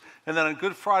services, and then on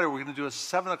Good Friday we're going to do a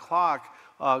 7 o'clock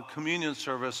communion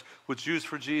service with Jews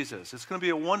for Jesus. It's going to be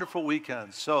a wonderful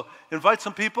weekend. So invite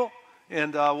some people,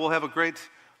 and we'll have a great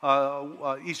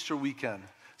Easter weekend,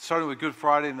 starting with Good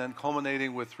Friday and then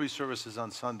culminating with 3 services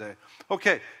on Sunday.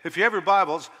 Okay, if you have your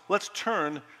Bibles, let's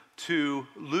turn to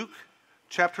Luke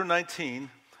chapter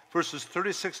 19, verses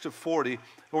 36 to 40, and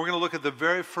we're going to look at the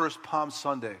very first Palm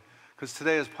Sunday, because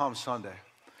today is Palm Sunday.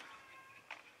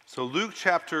 So Luke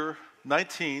chapter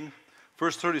 19,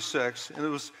 verse 36, and it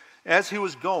was as he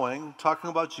was going, talking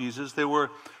about Jesus, they were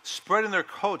spreading their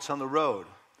coats on the road.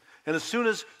 And as soon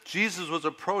as Jesus was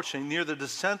approaching near the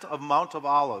descent of Mount of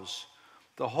Olives,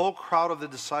 the whole crowd of the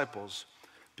disciples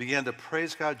began to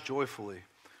praise God joyfully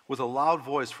with a loud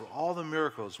voice for all the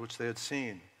miracles which they had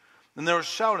seen. And they were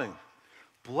shouting,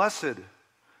 "Blessed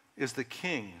is the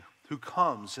King who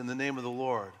comes in the name of the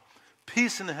Lord.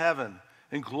 Peace in heaven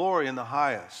and glory in the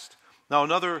highest." Now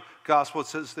another gospel, it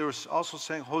says they were also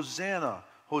saying, "Hosanna,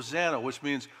 Hosanna," which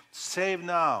means save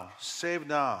now, save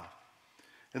now.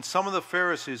 And some of the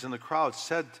Pharisees in the crowd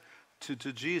said to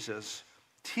Jesus,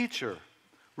 "Teacher,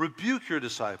 rebuke your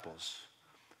disciples."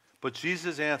 But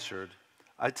Jesus answered,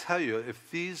 "I tell you, if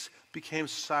these became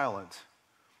silent,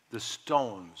 the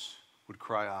stones would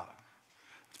cry out."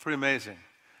 It's pretty amazing.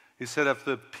 He said, if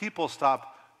the people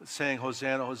stop saying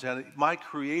Hosanna, Hosanna, my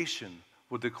creation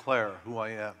would declare who I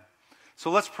am. So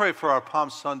let's pray for our Palm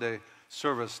Sunday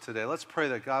service today. Let's pray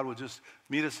that God would just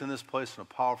meet us in this place in a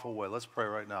powerful way. Let's pray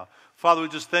right now. Father, we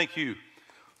just thank you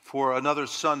for another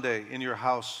Sunday in your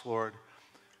house, Lord.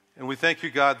 And we thank you,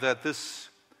 God, that this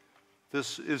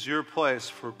is your place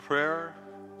for prayer,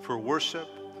 for worship,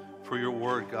 for your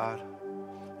word, God.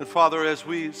 And Father, as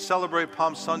we celebrate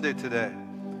Palm Sunday today,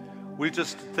 we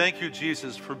just thank you,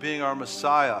 Jesus, for being our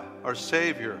Messiah, our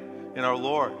Savior, and our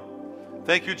Lord.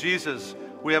 Thank you, Jesus.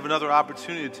 We have another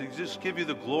opportunity to just give you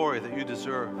the glory that you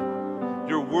deserve.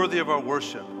 You're worthy of our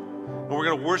worship. And we're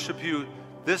going to worship you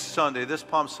this Sunday, this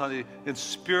Palm Sunday, in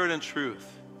spirit and truth.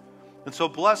 And so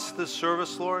bless this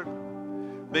service, Lord.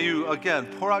 May you, again,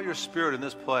 pour out your spirit in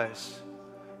this place.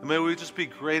 And may we just be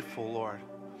grateful, Lord,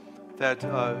 that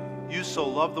you so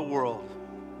loved the world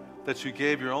that you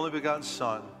gave your only begotten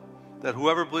Son, that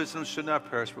whoever believes in him should not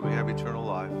perish, but we have eternal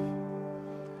life.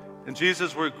 And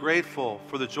Jesus, we're grateful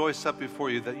for the joy set before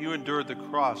you, that you endured the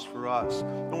cross for us.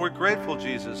 And we're grateful,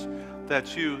 Jesus,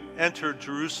 that you entered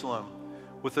Jerusalem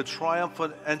with a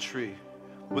triumphant entry,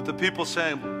 with the people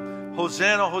saying,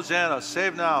 "Hosanna, Hosanna,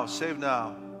 save now, save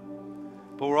now."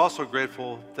 But we're also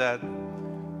grateful that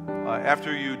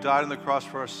after you died on the cross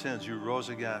for our sins, you rose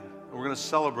again. And we're going to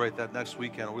celebrate that next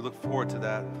weekend. We look forward to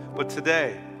that. But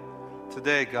today,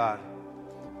 God,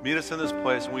 meet us in this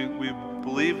place. We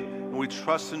believe and we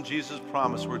trust in Jesus'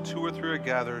 promise. Where 2 or 3 are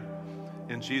gathered,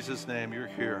 in Jesus' name, you're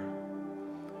here.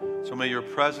 So may your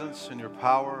presence and your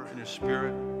power and your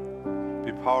spirit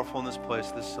be powerful in this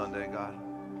place this Sunday, God.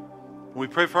 And we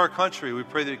pray for our country. We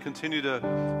pray that you continue to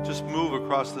just move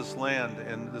across this land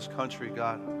and this country,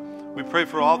 God. We pray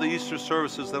for all the Easter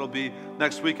services that will be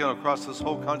next weekend across this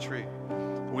whole country.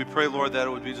 And we pray, Lord, that it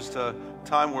would be just a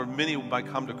time where many might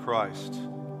come to Christ.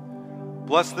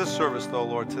 Bless this service, though,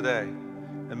 Lord, today.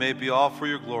 And may it be all for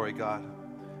your glory, God.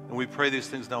 And we pray these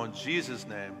things now in Jesus'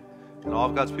 name. And all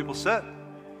of God's people said.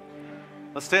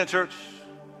 Let's stand, church.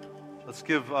 Let's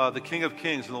give the King of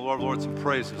Kings and the Lord of Lords some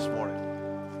praise this morning.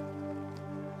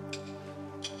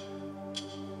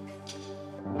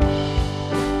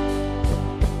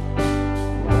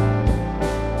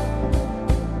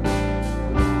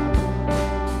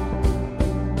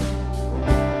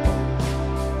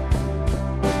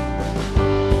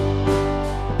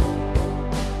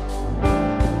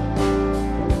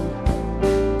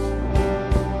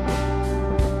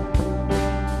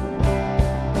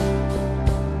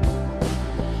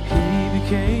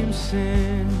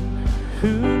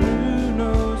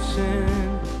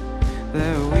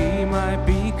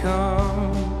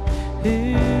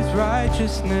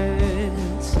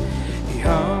 He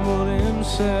humbled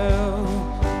himself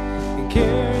and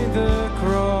carried the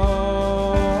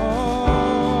cross.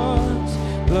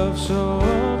 Love so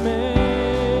amazing,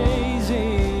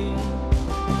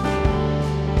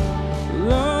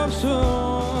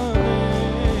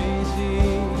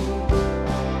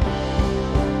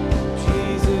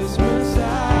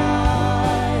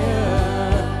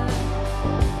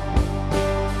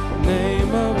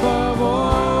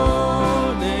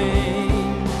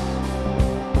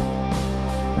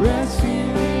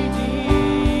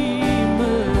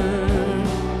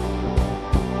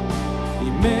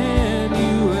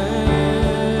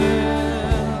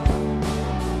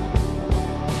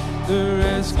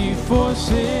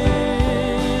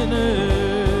 sinners,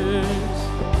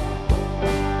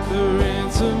 the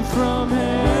ransom from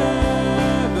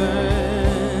heaven,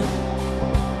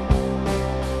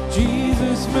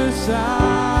 Jesus Messiah,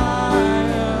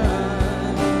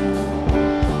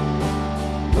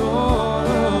 Lord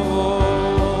of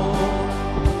all.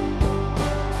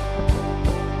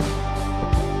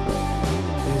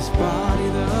 His body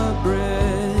the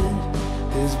bread,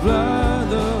 His blood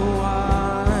the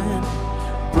wine,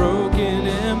 broken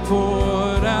and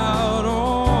poured out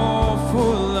all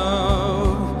for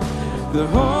love. The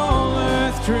whole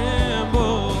earth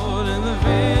trembled and the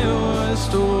veil was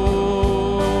torn.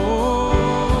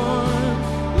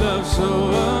 Love so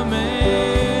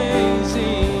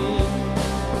amazing,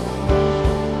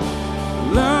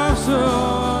 love so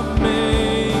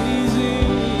amazing,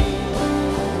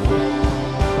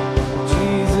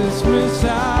 Jesus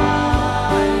Messiah,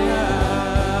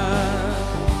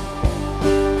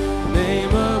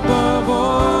 name above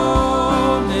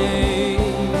all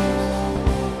names,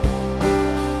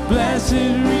 blessed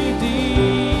Redeemer,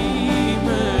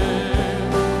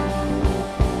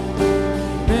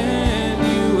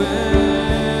 Emmanuel,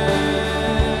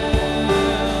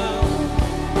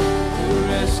 the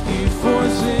rescue for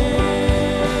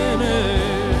sinners,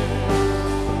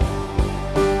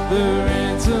 the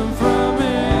ransom from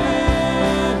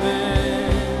heaven,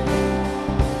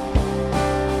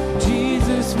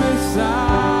 Jesus Messiah,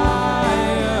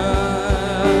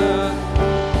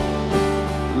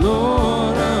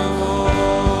 Lord of all.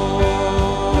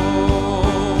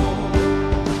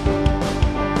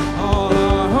 All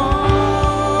our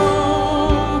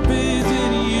hope is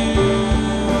in you.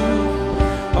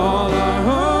 All our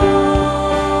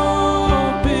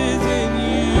hope is in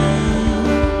you.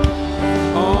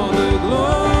 All the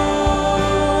glory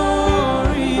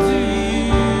to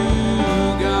you,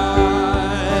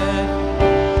 God,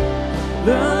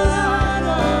 the light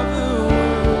of the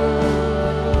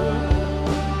world,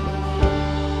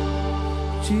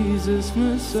 Jesus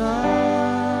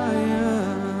Messiah,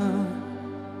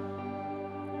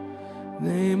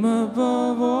 name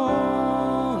above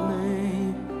all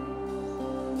names,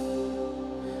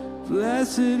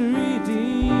 blessed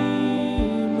Redeemer,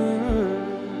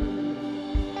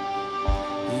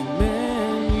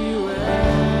 Emmanuel,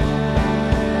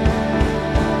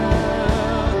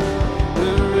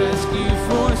 the rescue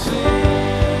for sinners,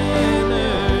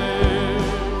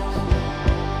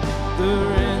 the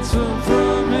ransom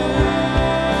from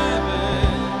heaven,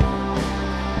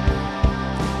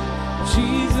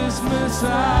 Jesus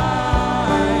Messiah,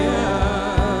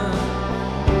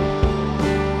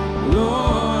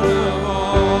 Lord of all.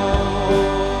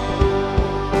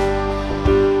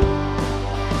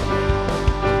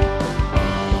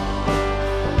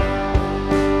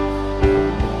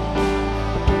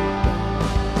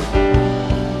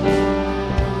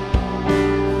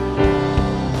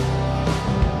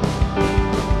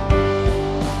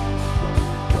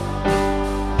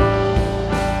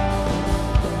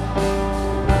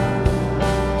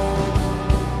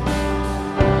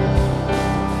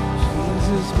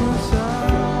 Jesus Messiah,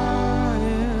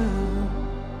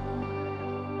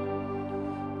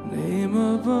 name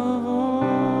above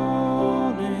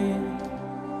all names,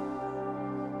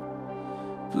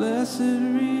 blessed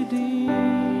Redeemer,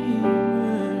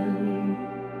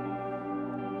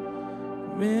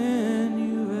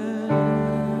 Emmanuel,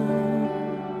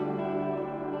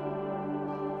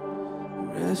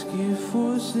 rescue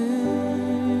for sinners,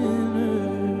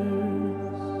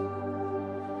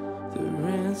 the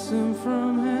ransom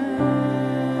from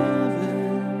heaven,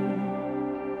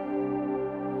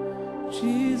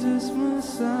 Jesus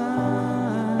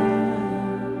Messiah,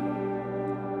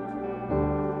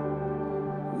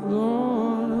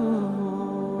 Lord of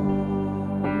all.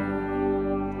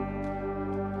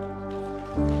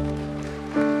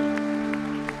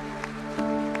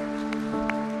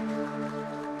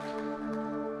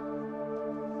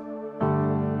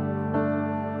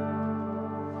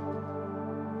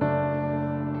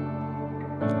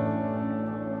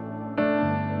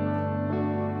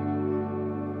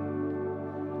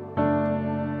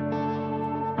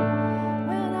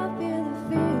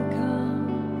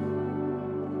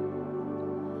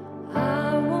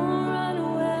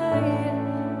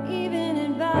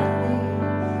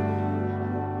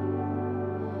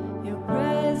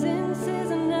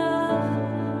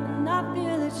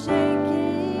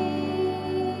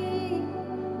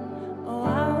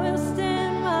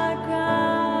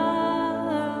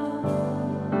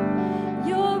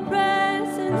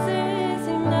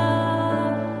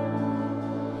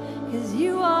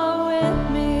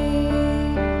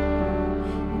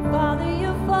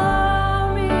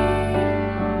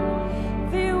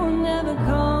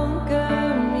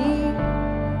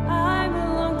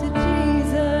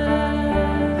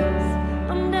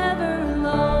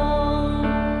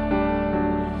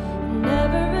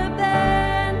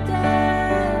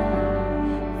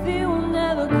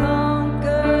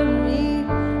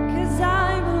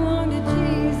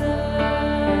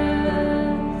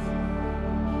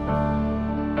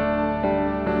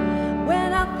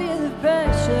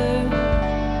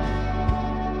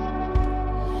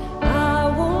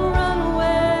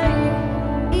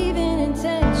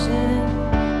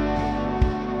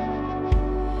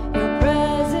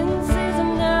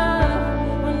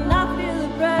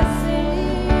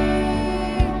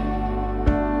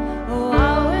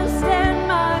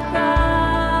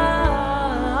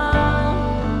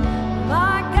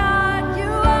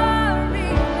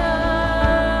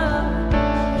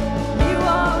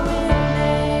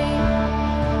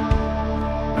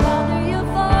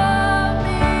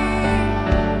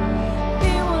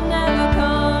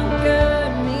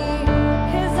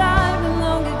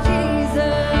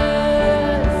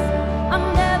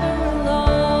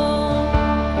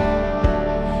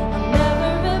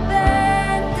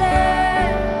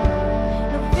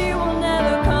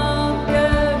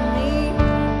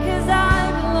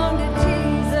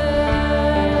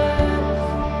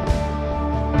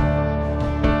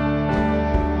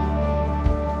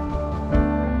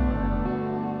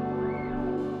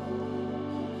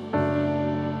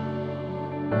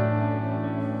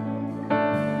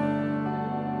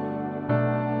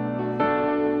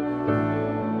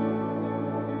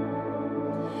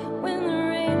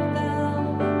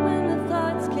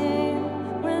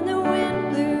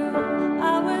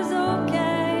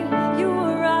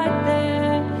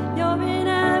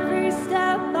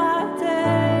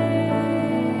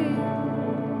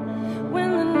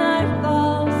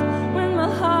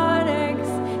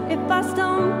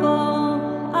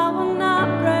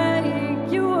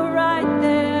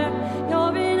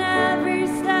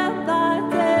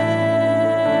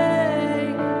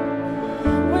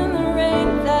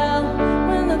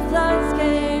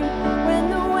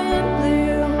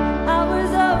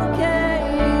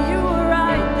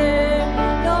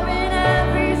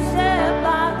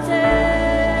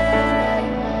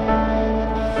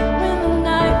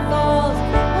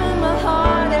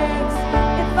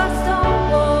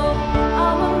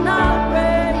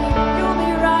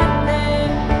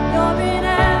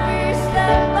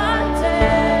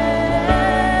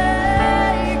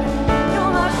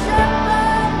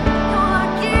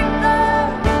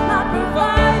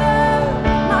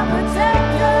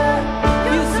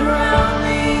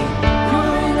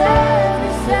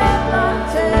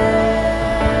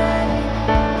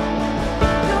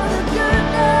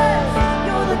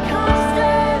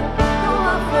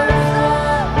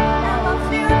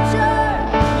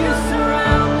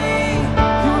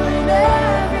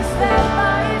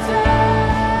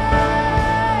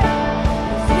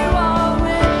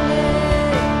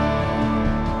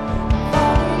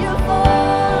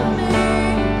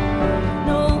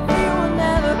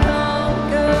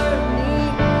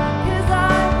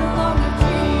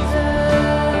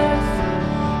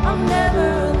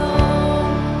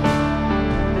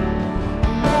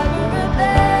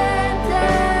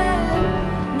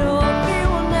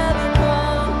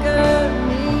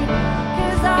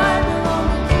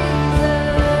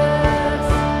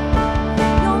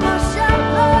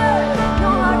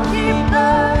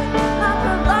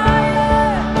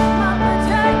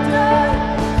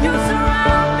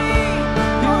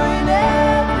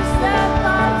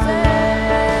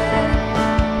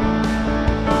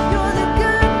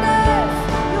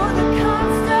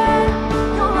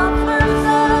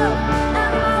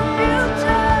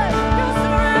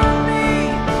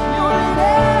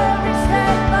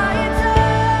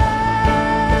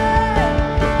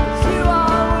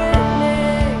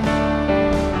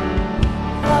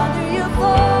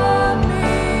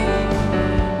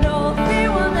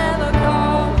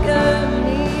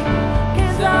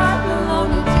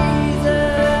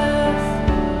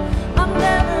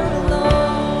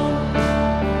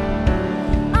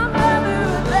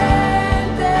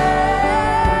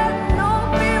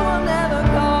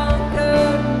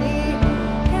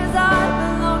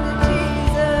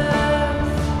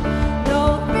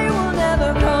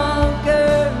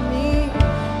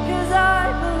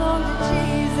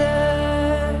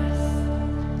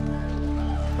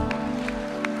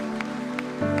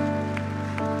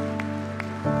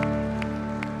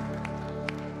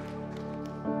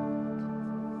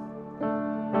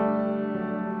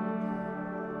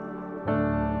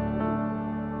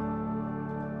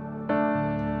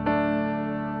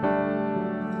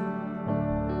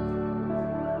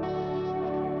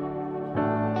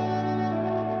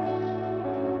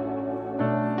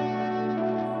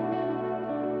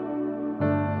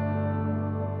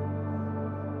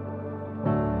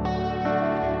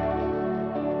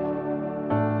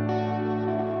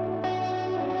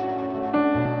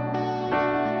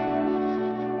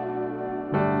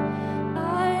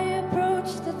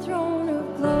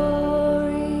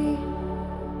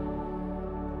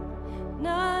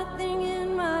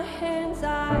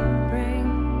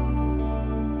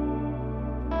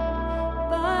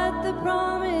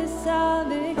 promise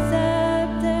of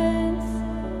acceptance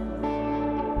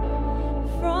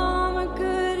from a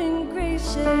good and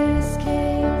gracious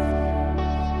King.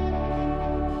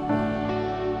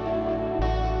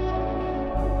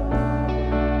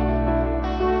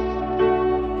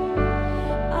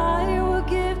 I will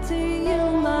give to you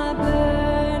my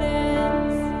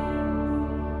burdens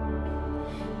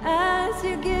as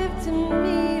you give to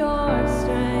me your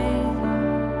strength.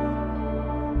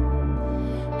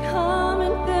 Come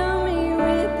and fill me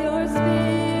with your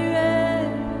spirit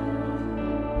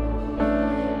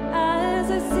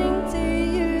as I sing to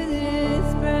you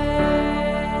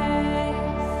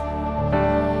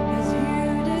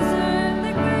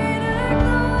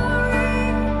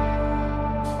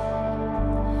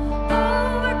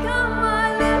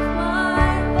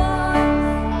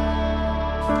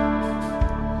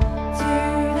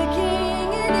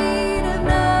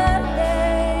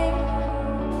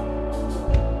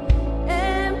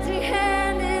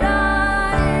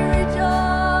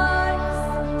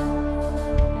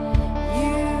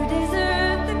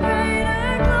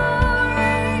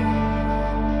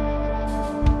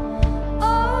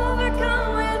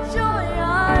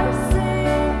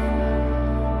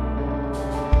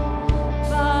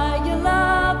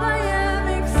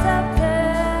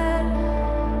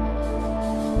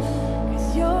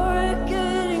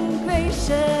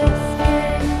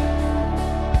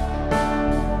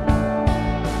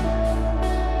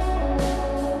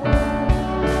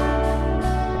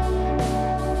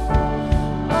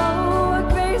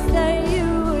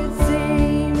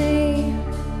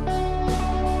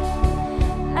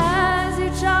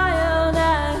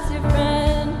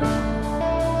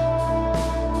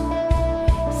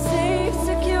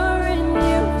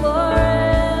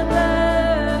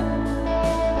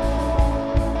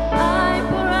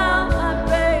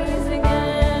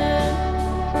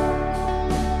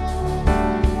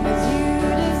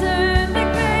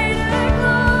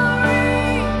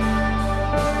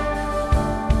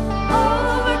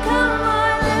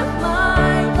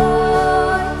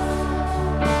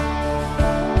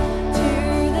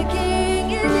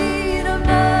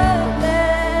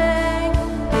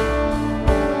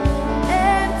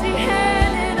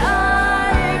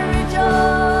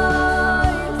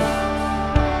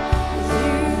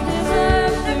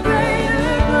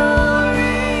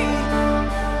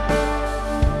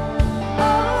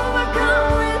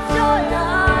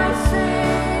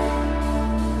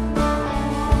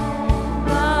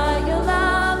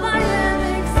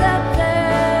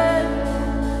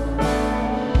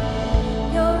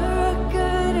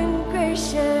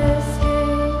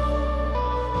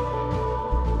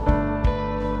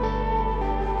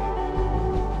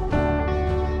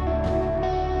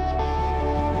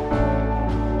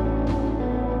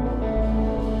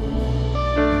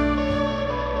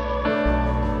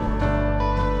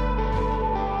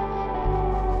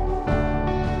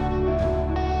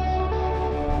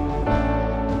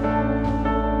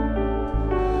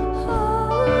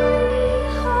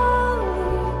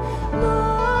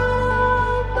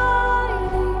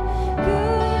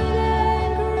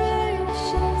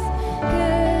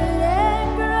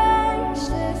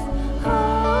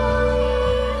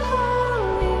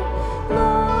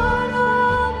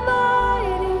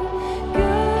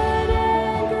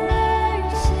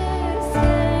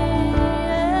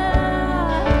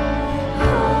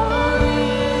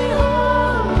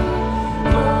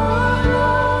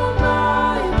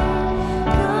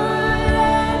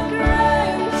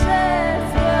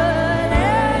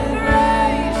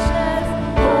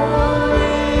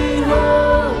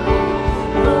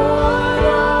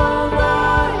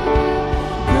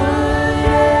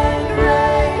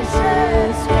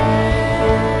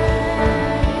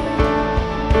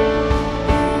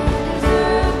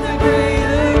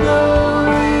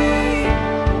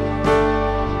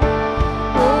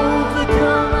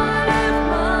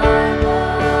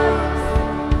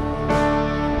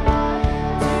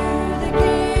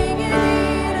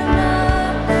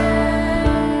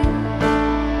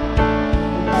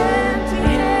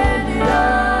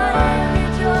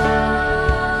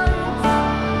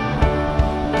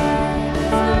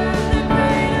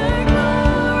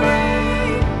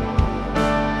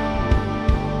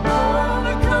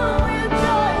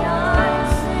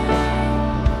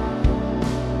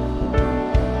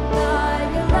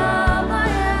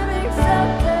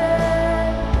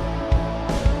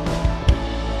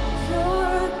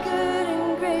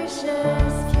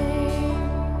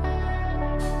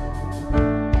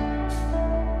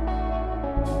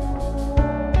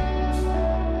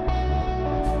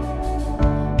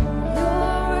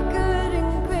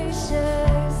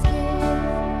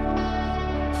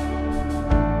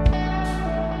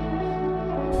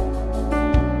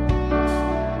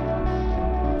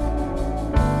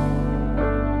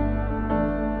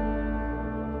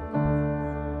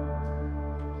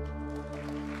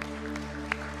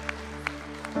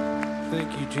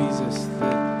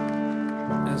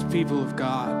as people of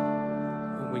God,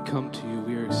 when we come to you,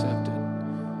 we are accepted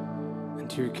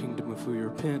into your kingdom if we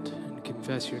repent and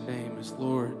confess your name as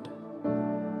Lord,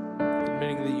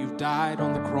 admitting that you've died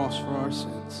on the cross for our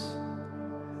sins,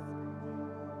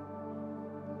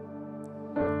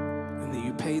 and that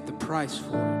you paid the price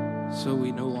for it, so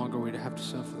we no longer would have to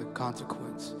suffer the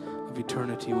consequence of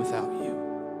eternity without you.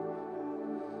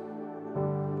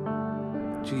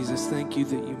 Jesus, thank you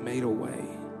that you made a way,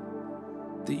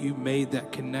 that you made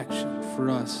that connection for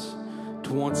us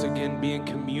to once again be in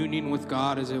communion with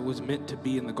God as it was meant to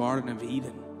be in the Garden of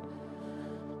Eden.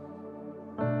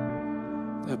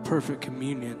 A perfect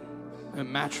communion, a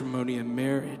matrimony, a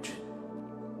marriage,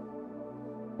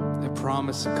 a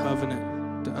promise, a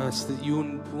covenant to us that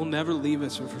you will never leave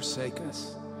us or forsake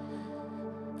us.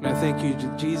 And I thank you,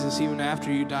 Jesus, even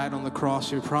after you died on the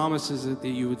cross, your promise is that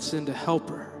you would send a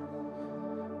helper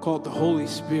called the Holy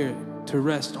Spirit to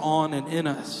rest on and in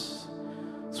us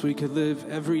so we could live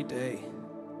every day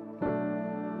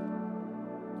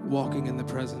walking in the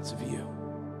presence of you.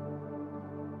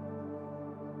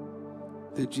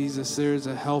 That Jesus, there is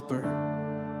a helper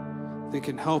that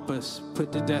can help us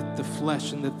put to death the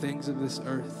flesh and the things of this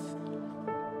earth.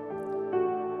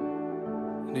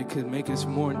 And it can make us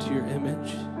more into your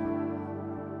image.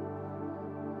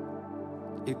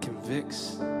 It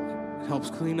convicts. It helps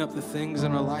clean up the things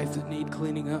in our life that need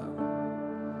cleaning up.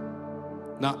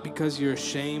 Not because you're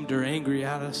ashamed or angry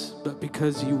at us, but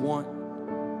because you want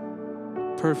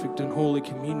perfect and holy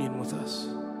communion with us.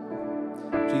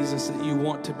 Jesus, that you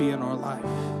want to be in our life.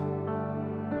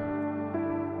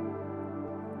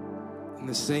 In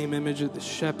the same image that the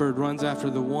shepherd runs after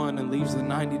the one and leaves the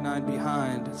 99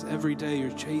 behind, as every day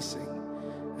you're chasing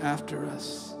after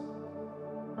us.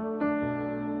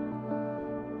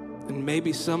 And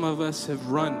maybe some of us have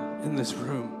run in this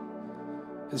room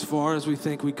as far as we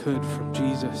think we could from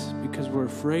Jesus because we're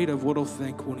afraid of what he'll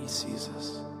think when he sees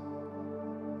us.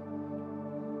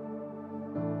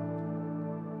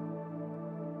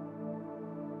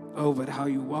 Oh, but how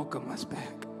you welcome us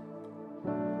back.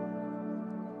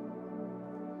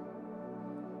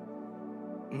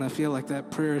 And I feel like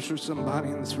that prayer is for somebody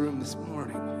in this room this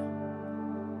morning.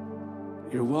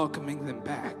 You're welcoming them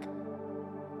back.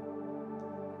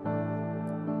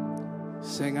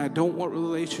 Saying, I don't want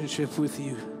relationship with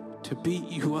you to beat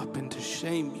you up and to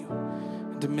shame you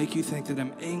and to make you think that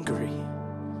I'm angry.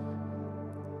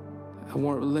 I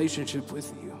want relationship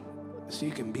with you so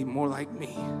you can be more like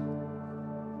me.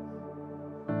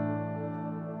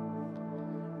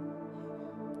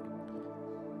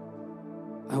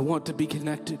 I want to be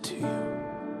connected to you.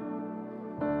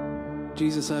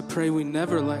 Jesus, I pray we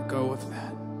never let go of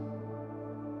that.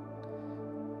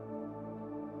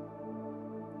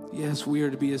 Yes, we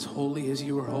are to be as holy as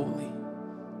you are holy.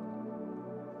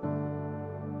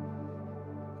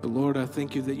 But Lord, I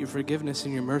thank you that your forgiveness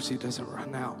and your mercy doesn't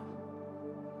run out.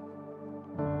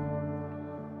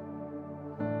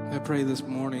 I pray this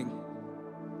morning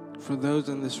for those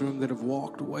in this room that have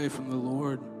walked away from the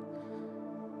Lord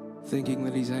thinking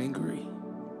that he's angry,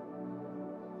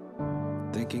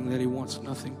 thinking that he wants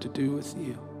nothing to do with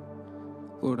you.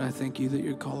 Lord, I thank you that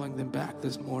you're calling them back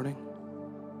this morning,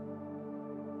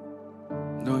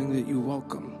 knowing that you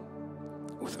welcome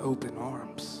with open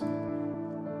arms.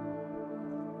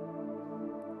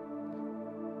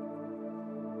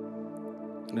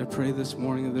 And I pray this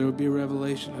morning that there will be a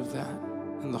revelation of that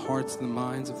in the hearts and the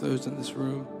minds of those in this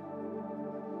room,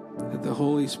 that the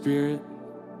Holy Spirit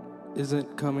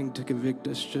isn't coming to convict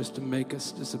us just to make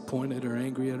us disappointed or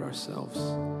angry at ourselves.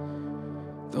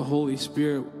 The Holy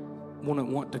Spirit wouldn't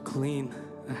want to clean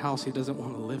a house he doesn't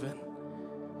want to live in,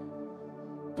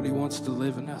 but he wants to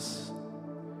live in us.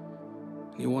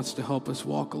 And he wants to help us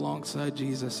walk alongside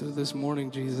Jesus. So this morning,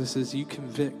 Jesus, as you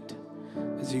convict,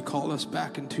 as you call us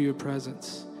back into your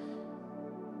presence,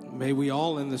 may we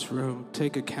all in this room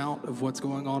take account of what's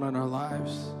going on in our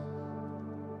lives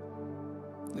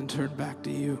and turn back to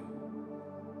you.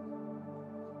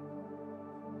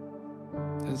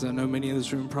 As I know many in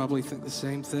this room probably think the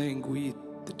same thing.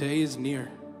 The day is near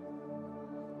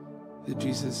that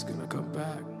Jesus is going to come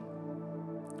back.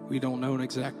 We don't know an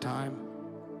exact time,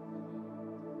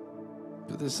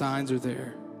 but the signs are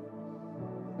there.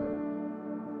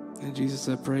 And Jesus,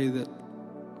 I pray that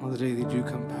on the day that you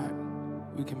come back,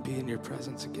 we can be in your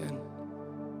presence again.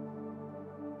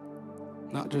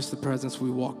 Not just the presence we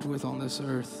walked with on this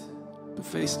earth, but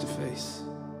face to face.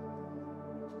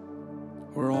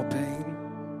 Where all pain,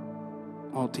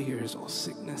 all tears, all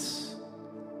sickness,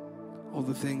 all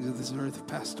the things of this earth have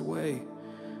passed away.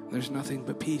 There's nothing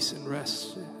but peace and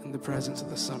rest in the presence of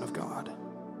the Son of God.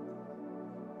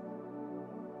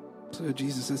 So So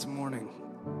Jesus, this morning,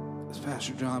 as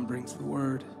Pastor John brings the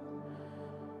word,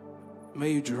 may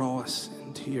you draw us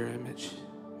into your image.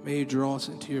 May you draw us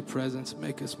into your presence,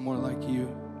 make us more like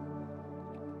you.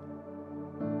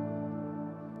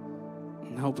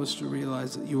 And help us to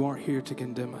realize that you aren't here to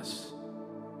condemn us.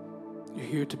 You're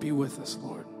here to be with us,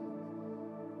 Lord.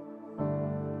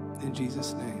 In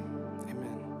Jesus' name, amen.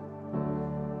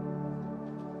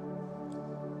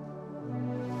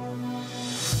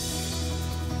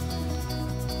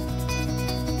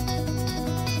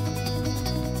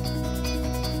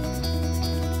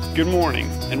 Good morning,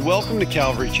 and welcome to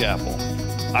Calvary Chapel.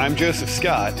 I'm Joseph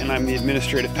Scott, and I'm the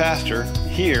administrative pastor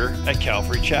here at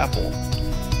Calvary Chapel.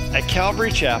 At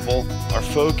Calvary Chapel, our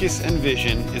focus and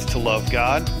vision is to love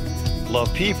God,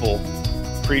 love people,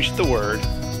 preach the word,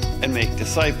 and make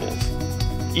disciples.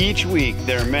 Each week,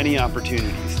 there are many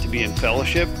opportunities to be in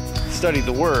fellowship, study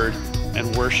the word,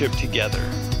 and worship together.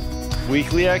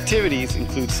 Weekly activities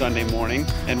include Sunday morning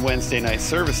and Wednesday night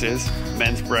services,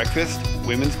 men's breakfast,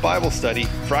 women's Bible study,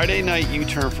 Friday night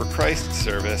U-Turn for Christ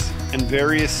service, and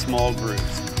various small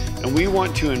groups. And we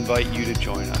want to invite you to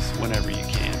join us whenever you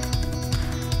can.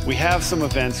 We have some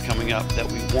events coming up that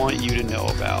we want you to know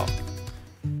about.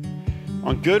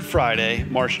 On Good Friday,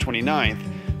 March 29th,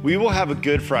 we will have a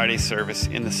Good Friday service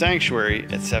in the sanctuary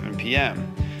at 7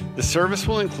 p.m. The service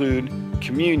will include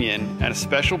communion and a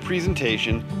special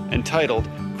presentation entitled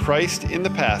Christ in the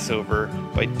Passover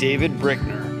by David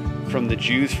Brickner from the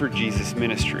Jews for Jesus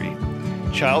Ministry.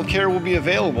 Childcare will be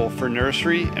available for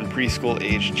nursery and preschool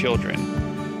aged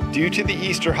children. Due to the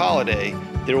Easter holiday,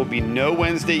 there will be no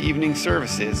Wednesday evening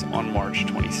services on March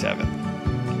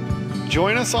 27th.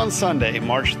 Join us on Sunday,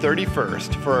 March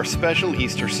 31st for our special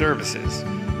Easter services.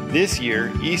 This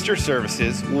year, Easter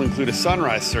services will include a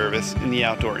sunrise service in the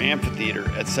outdoor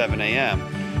amphitheater at 7 a.m.,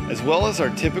 as well as our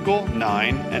typical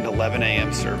 9 and 11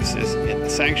 a.m. services in the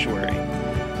sanctuary.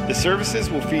 The services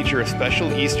will feature a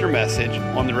special Easter message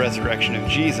on the resurrection of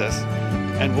Jesus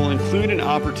and will include an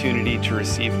opportunity to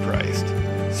receive Christ.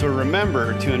 So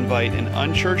remember to invite an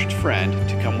unchurched friend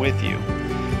to come with you.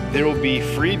 There will be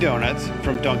free donuts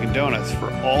from Dunkin' Donuts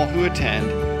for all who attend,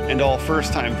 and all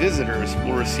first-time visitors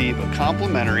will receive a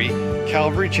complimentary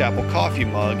Calvary Chapel coffee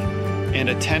mug and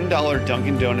a $10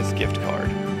 Dunkin' Donuts gift card.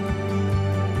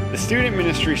 The Student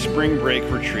Ministry Spring Break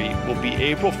Retreat will be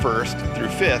April 1st through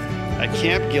 5th at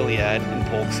Camp Gilead in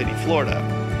Polk City, Florida.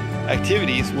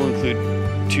 Activities will include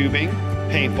tubing,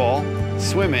 paintball,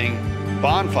 swimming,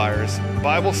 bonfires,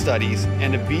 Bible studies,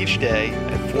 and a beach day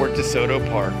at Fort DeSoto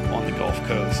Park on the Gulf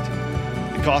Coast.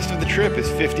 The cost of the trip is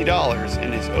 $50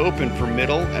 and is open for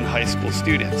middle and high school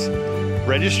students.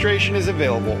 Registration is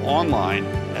available online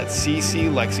at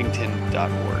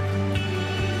cclexington.org.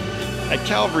 At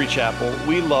Calvary Chapel,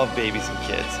 we love babies and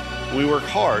kids. We work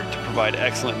hard to provide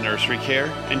excellent nursery care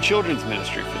and children's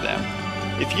ministry for them.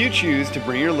 If you choose to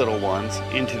bring your little ones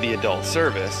into the adult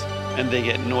service and they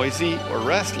get noisy or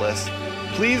restless,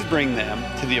 please bring them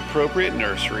to the appropriate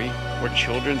nursery or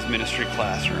children's ministry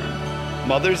classroom.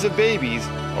 Mothers of babies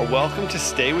are welcome to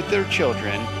stay with their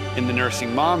children in the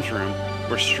nursing mom's room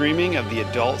where streaming of the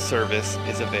adult service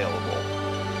is available.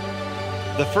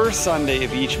 The first Sunday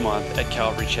of each month at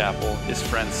Calvary Chapel is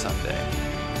Friends Sunday.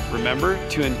 Remember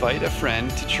to invite a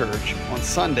friend to church on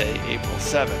Sunday, April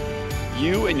 7th.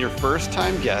 You and your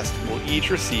first-time guest will each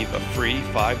receive a free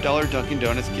 $5 Dunkin'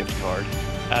 Donuts gift card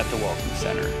at the Welcome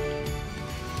Center.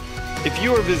 If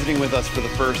you are visiting with us for the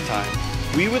first time,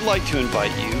 we would like to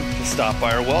invite you to stop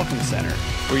by our Welcome Center,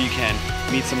 where you can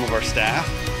meet some of our staff,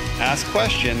 ask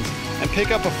questions, and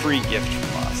pick up a free gift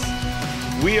from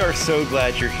us. We are so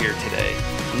glad you're here today,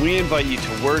 and we invite you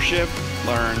to worship,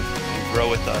 learn, and grow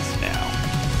with us now.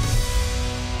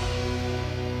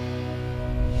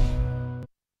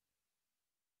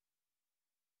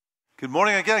 Good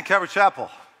morning again, Calvary Chapel.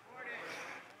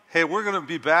 Hey, we're going to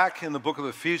be back in the book of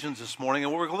Ephesians this morning,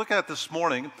 and what we're going to look at this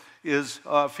morning is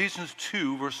Ephesians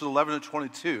 2, verses 11 to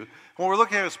 22. And what we're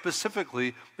looking at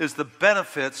specifically is the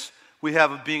benefits we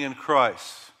have of being in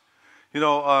Christ. You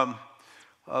know,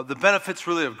 the benefits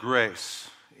really of grace.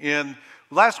 And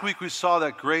last week we saw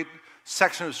that great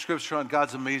section of Scripture on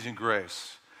God's amazing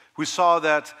grace. We saw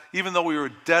that even though we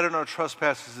were dead in our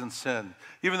trespasses and sin,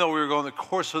 even though we were going the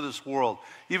course of this world,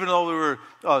 even though we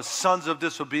were sons of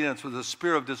disobedience with the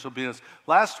spirit of disobedience,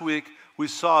 last week we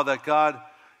saw that God,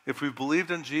 if we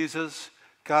believed in Jesus,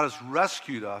 God has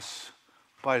rescued us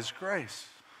by His grace.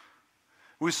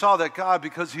 We saw that God,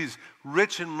 because He's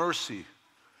rich in mercy,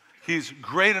 He's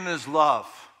great in His love,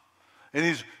 and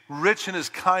He's rich in His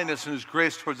kindness and His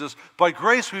grace towards us. By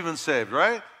grace we've been saved,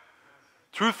 right?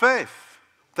 Through faith.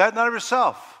 That not of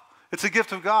yourself. It's a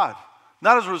gift of God.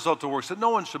 not as a result of works, that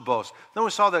no one should boast. Then we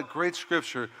saw that great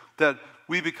scripture that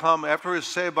we become, after we're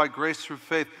saved by grace through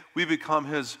faith, we become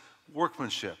his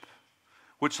workmanship,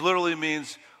 which literally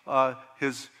means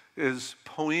his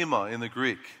poema in the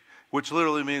Greek, which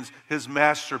literally means his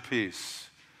masterpiece.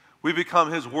 We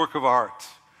become his work of art,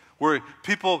 where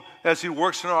people, as he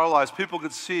works in our lives, people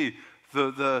could see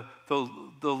the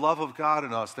love of God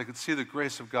in us. They could see the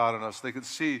grace of God in us. They could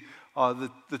see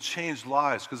the changed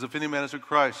lives, because if any man is in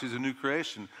Christ, he's a new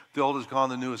creation. The old is gone,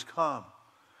 the new has come.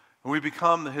 And we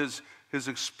become his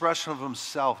expression of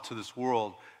himself to this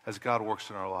world as God works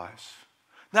in our lives.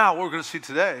 Now, what we're going to see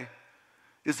today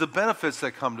is the benefits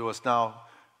that come to us now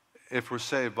if we're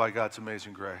saved by God's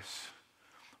amazing grace.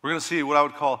 We're going to see what I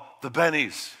would call the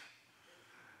bennies.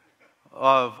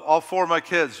 All four of my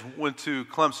kids went to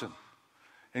Clemson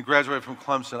and graduated from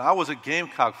Clemson. I was a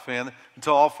Gamecock fan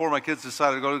until all four of my kids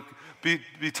decided to go to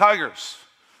be Tigers.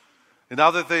 And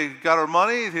now that they got our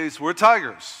money, we're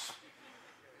Tigers.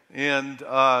 And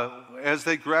as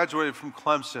they graduated from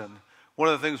Clemson, one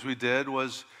of the things we did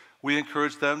was we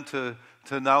encouraged them to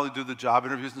not only do the job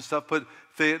interviews and stuff, but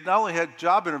they not only had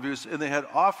job interviews and they had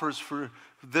offers for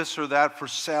this or that, for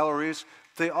salaries,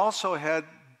 they also had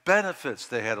benefits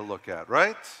they had to look at,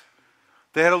 right?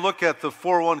 They had to look at the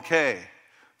 401k.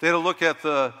 They had to look at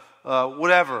the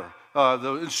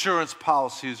the insurance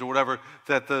policies or whatever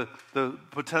that the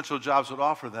potential jobs would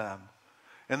offer them.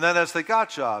 And then as they got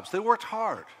jobs, they worked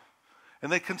hard.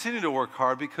 And they continue to work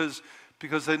hard because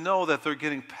they know that they're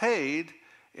getting paid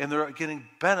and they're getting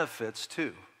benefits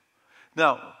too.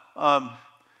 Now,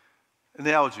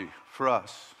 analogy for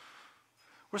us.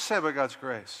 We're saved by God's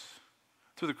grace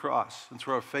through the cross and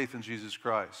through our faith in Jesus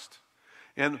Christ.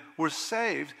 And we're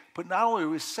saved, but not only are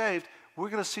we saved, we're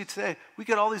going to see today, we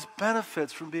get all these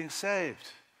benefits from being saved.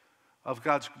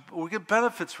 We get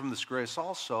benefits from this grace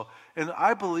also. And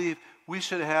I believe we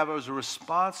should have, as a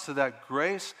response to that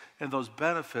grace and those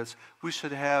benefits, we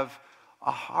should have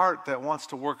a heart that wants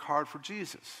to work hard for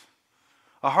Jesus.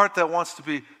 A heart that wants to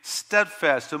be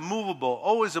steadfast, immovable,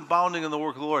 always abounding in the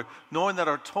work of the Lord, knowing that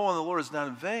our toil in the Lord is not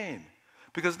in vain.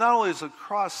 Because not only has the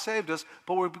cross saved us,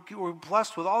 but we're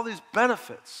blessed with all these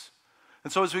benefits.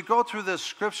 And so as we go through this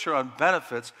scripture on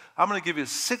benefits, I'm going to give you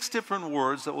 6 different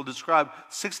words that will describe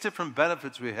 6 different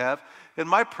benefits we have. And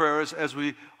my prayer is, as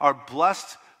we are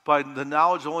blessed by the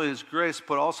knowledge of only his grace,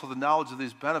 but also the knowledge of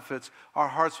these benefits, our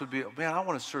hearts would be, man, I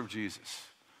want to serve Jesus.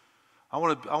 I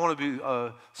want to be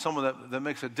someone that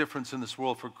makes a difference in this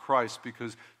world for Christ,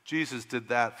 because Jesus did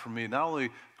that for me. Not only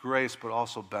grace, but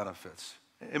also benefits.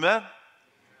 Amen?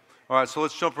 All right, so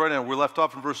let's jump right in. We left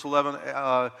off in verse 11,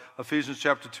 Ephesians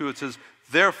chapter 2. It says,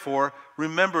 therefore,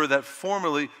 remember that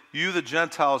formerly you, the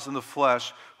Gentiles in the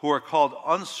flesh, who are called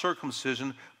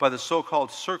uncircumcision by the so-called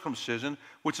circumcision,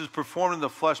 which is performed in the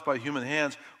flesh by human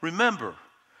hands, remember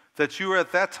that you were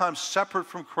at that time separate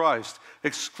from Christ,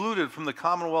 excluded from the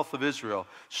commonwealth of Israel,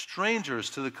 strangers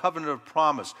to the covenant of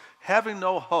promise, having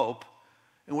no hope,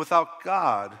 and without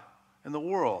God in the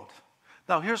world.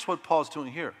 Now, here's what Paul's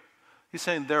doing here. He's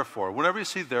saying, therefore. Whenever you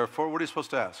see therefore, what are you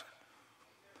supposed to ask?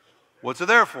 What's it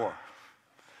there for?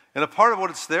 And a part of what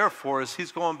it's there for is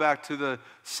he's going back to the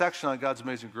section on God's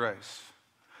amazing grace.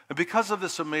 And because of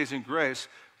this amazing grace,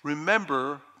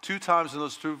 remember, 2 times in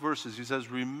those 2 verses, he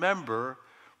says, remember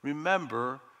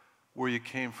where you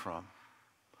came from.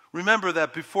 Remember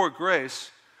that before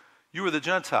grace, you were the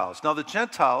Gentiles. Now, the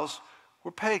Gentiles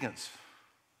were pagans.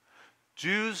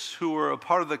 Jews who were a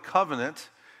part of the covenant,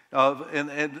 and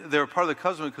they were part of the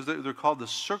covenant because they're called the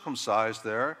circumcised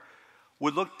there,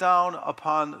 would look down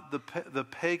upon the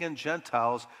pagan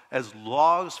Gentiles as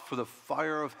logs for the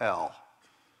fire of hell.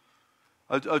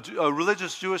 A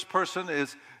religious Jewish person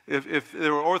is, if they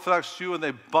were Orthodox Jew and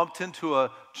they bumped into a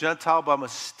Gentile by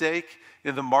mistake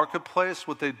in the marketplace,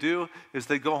 what they do is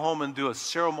they go home and do a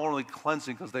ceremonially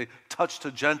cleansing because they touched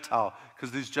a Gentile,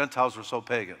 because these Gentiles were so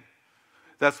pagan.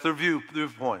 That's their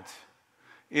viewpoint.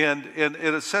 And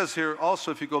it says here also,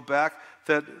 if you go back,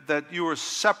 that you were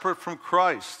separate from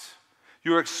Christ.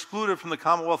 You were excluded from the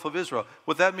commonwealth of Israel.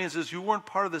 What that means is you weren't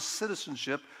part of the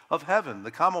citizenship of heaven.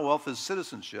 The commonwealth is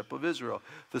citizenship of Israel,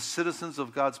 the citizens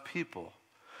of God's people.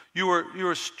 You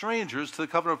were strangers to the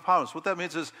covenant of promise. What that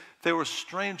means is they were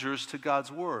strangers to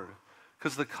God's word,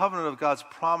 because the covenant of God's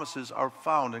promises are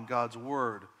found in God's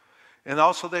word. And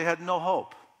also they had no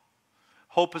hope.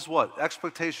 Hope is what?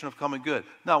 Expectation of coming good.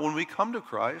 Now, when we come to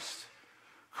Christ,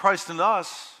 Christ in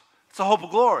us, it's a hope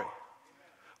of glory.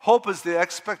 Hope is the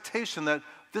expectation that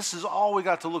this is all we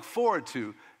got to look forward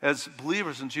to as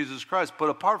believers in Jesus Christ. But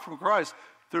apart from Christ,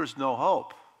 there's no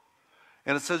hope.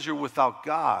 And it says you're without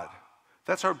God.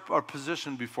 That's our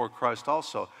position before Christ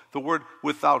also. The word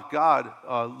without God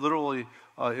literally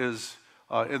is,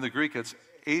 in the Greek, it's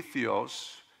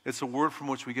atheos. It's a word from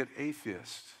which we get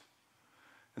atheist.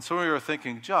 And some of you are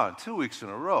thinking, John, 2 weeks in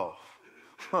a row.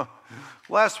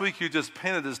 Last week you just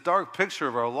painted this dark picture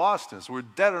of our lostness. We're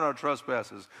dead in our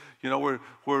trespasses. We're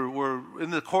in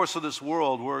the course of this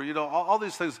world. We're, all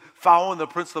these things following the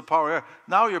prince of the power of air.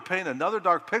 Now you're painting another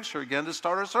dark picture again to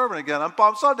start our sermon again on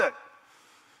Palm Sunday.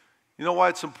 You know why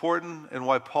it's important and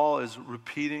why Paul is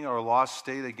repeating our lost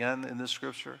state again in this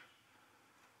scripture?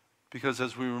 Because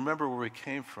as we remember where we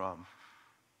came from,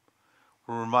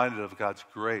 we're reminded of God's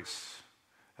grace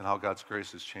and how God's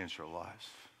grace has changed our lives.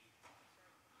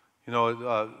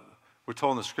 We're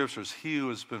told in the scriptures, he who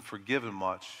has been forgiven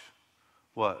much,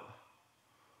 what?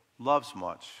 Loves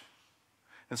much.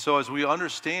 And so as we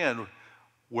understand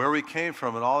where we came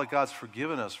from and all that God's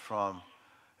forgiven us from,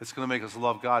 it's going to make us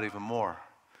love God even more.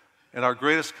 And our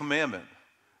greatest commandment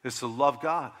is to love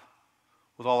God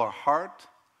with all our heart,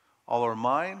 all our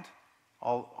mind,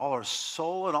 all our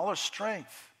soul, and all our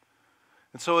strength.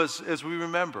 And so as we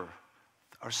remember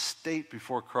our state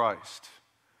before Christ,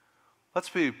 let's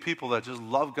be people that just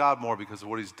love God more because of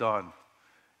what he's done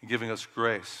in giving us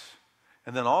grace.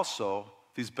 And then also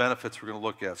these benefits we're going to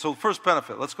look at. So the first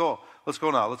benefit, let's go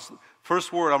now.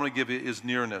 First word I'm going to give you is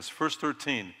nearness. Verse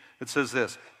 13, it says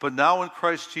this, but now in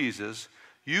Christ Jesus,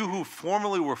 you who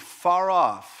formerly were far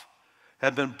off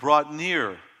have been brought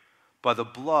near by the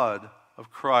blood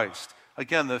of Christ.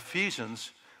 Again, the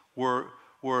Ephesians were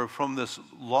from this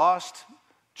lost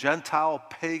Gentile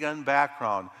pagan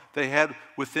background. They had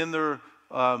within their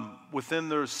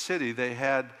city, they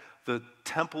had the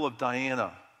Temple of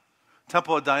Diana.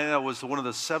 Temple of Diana was one of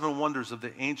the 7 wonders of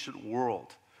the ancient world.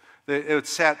 It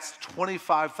sat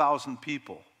 25,000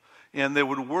 people, and they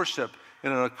would worship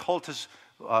in an occultist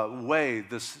way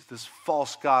this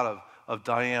false god of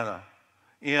Diana.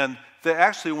 And they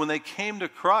actually, when they came to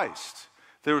Christ,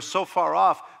 they were so far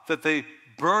off that they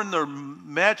burned their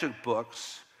magic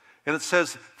books. And it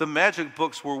says the magic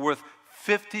books were worth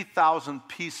 50,000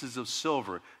 pieces of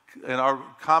silver. In our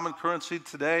common currency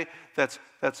today, that's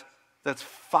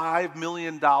 $5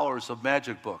 million of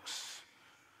magic books.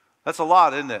 That's a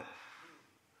lot, isn't it?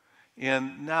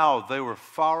 And now they were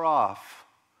far off.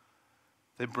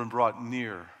 They've been brought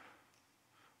near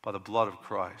by the blood of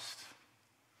Christ.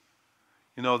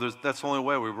 That's the only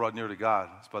way we're brought near to God.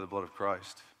 It's by the blood of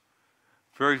Christ.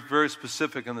 Very, very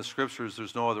specific in the scriptures.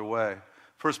 There's no other way.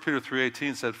 1 Peter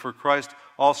 3:18 said, for Christ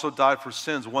also died for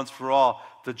sins once for all,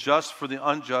 the just for the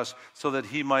unjust, so that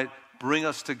he might bring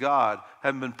us to God,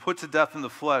 having been put to death in the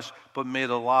flesh, but made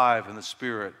alive in the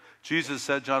spirit. Jesus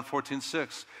said, John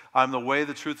 14:6, I'm the way,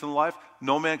 the truth, and the life.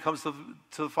 No man comes to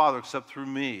the Father except through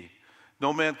me.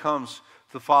 No man comes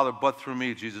to the Father but through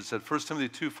me, Jesus said. 1 Timothy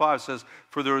 2:5 says,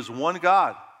 for there is one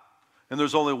God, and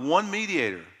there's only one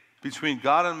mediator between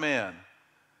God and man,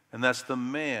 and that's the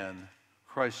man,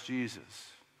 Christ Jesus.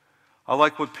 I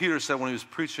like what Peter said when he was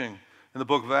preaching in the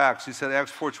book of Acts. He said,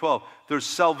 Acts 4:12, there's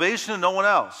salvation in no one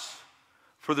else,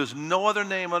 for there's no other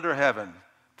name under heaven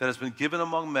that has been given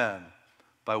among men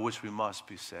by which we must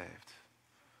be saved.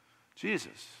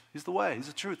 Jesus, he's the way, he's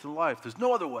the truth and life. There's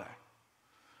no other way.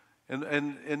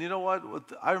 And you know what?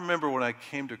 I remember when I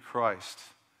came to Christ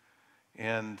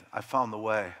and I found the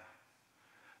way.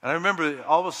 And I remember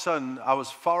all of a sudden I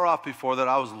was far off before that.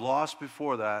 I was lost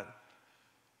before that.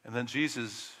 And then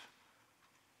Jesus,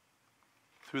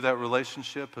 through that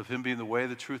relationship of him being the way,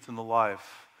 the truth, and the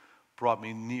life, brought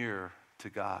me near to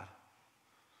God.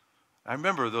 I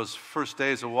remember those first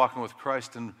days of walking with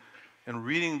Christ and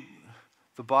reading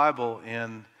the Bible,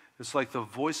 and it's like the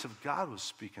voice of God was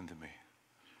speaking to me.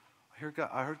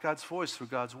 I heard God's voice through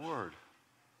God's word.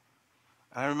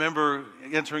 I remember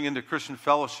entering into Christian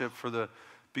fellowship for the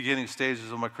beginning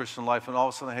stages of my Christian life, and all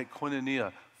of a sudden I had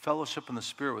koinonia, fellowship in the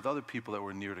Spirit with other people that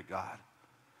were near to God.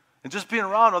 And just being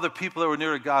around other people that were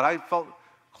near to God, I felt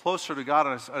closer to God,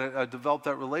 and I developed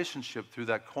that relationship through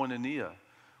that koinonia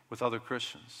with other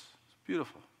Christians. It's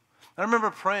beautiful. I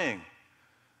remember praying,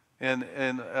 and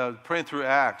praying through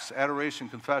Acts, adoration,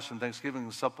 confession, thanksgiving,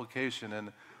 and supplication,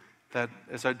 and that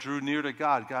as I drew near to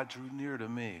God, God drew near to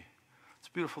me. It's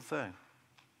a beautiful thing.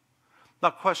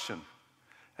 Now, question.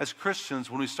 As Christians,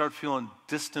 when we start feeling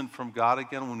distant from God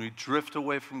again, when we drift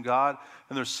away from God,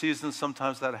 and there's seasons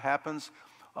sometimes that happens,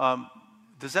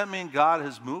 does that mean God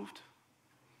has moved?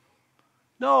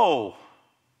 No.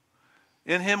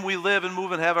 In him we live and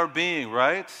move and have our being,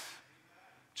 right?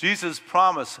 Jesus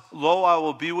promised, lo, I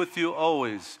will be with you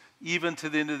always, even to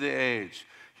the end of the age.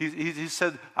 He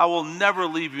said, I will never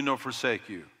leave you nor forsake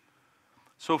you.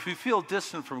 So if you feel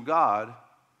distant from God,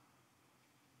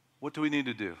 What do we need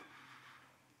to do?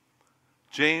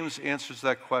 James answers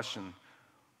that question.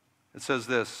 It says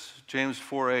this, James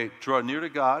 4:8, draw near to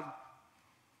God,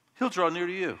 he'll draw near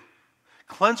to you.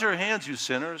 Cleanse your hands, you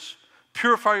sinners.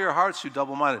 Purify your hearts, you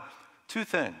double-minded. Two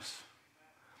things.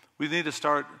 We need to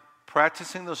start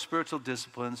practicing those spiritual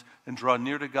disciplines and draw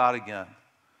near to God again.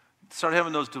 Start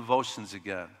having those devotions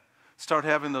again. Start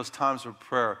having those times of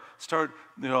prayer. Start,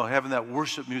 having that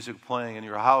worship music playing in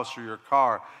your house or your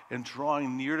car and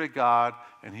drawing near to God,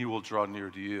 and he will draw near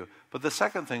to you. But the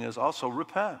second thing is also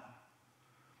repent.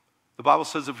 The Bible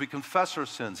says if we confess our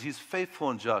sins, he's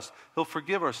faithful and just. He'll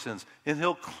forgive our sins, and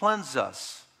he'll cleanse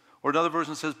us. Or another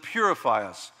version says purify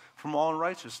us from all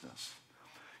unrighteousness.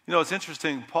 It's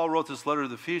interesting. Paul wrote this letter to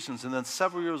the Ephesians, and then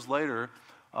several years later,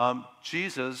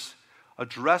 Jesus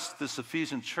addressed this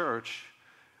Ephesian church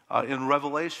in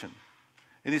Revelation.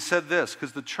 And he said this,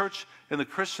 because the church and the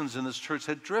Christians in this church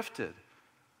had drifted,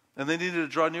 and they needed to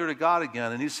draw near to God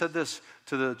again. And he said this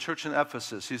to the church in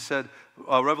Ephesus. He said,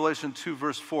 Revelation 2,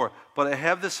 verse 4, but I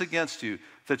have this against you,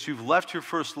 that you've left your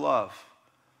first love.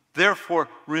 Therefore,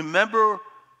 remember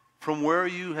from where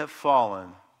you have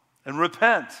fallen, and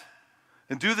repent,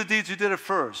 and do the deeds you did at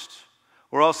first,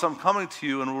 or else I'm coming to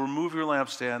you and will remove your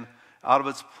lampstand out of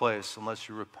its place unless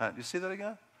you repent. You see that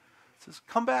again? It says,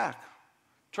 come back,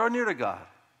 draw near to God,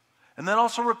 and then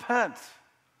also repent.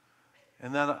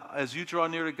 And then as you draw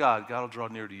near to God, God will draw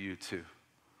near to you too.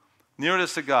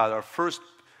 Nearness to God, our first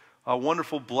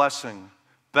wonderful blessing,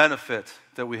 benefit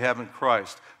that we have in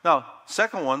Christ. Now,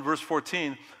 second one, verse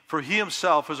 14, for he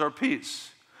himself is our peace,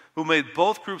 who made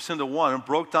both groups into one and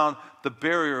broke down the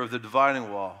barrier of the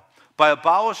dividing wall, by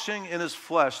abolishing in his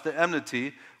flesh the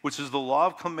enmity, which is the law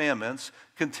of commandments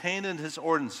contained in his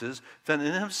ordinances, that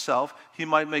in himself he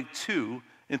might make two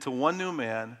into one new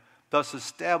man, thus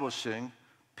establishing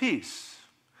peace,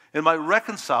 and might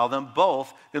reconcile them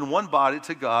both in one body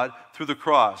to God through the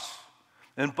cross,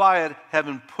 and by it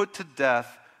having put to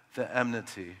death the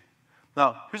enmity.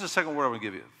 Now, here's the second word I'm going to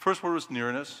give you. First word was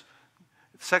nearness.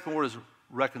 The second word is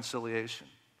reconciliation.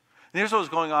 And here's what was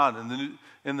going on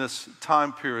in this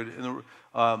time period in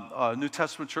the New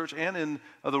Testament church and in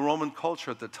the Roman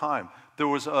culture at the time. There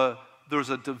was a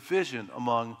division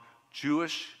among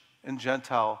Jewish and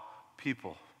Gentile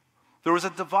people. There was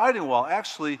a dividing wall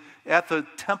actually at the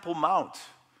Temple Mount.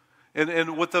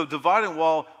 And what the dividing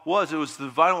wall was, it was the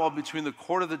dividing wall between the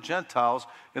court of the Gentiles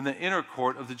and the inner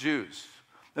court of the Jews.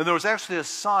 And there was actually a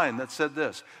sign that said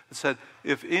this. It said,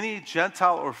 if any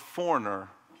Gentile or foreigner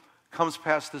comes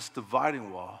past this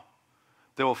dividing wall,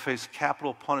 they will face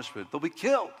capital punishment. They'll be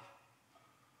killed.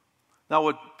 Now,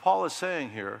 what Paul is saying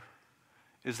here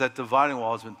is that dividing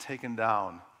wall has been taken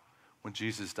down when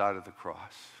Jesus died at the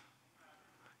cross.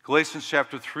 Galatians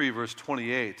chapter 3, verse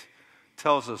 28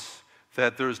 tells us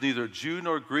that there is neither Jew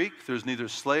nor Greek, there's neither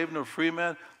slave nor free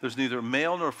man, there's neither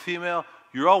male nor female.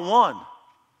 You're all one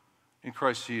in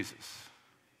Christ Jesus.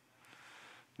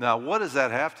 Now, what does that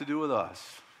have to do with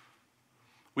us?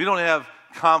 We don't have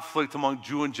conflict among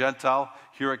Jew and Gentile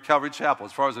here at Calvary Chapel.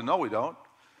 As far as I know, we don't.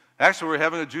 Actually, we're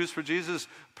having a Jews for Jesus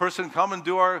person come and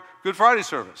do our Good Friday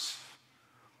service.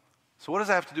 So what does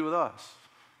that have to do with us?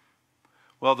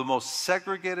 Well, the most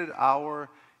segregated hour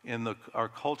in our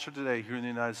culture today here in the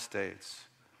United States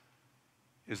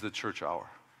is the church hour.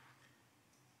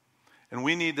 And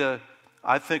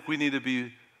I think we need to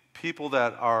be people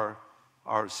that are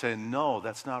saying, no,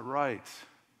 that's not right.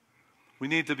 We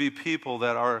need to be people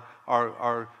that are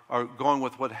going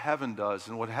with what heaven does.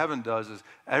 And what heaven does is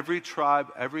every tribe,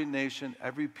 every nation,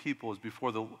 every people is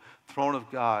before the throne of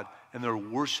God, and they're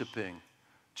worshiping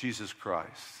Jesus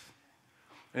Christ.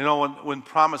 When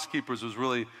Promise Keepers was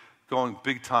really going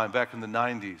big time back in the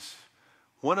 90s,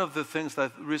 one of the things,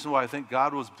 the reason why I think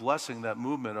God was blessing that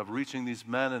movement of reaching these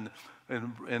men,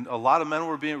 and a lot of men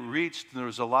were being reached, and there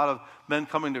was a lot of men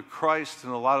coming to Christ,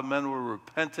 and a lot of men were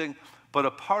repenting, but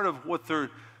a part of what their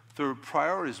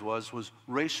priorities was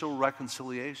racial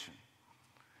reconciliation.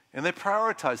 And they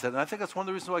prioritized that, and I think that's one of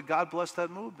the reasons why God blessed that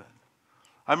movement.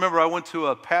 I remember I went to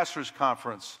a pastor's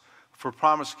conference for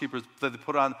Promise Keepers that they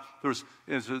put on. It was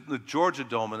the Georgia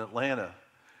Dome in Atlanta,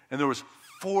 and there was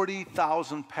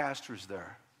 40,000 pastors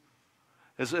there.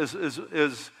 As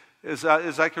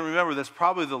I can remember, that's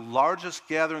probably the largest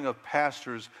gathering of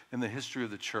pastors in the history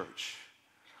of the church.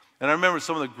 And I remember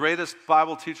some of the greatest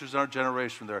Bible teachers in our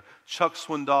generation there. Chuck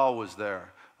Swindoll was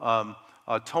there.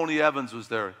 Tony Evans was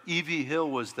there. E.V. Hill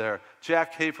was there.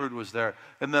 Jack Hayford was there.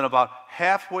 And then about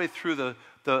halfway through the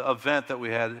event that we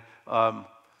had,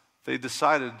 they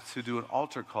decided to do an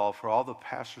altar call for all the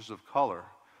pastors of color.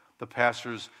 The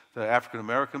pastors, the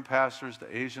African-American pastors,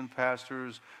 the Asian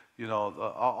pastors,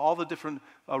 all the different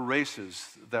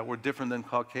races that were different than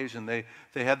Caucasian. They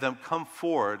had them come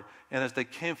forward, and as they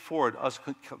came forward, us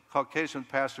Caucasian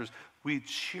pastors, we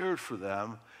cheered for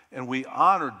them, and we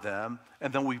honored them,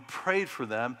 and then we prayed for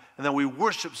them, and then we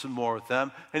worshiped some more with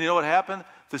them. And you know what happened?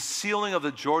 The ceiling of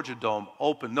the Georgia Dome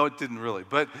opened. No, it didn't really,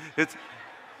 but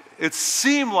it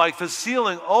seemed like the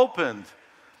ceiling opened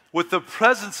with the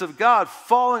presence of God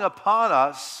falling upon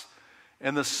us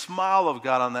and the smile of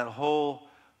God on that whole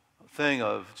thing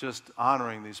of just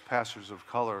honoring these pastors of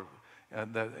color.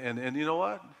 And you know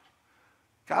what?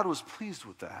 God was pleased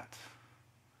with that.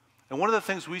 And one of the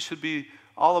things we should be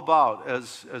all about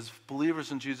as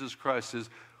believers in Jesus Christ is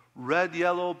red,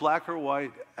 yellow, black, or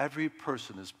white, every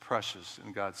person is precious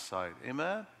in God's sight.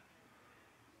 Amen?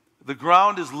 The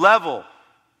ground is level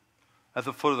at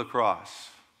the foot of the cross.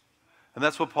 And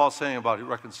that's what Paul's saying about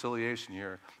reconciliation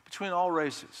here between all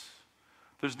races.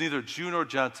 There's neither Jew nor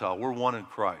Gentile. We're one in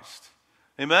Christ.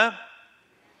 Amen?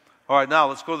 All right, now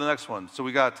let's go to the next one. So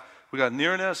we got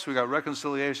nearness, we got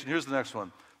reconciliation. Here's the next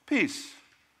one. Peace.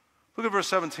 Look at verse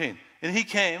 17. And he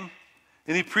came,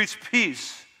 and he preached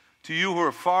peace to you who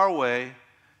are far away,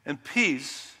 and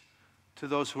peace to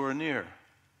those who are near.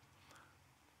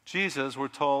 Jesus, we're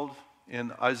told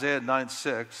in Isaiah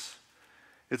 9:6,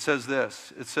 it says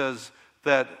this. It says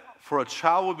that for a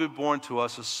child will be born to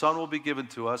us, a son will be given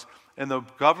to us, and the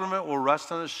government will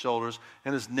rest on his shoulders,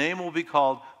 and his name will be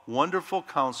called Wonderful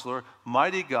Counselor,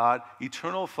 Mighty God,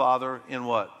 Eternal Father, and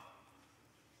what?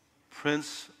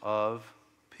 Prince of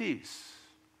Peace.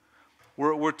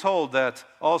 We're told that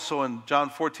also in John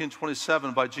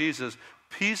 14:27 by Jesus,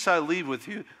 peace I leave with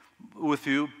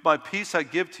you, my peace I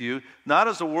give to you, not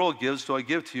as the world gives do I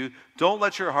give to you. Don't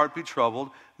let your heart be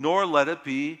troubled, nor let it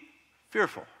be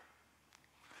fearful.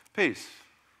 Peace.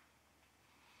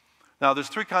 Now, there's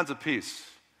three kinds of peace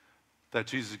that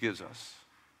Jesus gives us.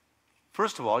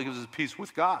 First of all, he gives us peace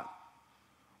with God.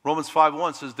 Romans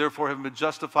 5:1 says, therefore, having been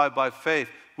justified by faith,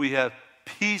 we have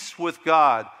peace with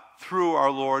God through our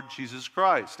Lord Jesus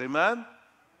Christ. Amen?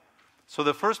 So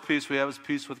the first peace we have is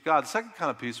peace with God. The second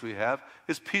kind of peace we have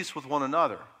is peace with one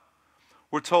another.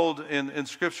 We're told in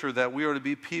Scripture that we are to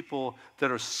be people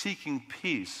that are seeking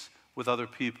peace with other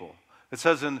people. It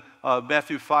says in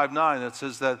Matthew 5:9, it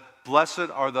says that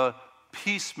blessed are the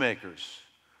peacemakers,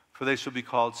 for they shall be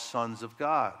called sons of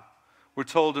God. We're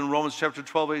told in Romans chapter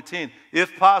 12:18,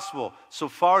 if possible, so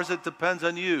far as it depends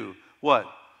on you, what?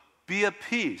 Be at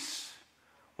peace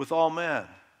with all men.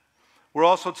 We're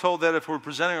also told that if we're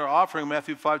presenting our offering,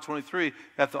 Matthew 5:23,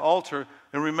 at the altar,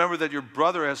 and remember that your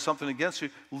brother has something against you,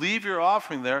 leave your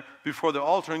offering there before the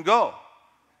altar and go.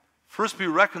 First be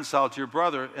reconciled to your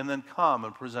brother, and then come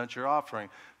and present your offering.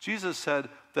 Jesus said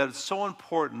that it's so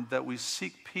important that we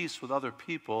seek peace with other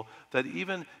people, that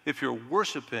even if you're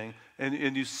worshiping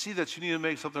and you see that you need to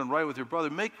make something right with your brother,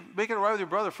 make it right with your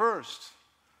brother first.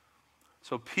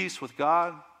 So peace with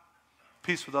God,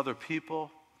 peace with other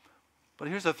people. But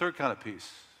here's the third kind of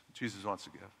peace Jesus wants to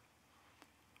give.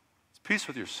 It's peace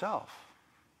with yourself.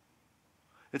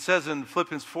 It says in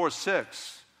Philippians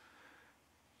 4:6,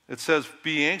 it says,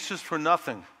 be anxious for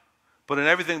nothing, but in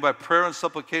everything by prayer and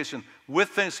supplication, with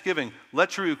thanksgiving,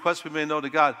 let your requests be made known to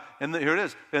God. And here it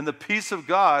is. And the peace of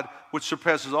God, which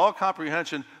surpasses all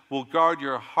comprehension, will guard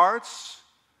your hearts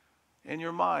and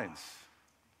your minds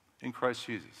in Christ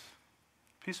Jesus.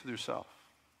 Peace with yourself.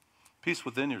 Peace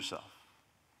within yourself.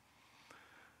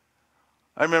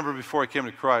 I remember before I came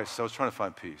to Christ, I was trying to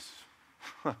find peace.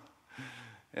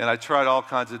 And I tried all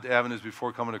kinds of avenues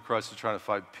before coming to Christ to try to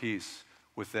find peace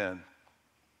within.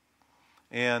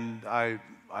 And I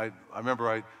remember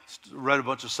I read a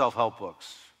bunch of self-help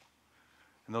books.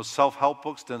 And those self-help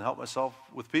books didn't help myself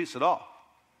with peace at all.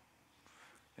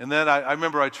 And then I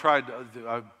remember I tried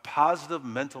a positive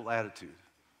mental attitude.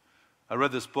 I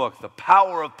read this book, The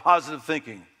Power of Positive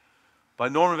Thinking by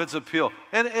Norman Vincent Peale.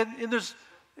 And there's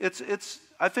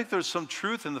I think there's some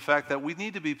truth in the fact that we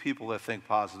need to be people that think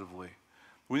positively.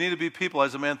 We need to be people,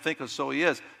 as a man thinketh, so he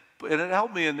is. And it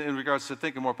helped me in regards to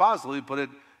thinking more positively, but it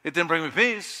didn't bring me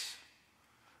peace.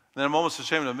 And I'm almost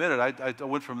ashamed to admit it. I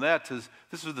went from that to,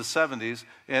 this was the 70s,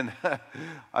 and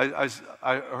I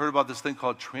heard about this thing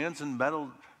called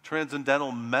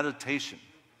transcendental meditation.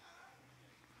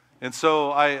 And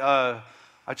so I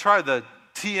tried the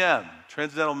TM,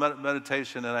 Transcendental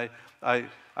Meditation, and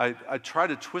I tried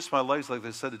to twist my legs like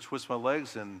they said to twist my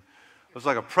legs, and it was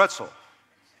like a pretzel.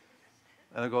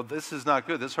 And I go, this is not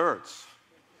good, this hurts.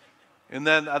 And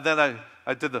then I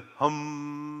did the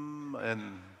hum,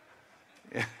 and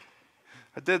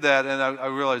I did that, and I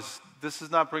realized this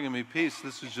is not bringing me peace.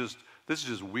 This is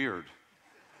just weird.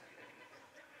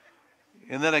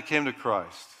 And then I came to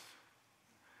Christ.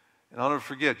 And I'll never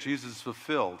forget, Jesus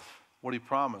fulfilled what he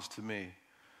promised to me.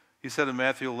 He said in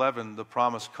Matthew 11, the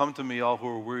promise, "Come to me, all who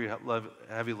are weary,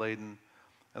 heavy laden,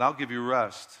 and I'll give you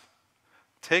rest.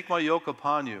 Take my yoke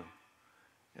upon you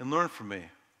and learn from me,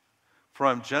 for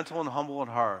I'm gentle and humble in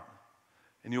heart,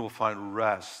 and you will find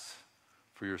rest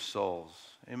for your souls."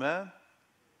 Amen?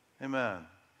 Amen.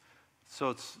 So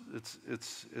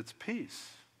it's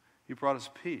peace. He brought us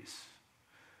peace.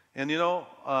 And you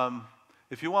know,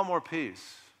 if you want more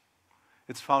peace,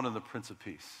 it's found in the Prince of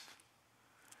Peace.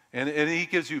 And he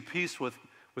gives you peace with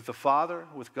the Father,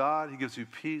 with God. He gives you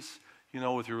peace,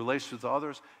 with your relations with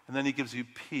others. And then he gives you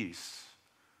peace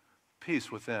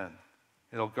within.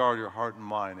 It'll guard your heart and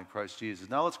mind in Christ Jesus.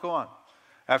 Now let's go on.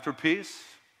 After peace,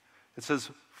 it says,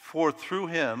 "For through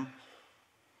him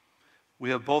we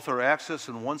have both our access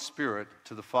in one Spirit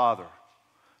to the Father."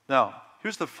 Now,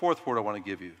 here's the fourth word I want to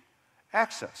give you.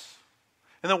 Access.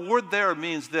 And the word there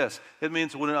means this. It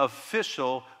means when an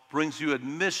official brings you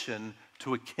admission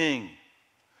to a king.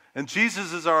 And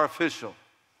Jesus is our official.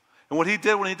 And what he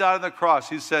did when he died on the cross,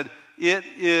 he said, "It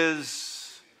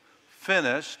is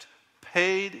finished,"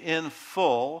 paid in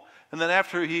full. And then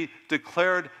after he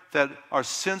declared that our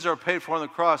sins are paid for on the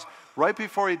cross, right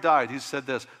before he died, he said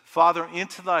this, "Father,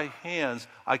 into thy hands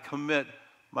I commit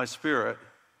my spirit."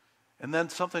 And then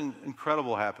something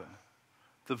incredible happened.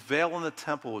 The veil in the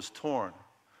temple was torn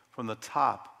from the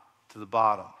top to the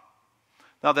bottom.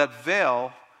 Now that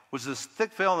veil was this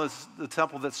thick veil in the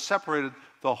temple that separated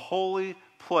the holy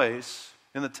place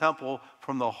in the temple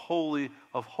from the holy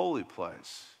of holy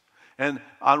place. And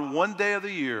on one day of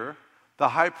the year, the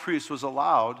high priest was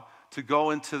allowed to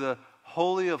go into the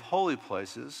holy of holy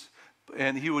places,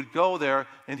 and he would go there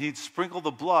and he'd sprinkle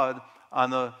the blood on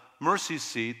the mercy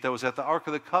seat that was at the Ark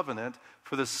of the Covenant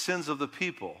for the sins of the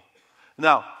people.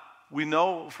 Now, we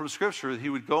know from Scripture that he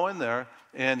would go in there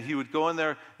and he would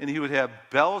have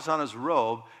bells on his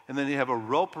robe, and then he'd have a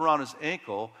rope around his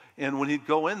ankle, and when he'd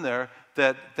go in there,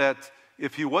 that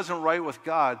if he wasn't right with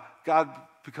God,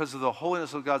 because of the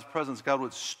holiness of God's presence, God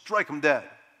would strike him dead.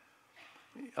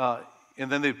 And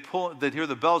then they'd hear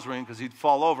the bells ring because he'd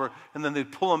fall over, and then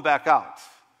they'd pull him back out.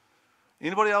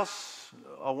 Anybody else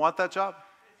want that job?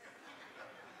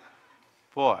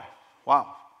 Boy,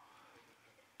 wow.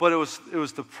 But it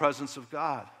was the presence of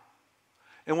God.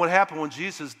 And what happened when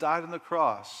Jesus died on the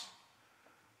cross,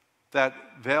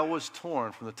 that veil was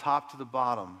torn from the top to the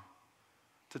bottom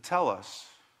to tell us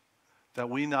that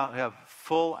we now have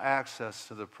full access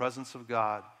to the presence of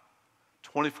God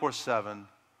 24/7,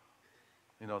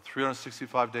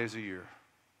 365 days a year.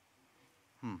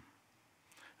 And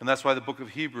that's why the book of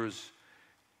Hebrews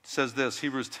says this,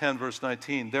 Hebrews 10, verse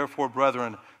 19, "Therefore,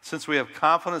 brethren, since we have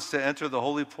confidence to enter the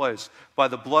holy place by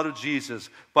the blood of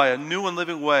Jesus, by a new and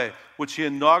living way, which he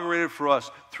inaugurated for us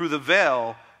through the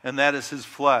veil, and that is his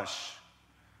flesh."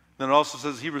 Then it also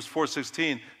says, Hebrews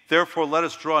 4:16, "Therefore, let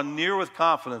us draw near with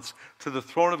confidence to the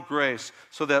throne of grace,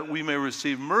 so that we may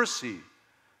receive mercy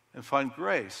and find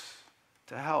grace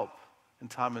to help in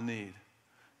time of need."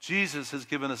 Jesus has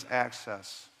given us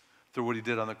access through what he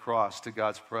did on the cross to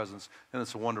God's presence, and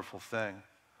it's a wonderful thing.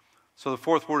 So the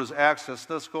fourth word is access.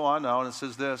 Let's go on now, and it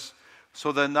says this,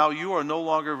 "So then now you are no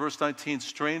longer," verse 19,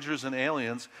 "strangers and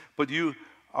aliens, but you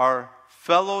are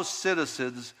fellow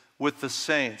citizens with the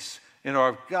saints and are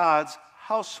of God's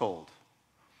household."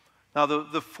 Now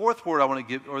the fourth word I want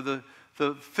to give, or the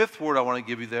fifth word I want to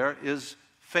give you there is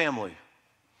family.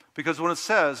 Because when it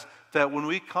says that when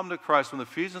we come to Christ, when the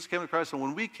Ephesians came to Christ and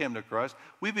when we came to Christ,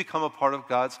 we become a part of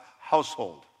God's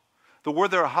household. The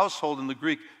word there, household, in the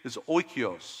Greek is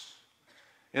oikios.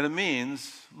 And it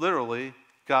means, literally,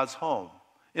 God's home.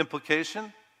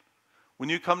 Implication, when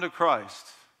you come to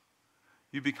Christ,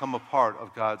 you become a part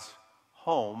of God's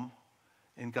home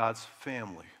and God's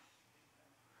family.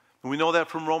 And we know that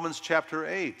from Romans chapter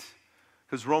 8,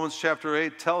 because Romans chapter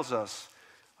 8 tells us,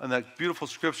 in that beautiful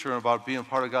scripture about being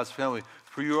part of God's family,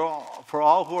 for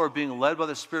all who are being led by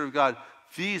the Spirit of God,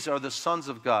 these are the sons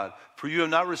of God. For you have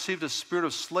not received a spirit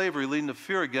of slavery leading to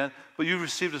fear again, but you've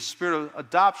received a spirit of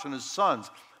adoption as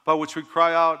sons, by which we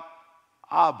cry out,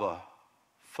 Abba,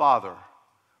 Father.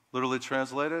 Literally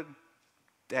translated,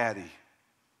 Daddy,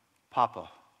 Papa.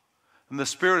 And the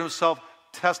Spirit himself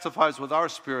testifies with our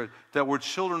spirit that we're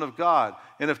children of God.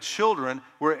 And if children,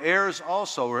 we're heirs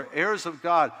also. We're heirs of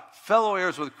God, fellow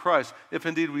heirs with Christ, if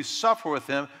indeed we suffer with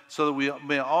him, so that we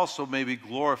may be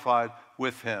glorified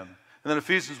with him. And then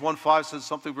Ephesians 1:5 says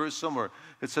something very similar.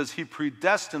 It says, he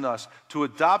predestined us to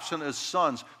adoption as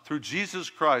sons through Jesus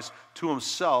Christ to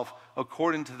himself,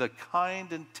 according to the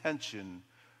kind intention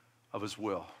of his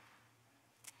will.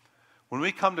 When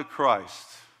we come to Christ,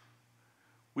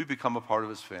 we become a part of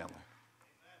his family.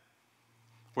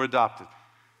 We're adopted,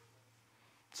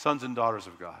 sons and daughters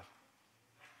of God.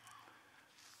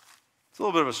 It's a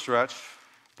little bit of a stretch,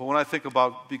 but when I think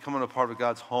about becoming a part of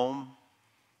God's home,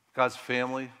 God's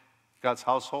family, God's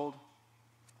household,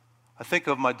 I think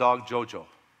of my dog Jojo.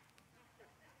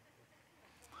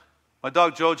 My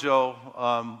dog Jojo,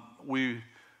 we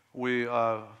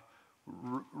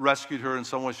rescued her in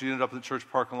some way. She ended up in the church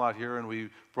parking lot here, and we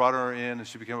brought her in, and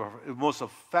she became the most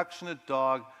affectionate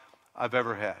dog I've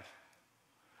ever had.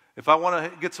 If I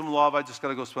want to get some love, I just got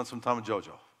to go spend some time with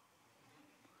Jojo.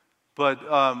 But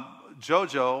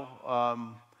Jojo,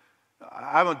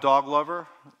 I'm a dog lover,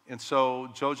 and so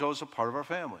Jojo is a part of our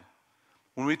family.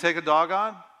 When we take a dog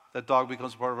on, that dog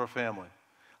becomes a part of our family.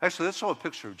 Actually, let's show a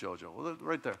picture of Jojo.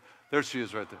 Right there. There she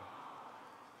is right there.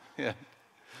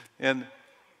 Yeah.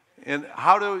 And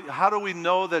how do we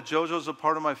know that JoJo's a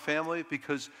part of my family?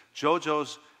 Because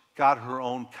JoJo's got her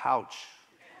own couch.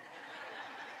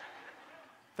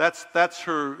 That's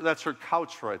her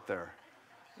couch right there.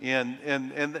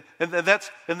 And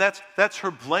that's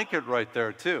her blanket right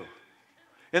there too.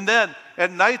 And then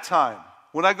at nighttime,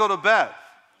 when I go to bed,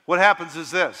 what happens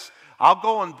is this. I'll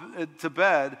go to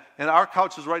bed, and our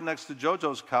couch is right next to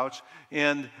JoJo's couch.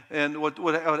 And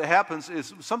what happens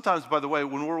is sometimes, by the way,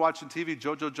 when we're watching TV,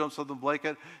 JoJo jumps on the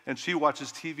blanket, and she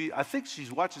watches TV. I think she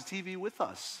watches TV with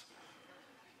us.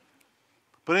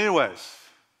 But anyways,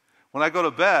 when I go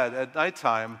to bed at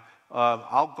nighttime,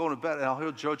 I'll go to bed, and I'll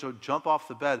hear JoJo jump off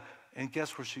the bed, and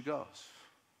guess where she goes?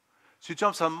 She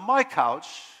jumps on my couch.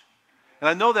 And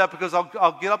I know that because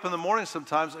I'll get up in the morning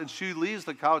sometimes, and she leaves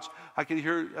the couch. I can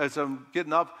hear as I'm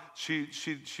getting up, she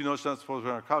knows she's not supposed to be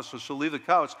on her couch, so she'll leave the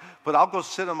couch. But I'll go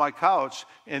sit on my couch,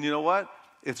 and you know what?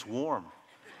 It's warm.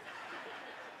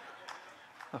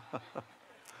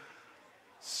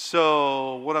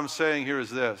 So what I'm saying here is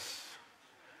this.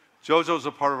 JoJo's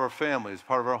a part of our family. It's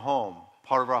part of our home,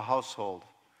 part of our household.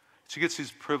 She gets these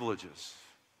privileges.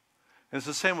 And it's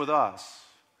the same with us.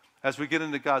 As we get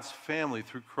into God's family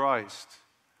through Christ,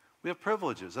 we have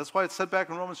privileges. That's why it said back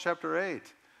in Romans chapter 8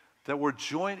 that we're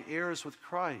joint heirs with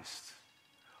Christ.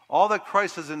 All that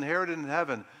Christ has inherited in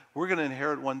heaven, we're going to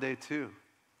inherit one day too.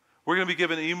 We're going to be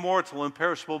given immortal,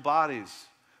 imperishable bodies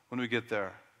when we get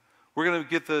there. We're going to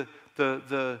get the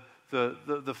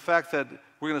fact that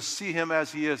we're going to see him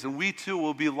as he is, and we too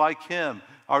will be like him.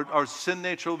 Our sin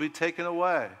nature will be taken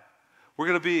away. We're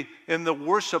going to be in the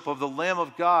worship of the Lamb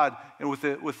of God and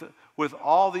with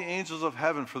all the angels of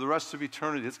heaven for the rest of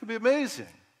eternity. It's going to be amazing.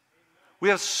 We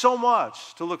have so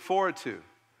much to look forward to.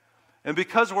 And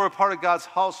because we're a part of God's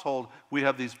household, we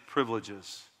have these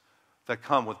privileges that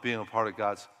come with being a part of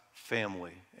God's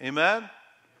family. Amen?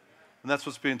 And that's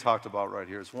what's being talked about right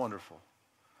here. It's wonderful.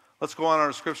 Let's go on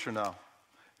our scripture now.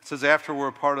 It says, after we're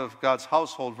a part of God's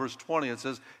household, verse 20, it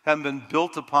says, having been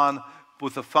built upon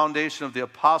with the foundation of the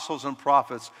apostles and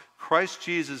prophets, Christ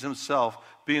Jesus himself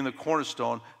being the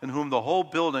cornerstone, in whom the whole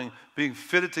building being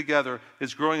fitted together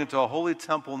is growing into a holy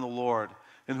temple in the Lord,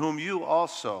 in whom you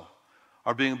also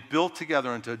are being built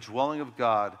together into a dwelling of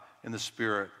God in the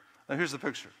Spirit. Now here's the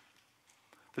picture.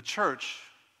 The church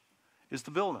is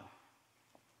the building.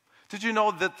 Did you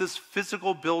know that this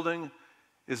physical building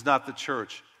is not the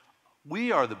church?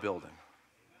 We are the building.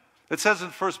 It says in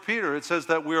 1 Peter, it says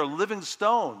that we are living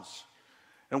stones.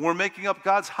 And we're making up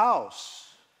God's house.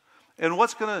 And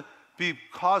what's going to be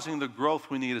causing the growth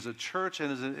we need as a church and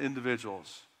as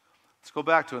individuals? Let's go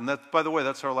back to it. And that, by the way,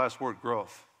 that's our last word,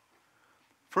 growth.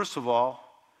 First of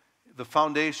all, the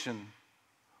foundation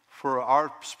for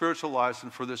our spiritual lives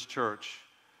and for this church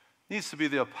needs to be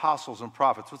the apostles and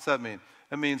prophets. What's that mean?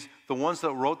 It means the ones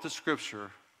that wrote the scripture,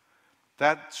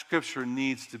 that scripture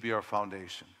needs to be our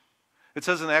foundation. It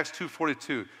says in Acts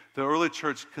 2:42, the early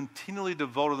church continually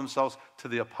devoted themselves to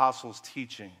the apostles'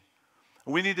 teaching.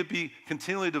 And we need to be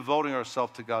continually devoting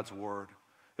ourselves to God's word.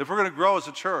 If we're going to grow as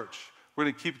a church, we're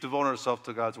going to keep devoting ourselves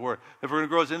to God's word. If we're going to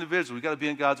grow as individuals, we've got to be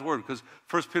in God's word, because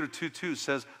 1 Peter 2:2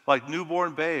 says, like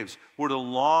newborn babes, we're to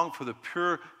long for the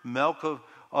pure milk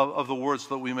of the word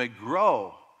so that we may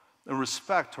grow in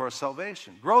respect to our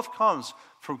salvation. Growth comes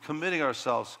from committing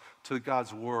ourselves to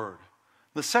God's word.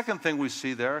 The second thing we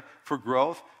see there for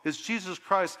growth is Jesus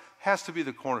Christ has to be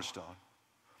the cornerstone.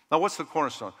 Now, what's the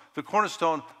cornerstone? The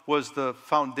cornerstone was the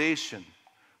foundation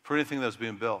for anything that's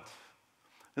being built.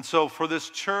 And so for this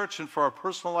church and for our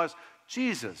personal lives,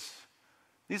 Jesus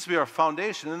needs to be our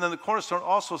foundation. And then the cornerstone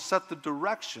also set the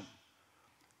direction.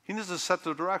 He needs to set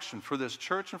the direction for this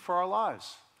church and for our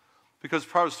lives. Because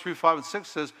Proverbs 3:5-6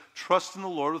 says, trust in the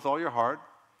Lord with all your heart,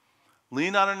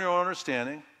 lean not on your own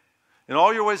understanding, in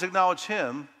all your ways acknowledge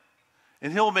him,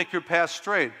 And he'll make your path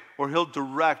straight, or he'll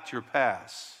direct your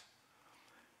paths.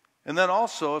 And then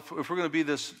also, if we're going to be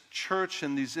this church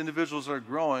and these individuals that are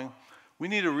growing, we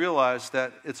need to realize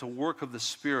that it's a work of the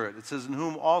Spirit. It says, in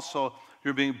whom also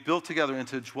you're being built together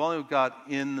into a dwelling of God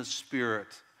in the Spirit.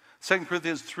 2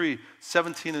 Corinthians 3,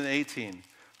 17 and 18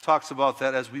 talks about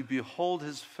that as we behold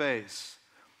his face.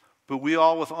 But we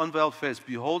all with unveiled face,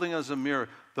 beholding as a mirror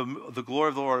the glory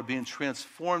of the Lord, are being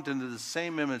transformed into the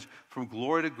same image from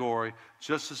glory to glory,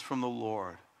 just as from the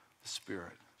Lord, the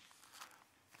Spirit.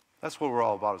 That's what we're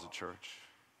all about as a church.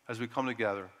 As we come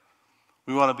together,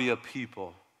 we want to be a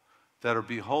people that are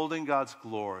beholding God's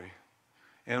glory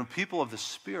and people of the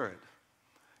Spirit.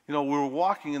 You know, we're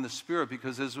walking in the Spirit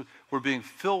because as we're being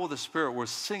filled with the Spirit, we're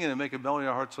singing and making melody in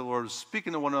our hearts to the Lord, we're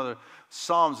speaking to one another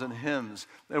psalms and hymns,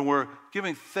 and we're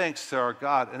giving thanks to our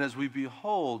God. And as we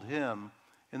behold him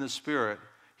in the Spirit,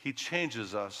 he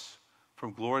changes us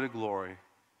from glory to glory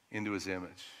into his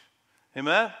image.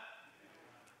 Amen?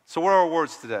 So what are our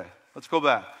words today? Let's go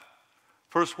back.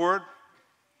 First word,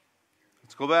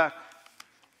 let's go back.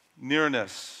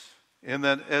 Nearness. And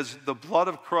then as the blood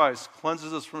of Christ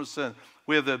cleanses us from sin,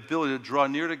 we have the ability to draw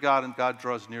near to God and God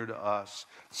draws near to us.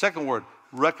 Second word,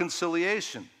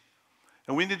 reconciliation.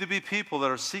 And we need to be people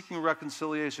that are seeking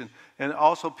reconciliation, and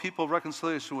also people of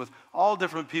reconciliation with all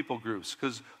different people groups,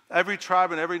 because every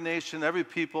tribe and every nation, every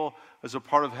people is a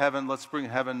part of heaven. Let's bring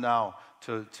heaven now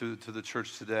to the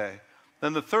church today.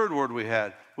 Then the third word we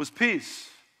had was peace.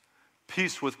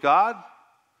 Peace with God,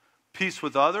 peace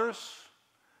with others,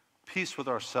 peace with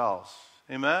ourselves.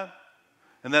 Amen?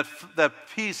 And that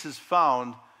peace is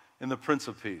found in the Prince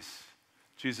of Peace,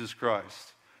 Jesus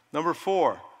Christ. Number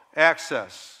 4,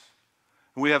 access.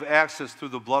 And we have access through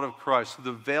the blood of Christ, through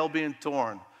the veil being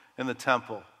torn in the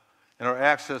temple. And our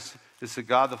access is to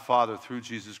God the Father through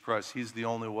Jesus Christ. He's the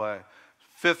only way.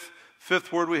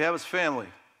 Fifth word we have is family.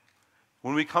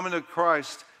 When we come into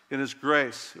Christ in his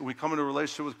grace, we come into a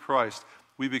relationship with Christ,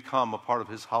 we become a part of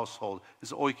his household,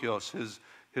 his oikos,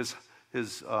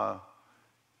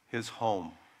 his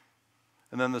home.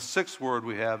 And then the 6th word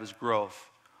we have is growth.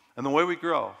 And the way we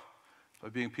grow, by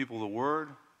being people of the Word,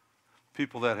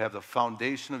 people that have the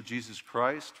foundation of Jesus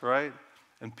Christ, right?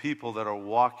 And people that are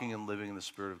walking and living in the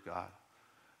Spirit of God.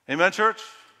 Amen, church?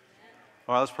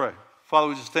 All right, let's pray. Father,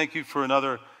 we just thank you for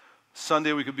another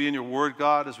Sunday we could be in your Word,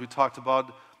 God, as we talked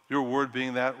about your Word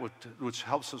being that which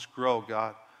helps us grow,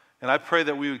 God. And I pray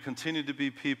that we would continue to be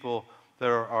people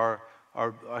that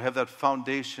have that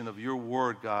foundation of your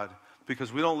Word, God,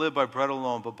 because we don't live by bread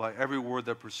alone, but by every word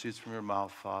that proceeds from your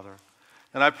mouth, Father.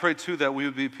 And I pray, too, that we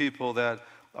would be people that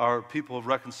are people of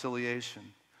reconciliation.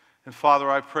 And, Father,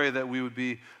 I pray that we would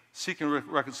be seeking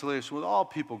reconciliation with all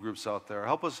people groups out there.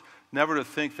 Help us never to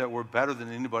think that we're better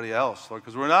than anybody else, Lord,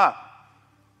 because we're not.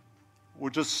 We're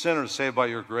just sinners saved by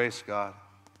your grace, God.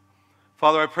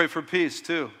 Father, I pray for peace,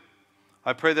 too.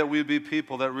 I pray that we would be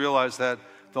people that realize that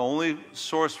the only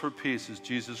source for peace is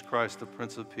Jesus Christ, the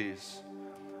Prince of Peace.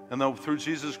 And that through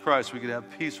Jesus Christ, we could have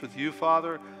peace with you,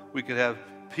 Father. We could have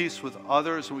peace with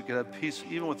others, and we could have peace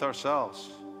even with ourselves.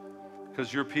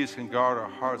 Because your peace can guard our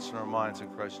hearts and our minds in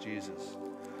Christ Jesus.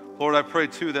 Lord, I pray,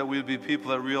 too, that we would be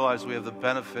people that realize we have the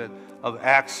benefit of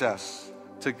access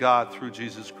to God through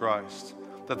Jesus Christ.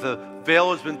 That the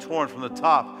veil has been torn from the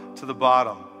top to the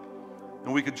bottom.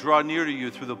 And we could draw near to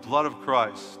you through the blood of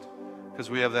Christ, because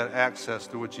we have that access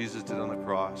through what Jesus did on the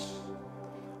cross.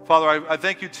 Father, I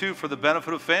thank you, too, for the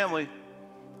benefit of family,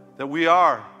 that we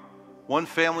are one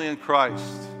family in Christ.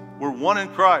 We're one in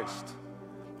Christ.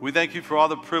 We thank you for all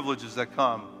the privileges that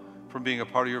come from being a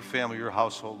part of your family, your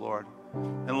household, Lord.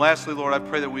 And lastly, Lord, I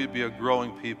pray that we would be a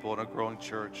growing people and a growing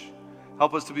church.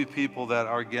 Help us to be people that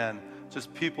are, again,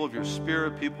 just people of your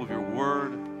Spirit, people of your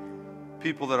Word,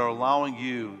 people that are allowing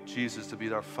you, Jesus, to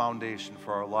be our foundation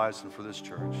for our lives and for this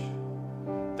church.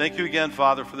 Thank you again,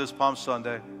 Father, for this Palm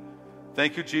Sunday.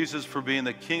 Thank you, Jesus, for being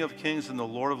the King of Kings and the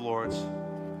Lord of Lords.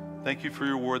 Thank you for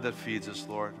your word that feeds us,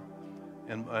 Lord.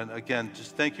 And again,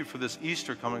 just thank you for this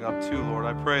Easter coming up too, Lord.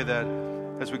 I pray that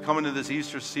as we come into this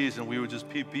Easter season, we would just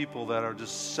be people that are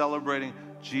just celebrating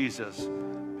Jesus,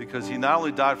 because he not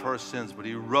only died for our sins, but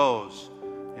he rose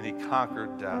and he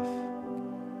conquered death.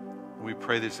 And we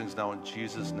pray these things now in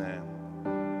Jesus' name.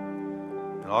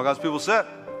 And all God's people said,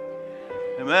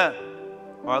 amen.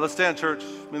 All right, let's stand, church.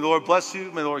 May the Lord bless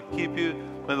you. May the Lord keep you.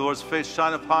 May the Lord's face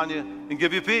shine upon you and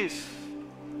give you peace.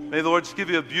 May the Lord just give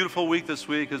you a beautiful week this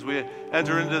week as we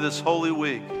enter into this holy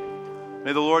week.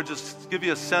 May the Lord just give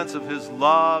you a sense of his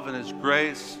love and his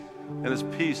grace and his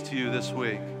peace to you this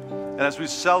week. And as we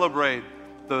celebrate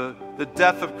the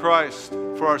death of Christ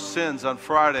for our sins on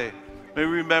Friday, may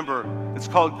we remember it's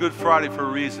called Good Friday for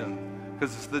a reason,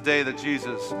 because it's the day that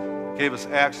Jesus gave us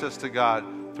access to God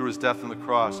through his death on the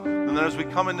cross. And then as we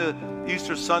come into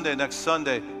Easter Sunday, next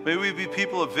Sunday, may we be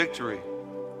people of victory,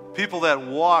 people that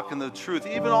walk in the truth,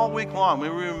 even all week long. May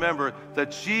we remember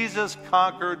that Jesus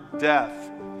conquered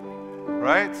death,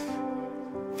 right?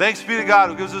 Thanks be to God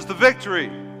who gives us the victory.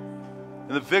 And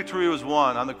the victory was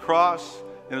won on the cross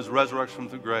and his resurrection from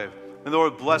the grave. May the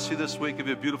Lord bless you this week, give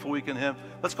you a beautiful week in him.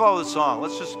 Let's go out with a song.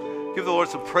 Let's just give the Lord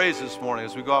some praise this morning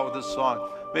as we go out with this song.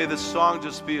 May this song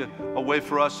just be a way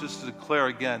for us just to declare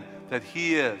again that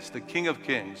he is the King of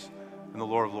Kings and the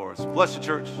Lord of Lords. Bless you,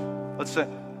 church. Let's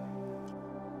sing.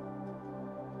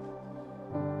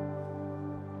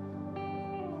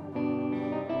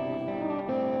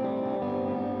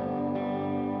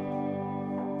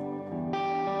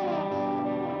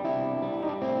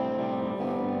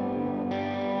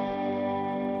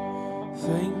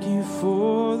 Thank you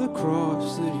for the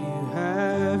cross that you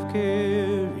have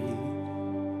carried.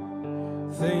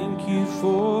 Thank you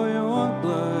for your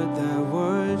blood that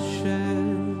was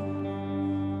shed.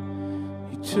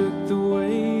 You took the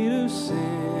weight of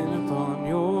sin upon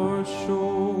your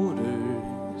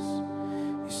shoulders.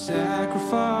 You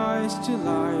sacrificed your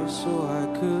life so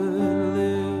I could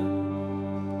live.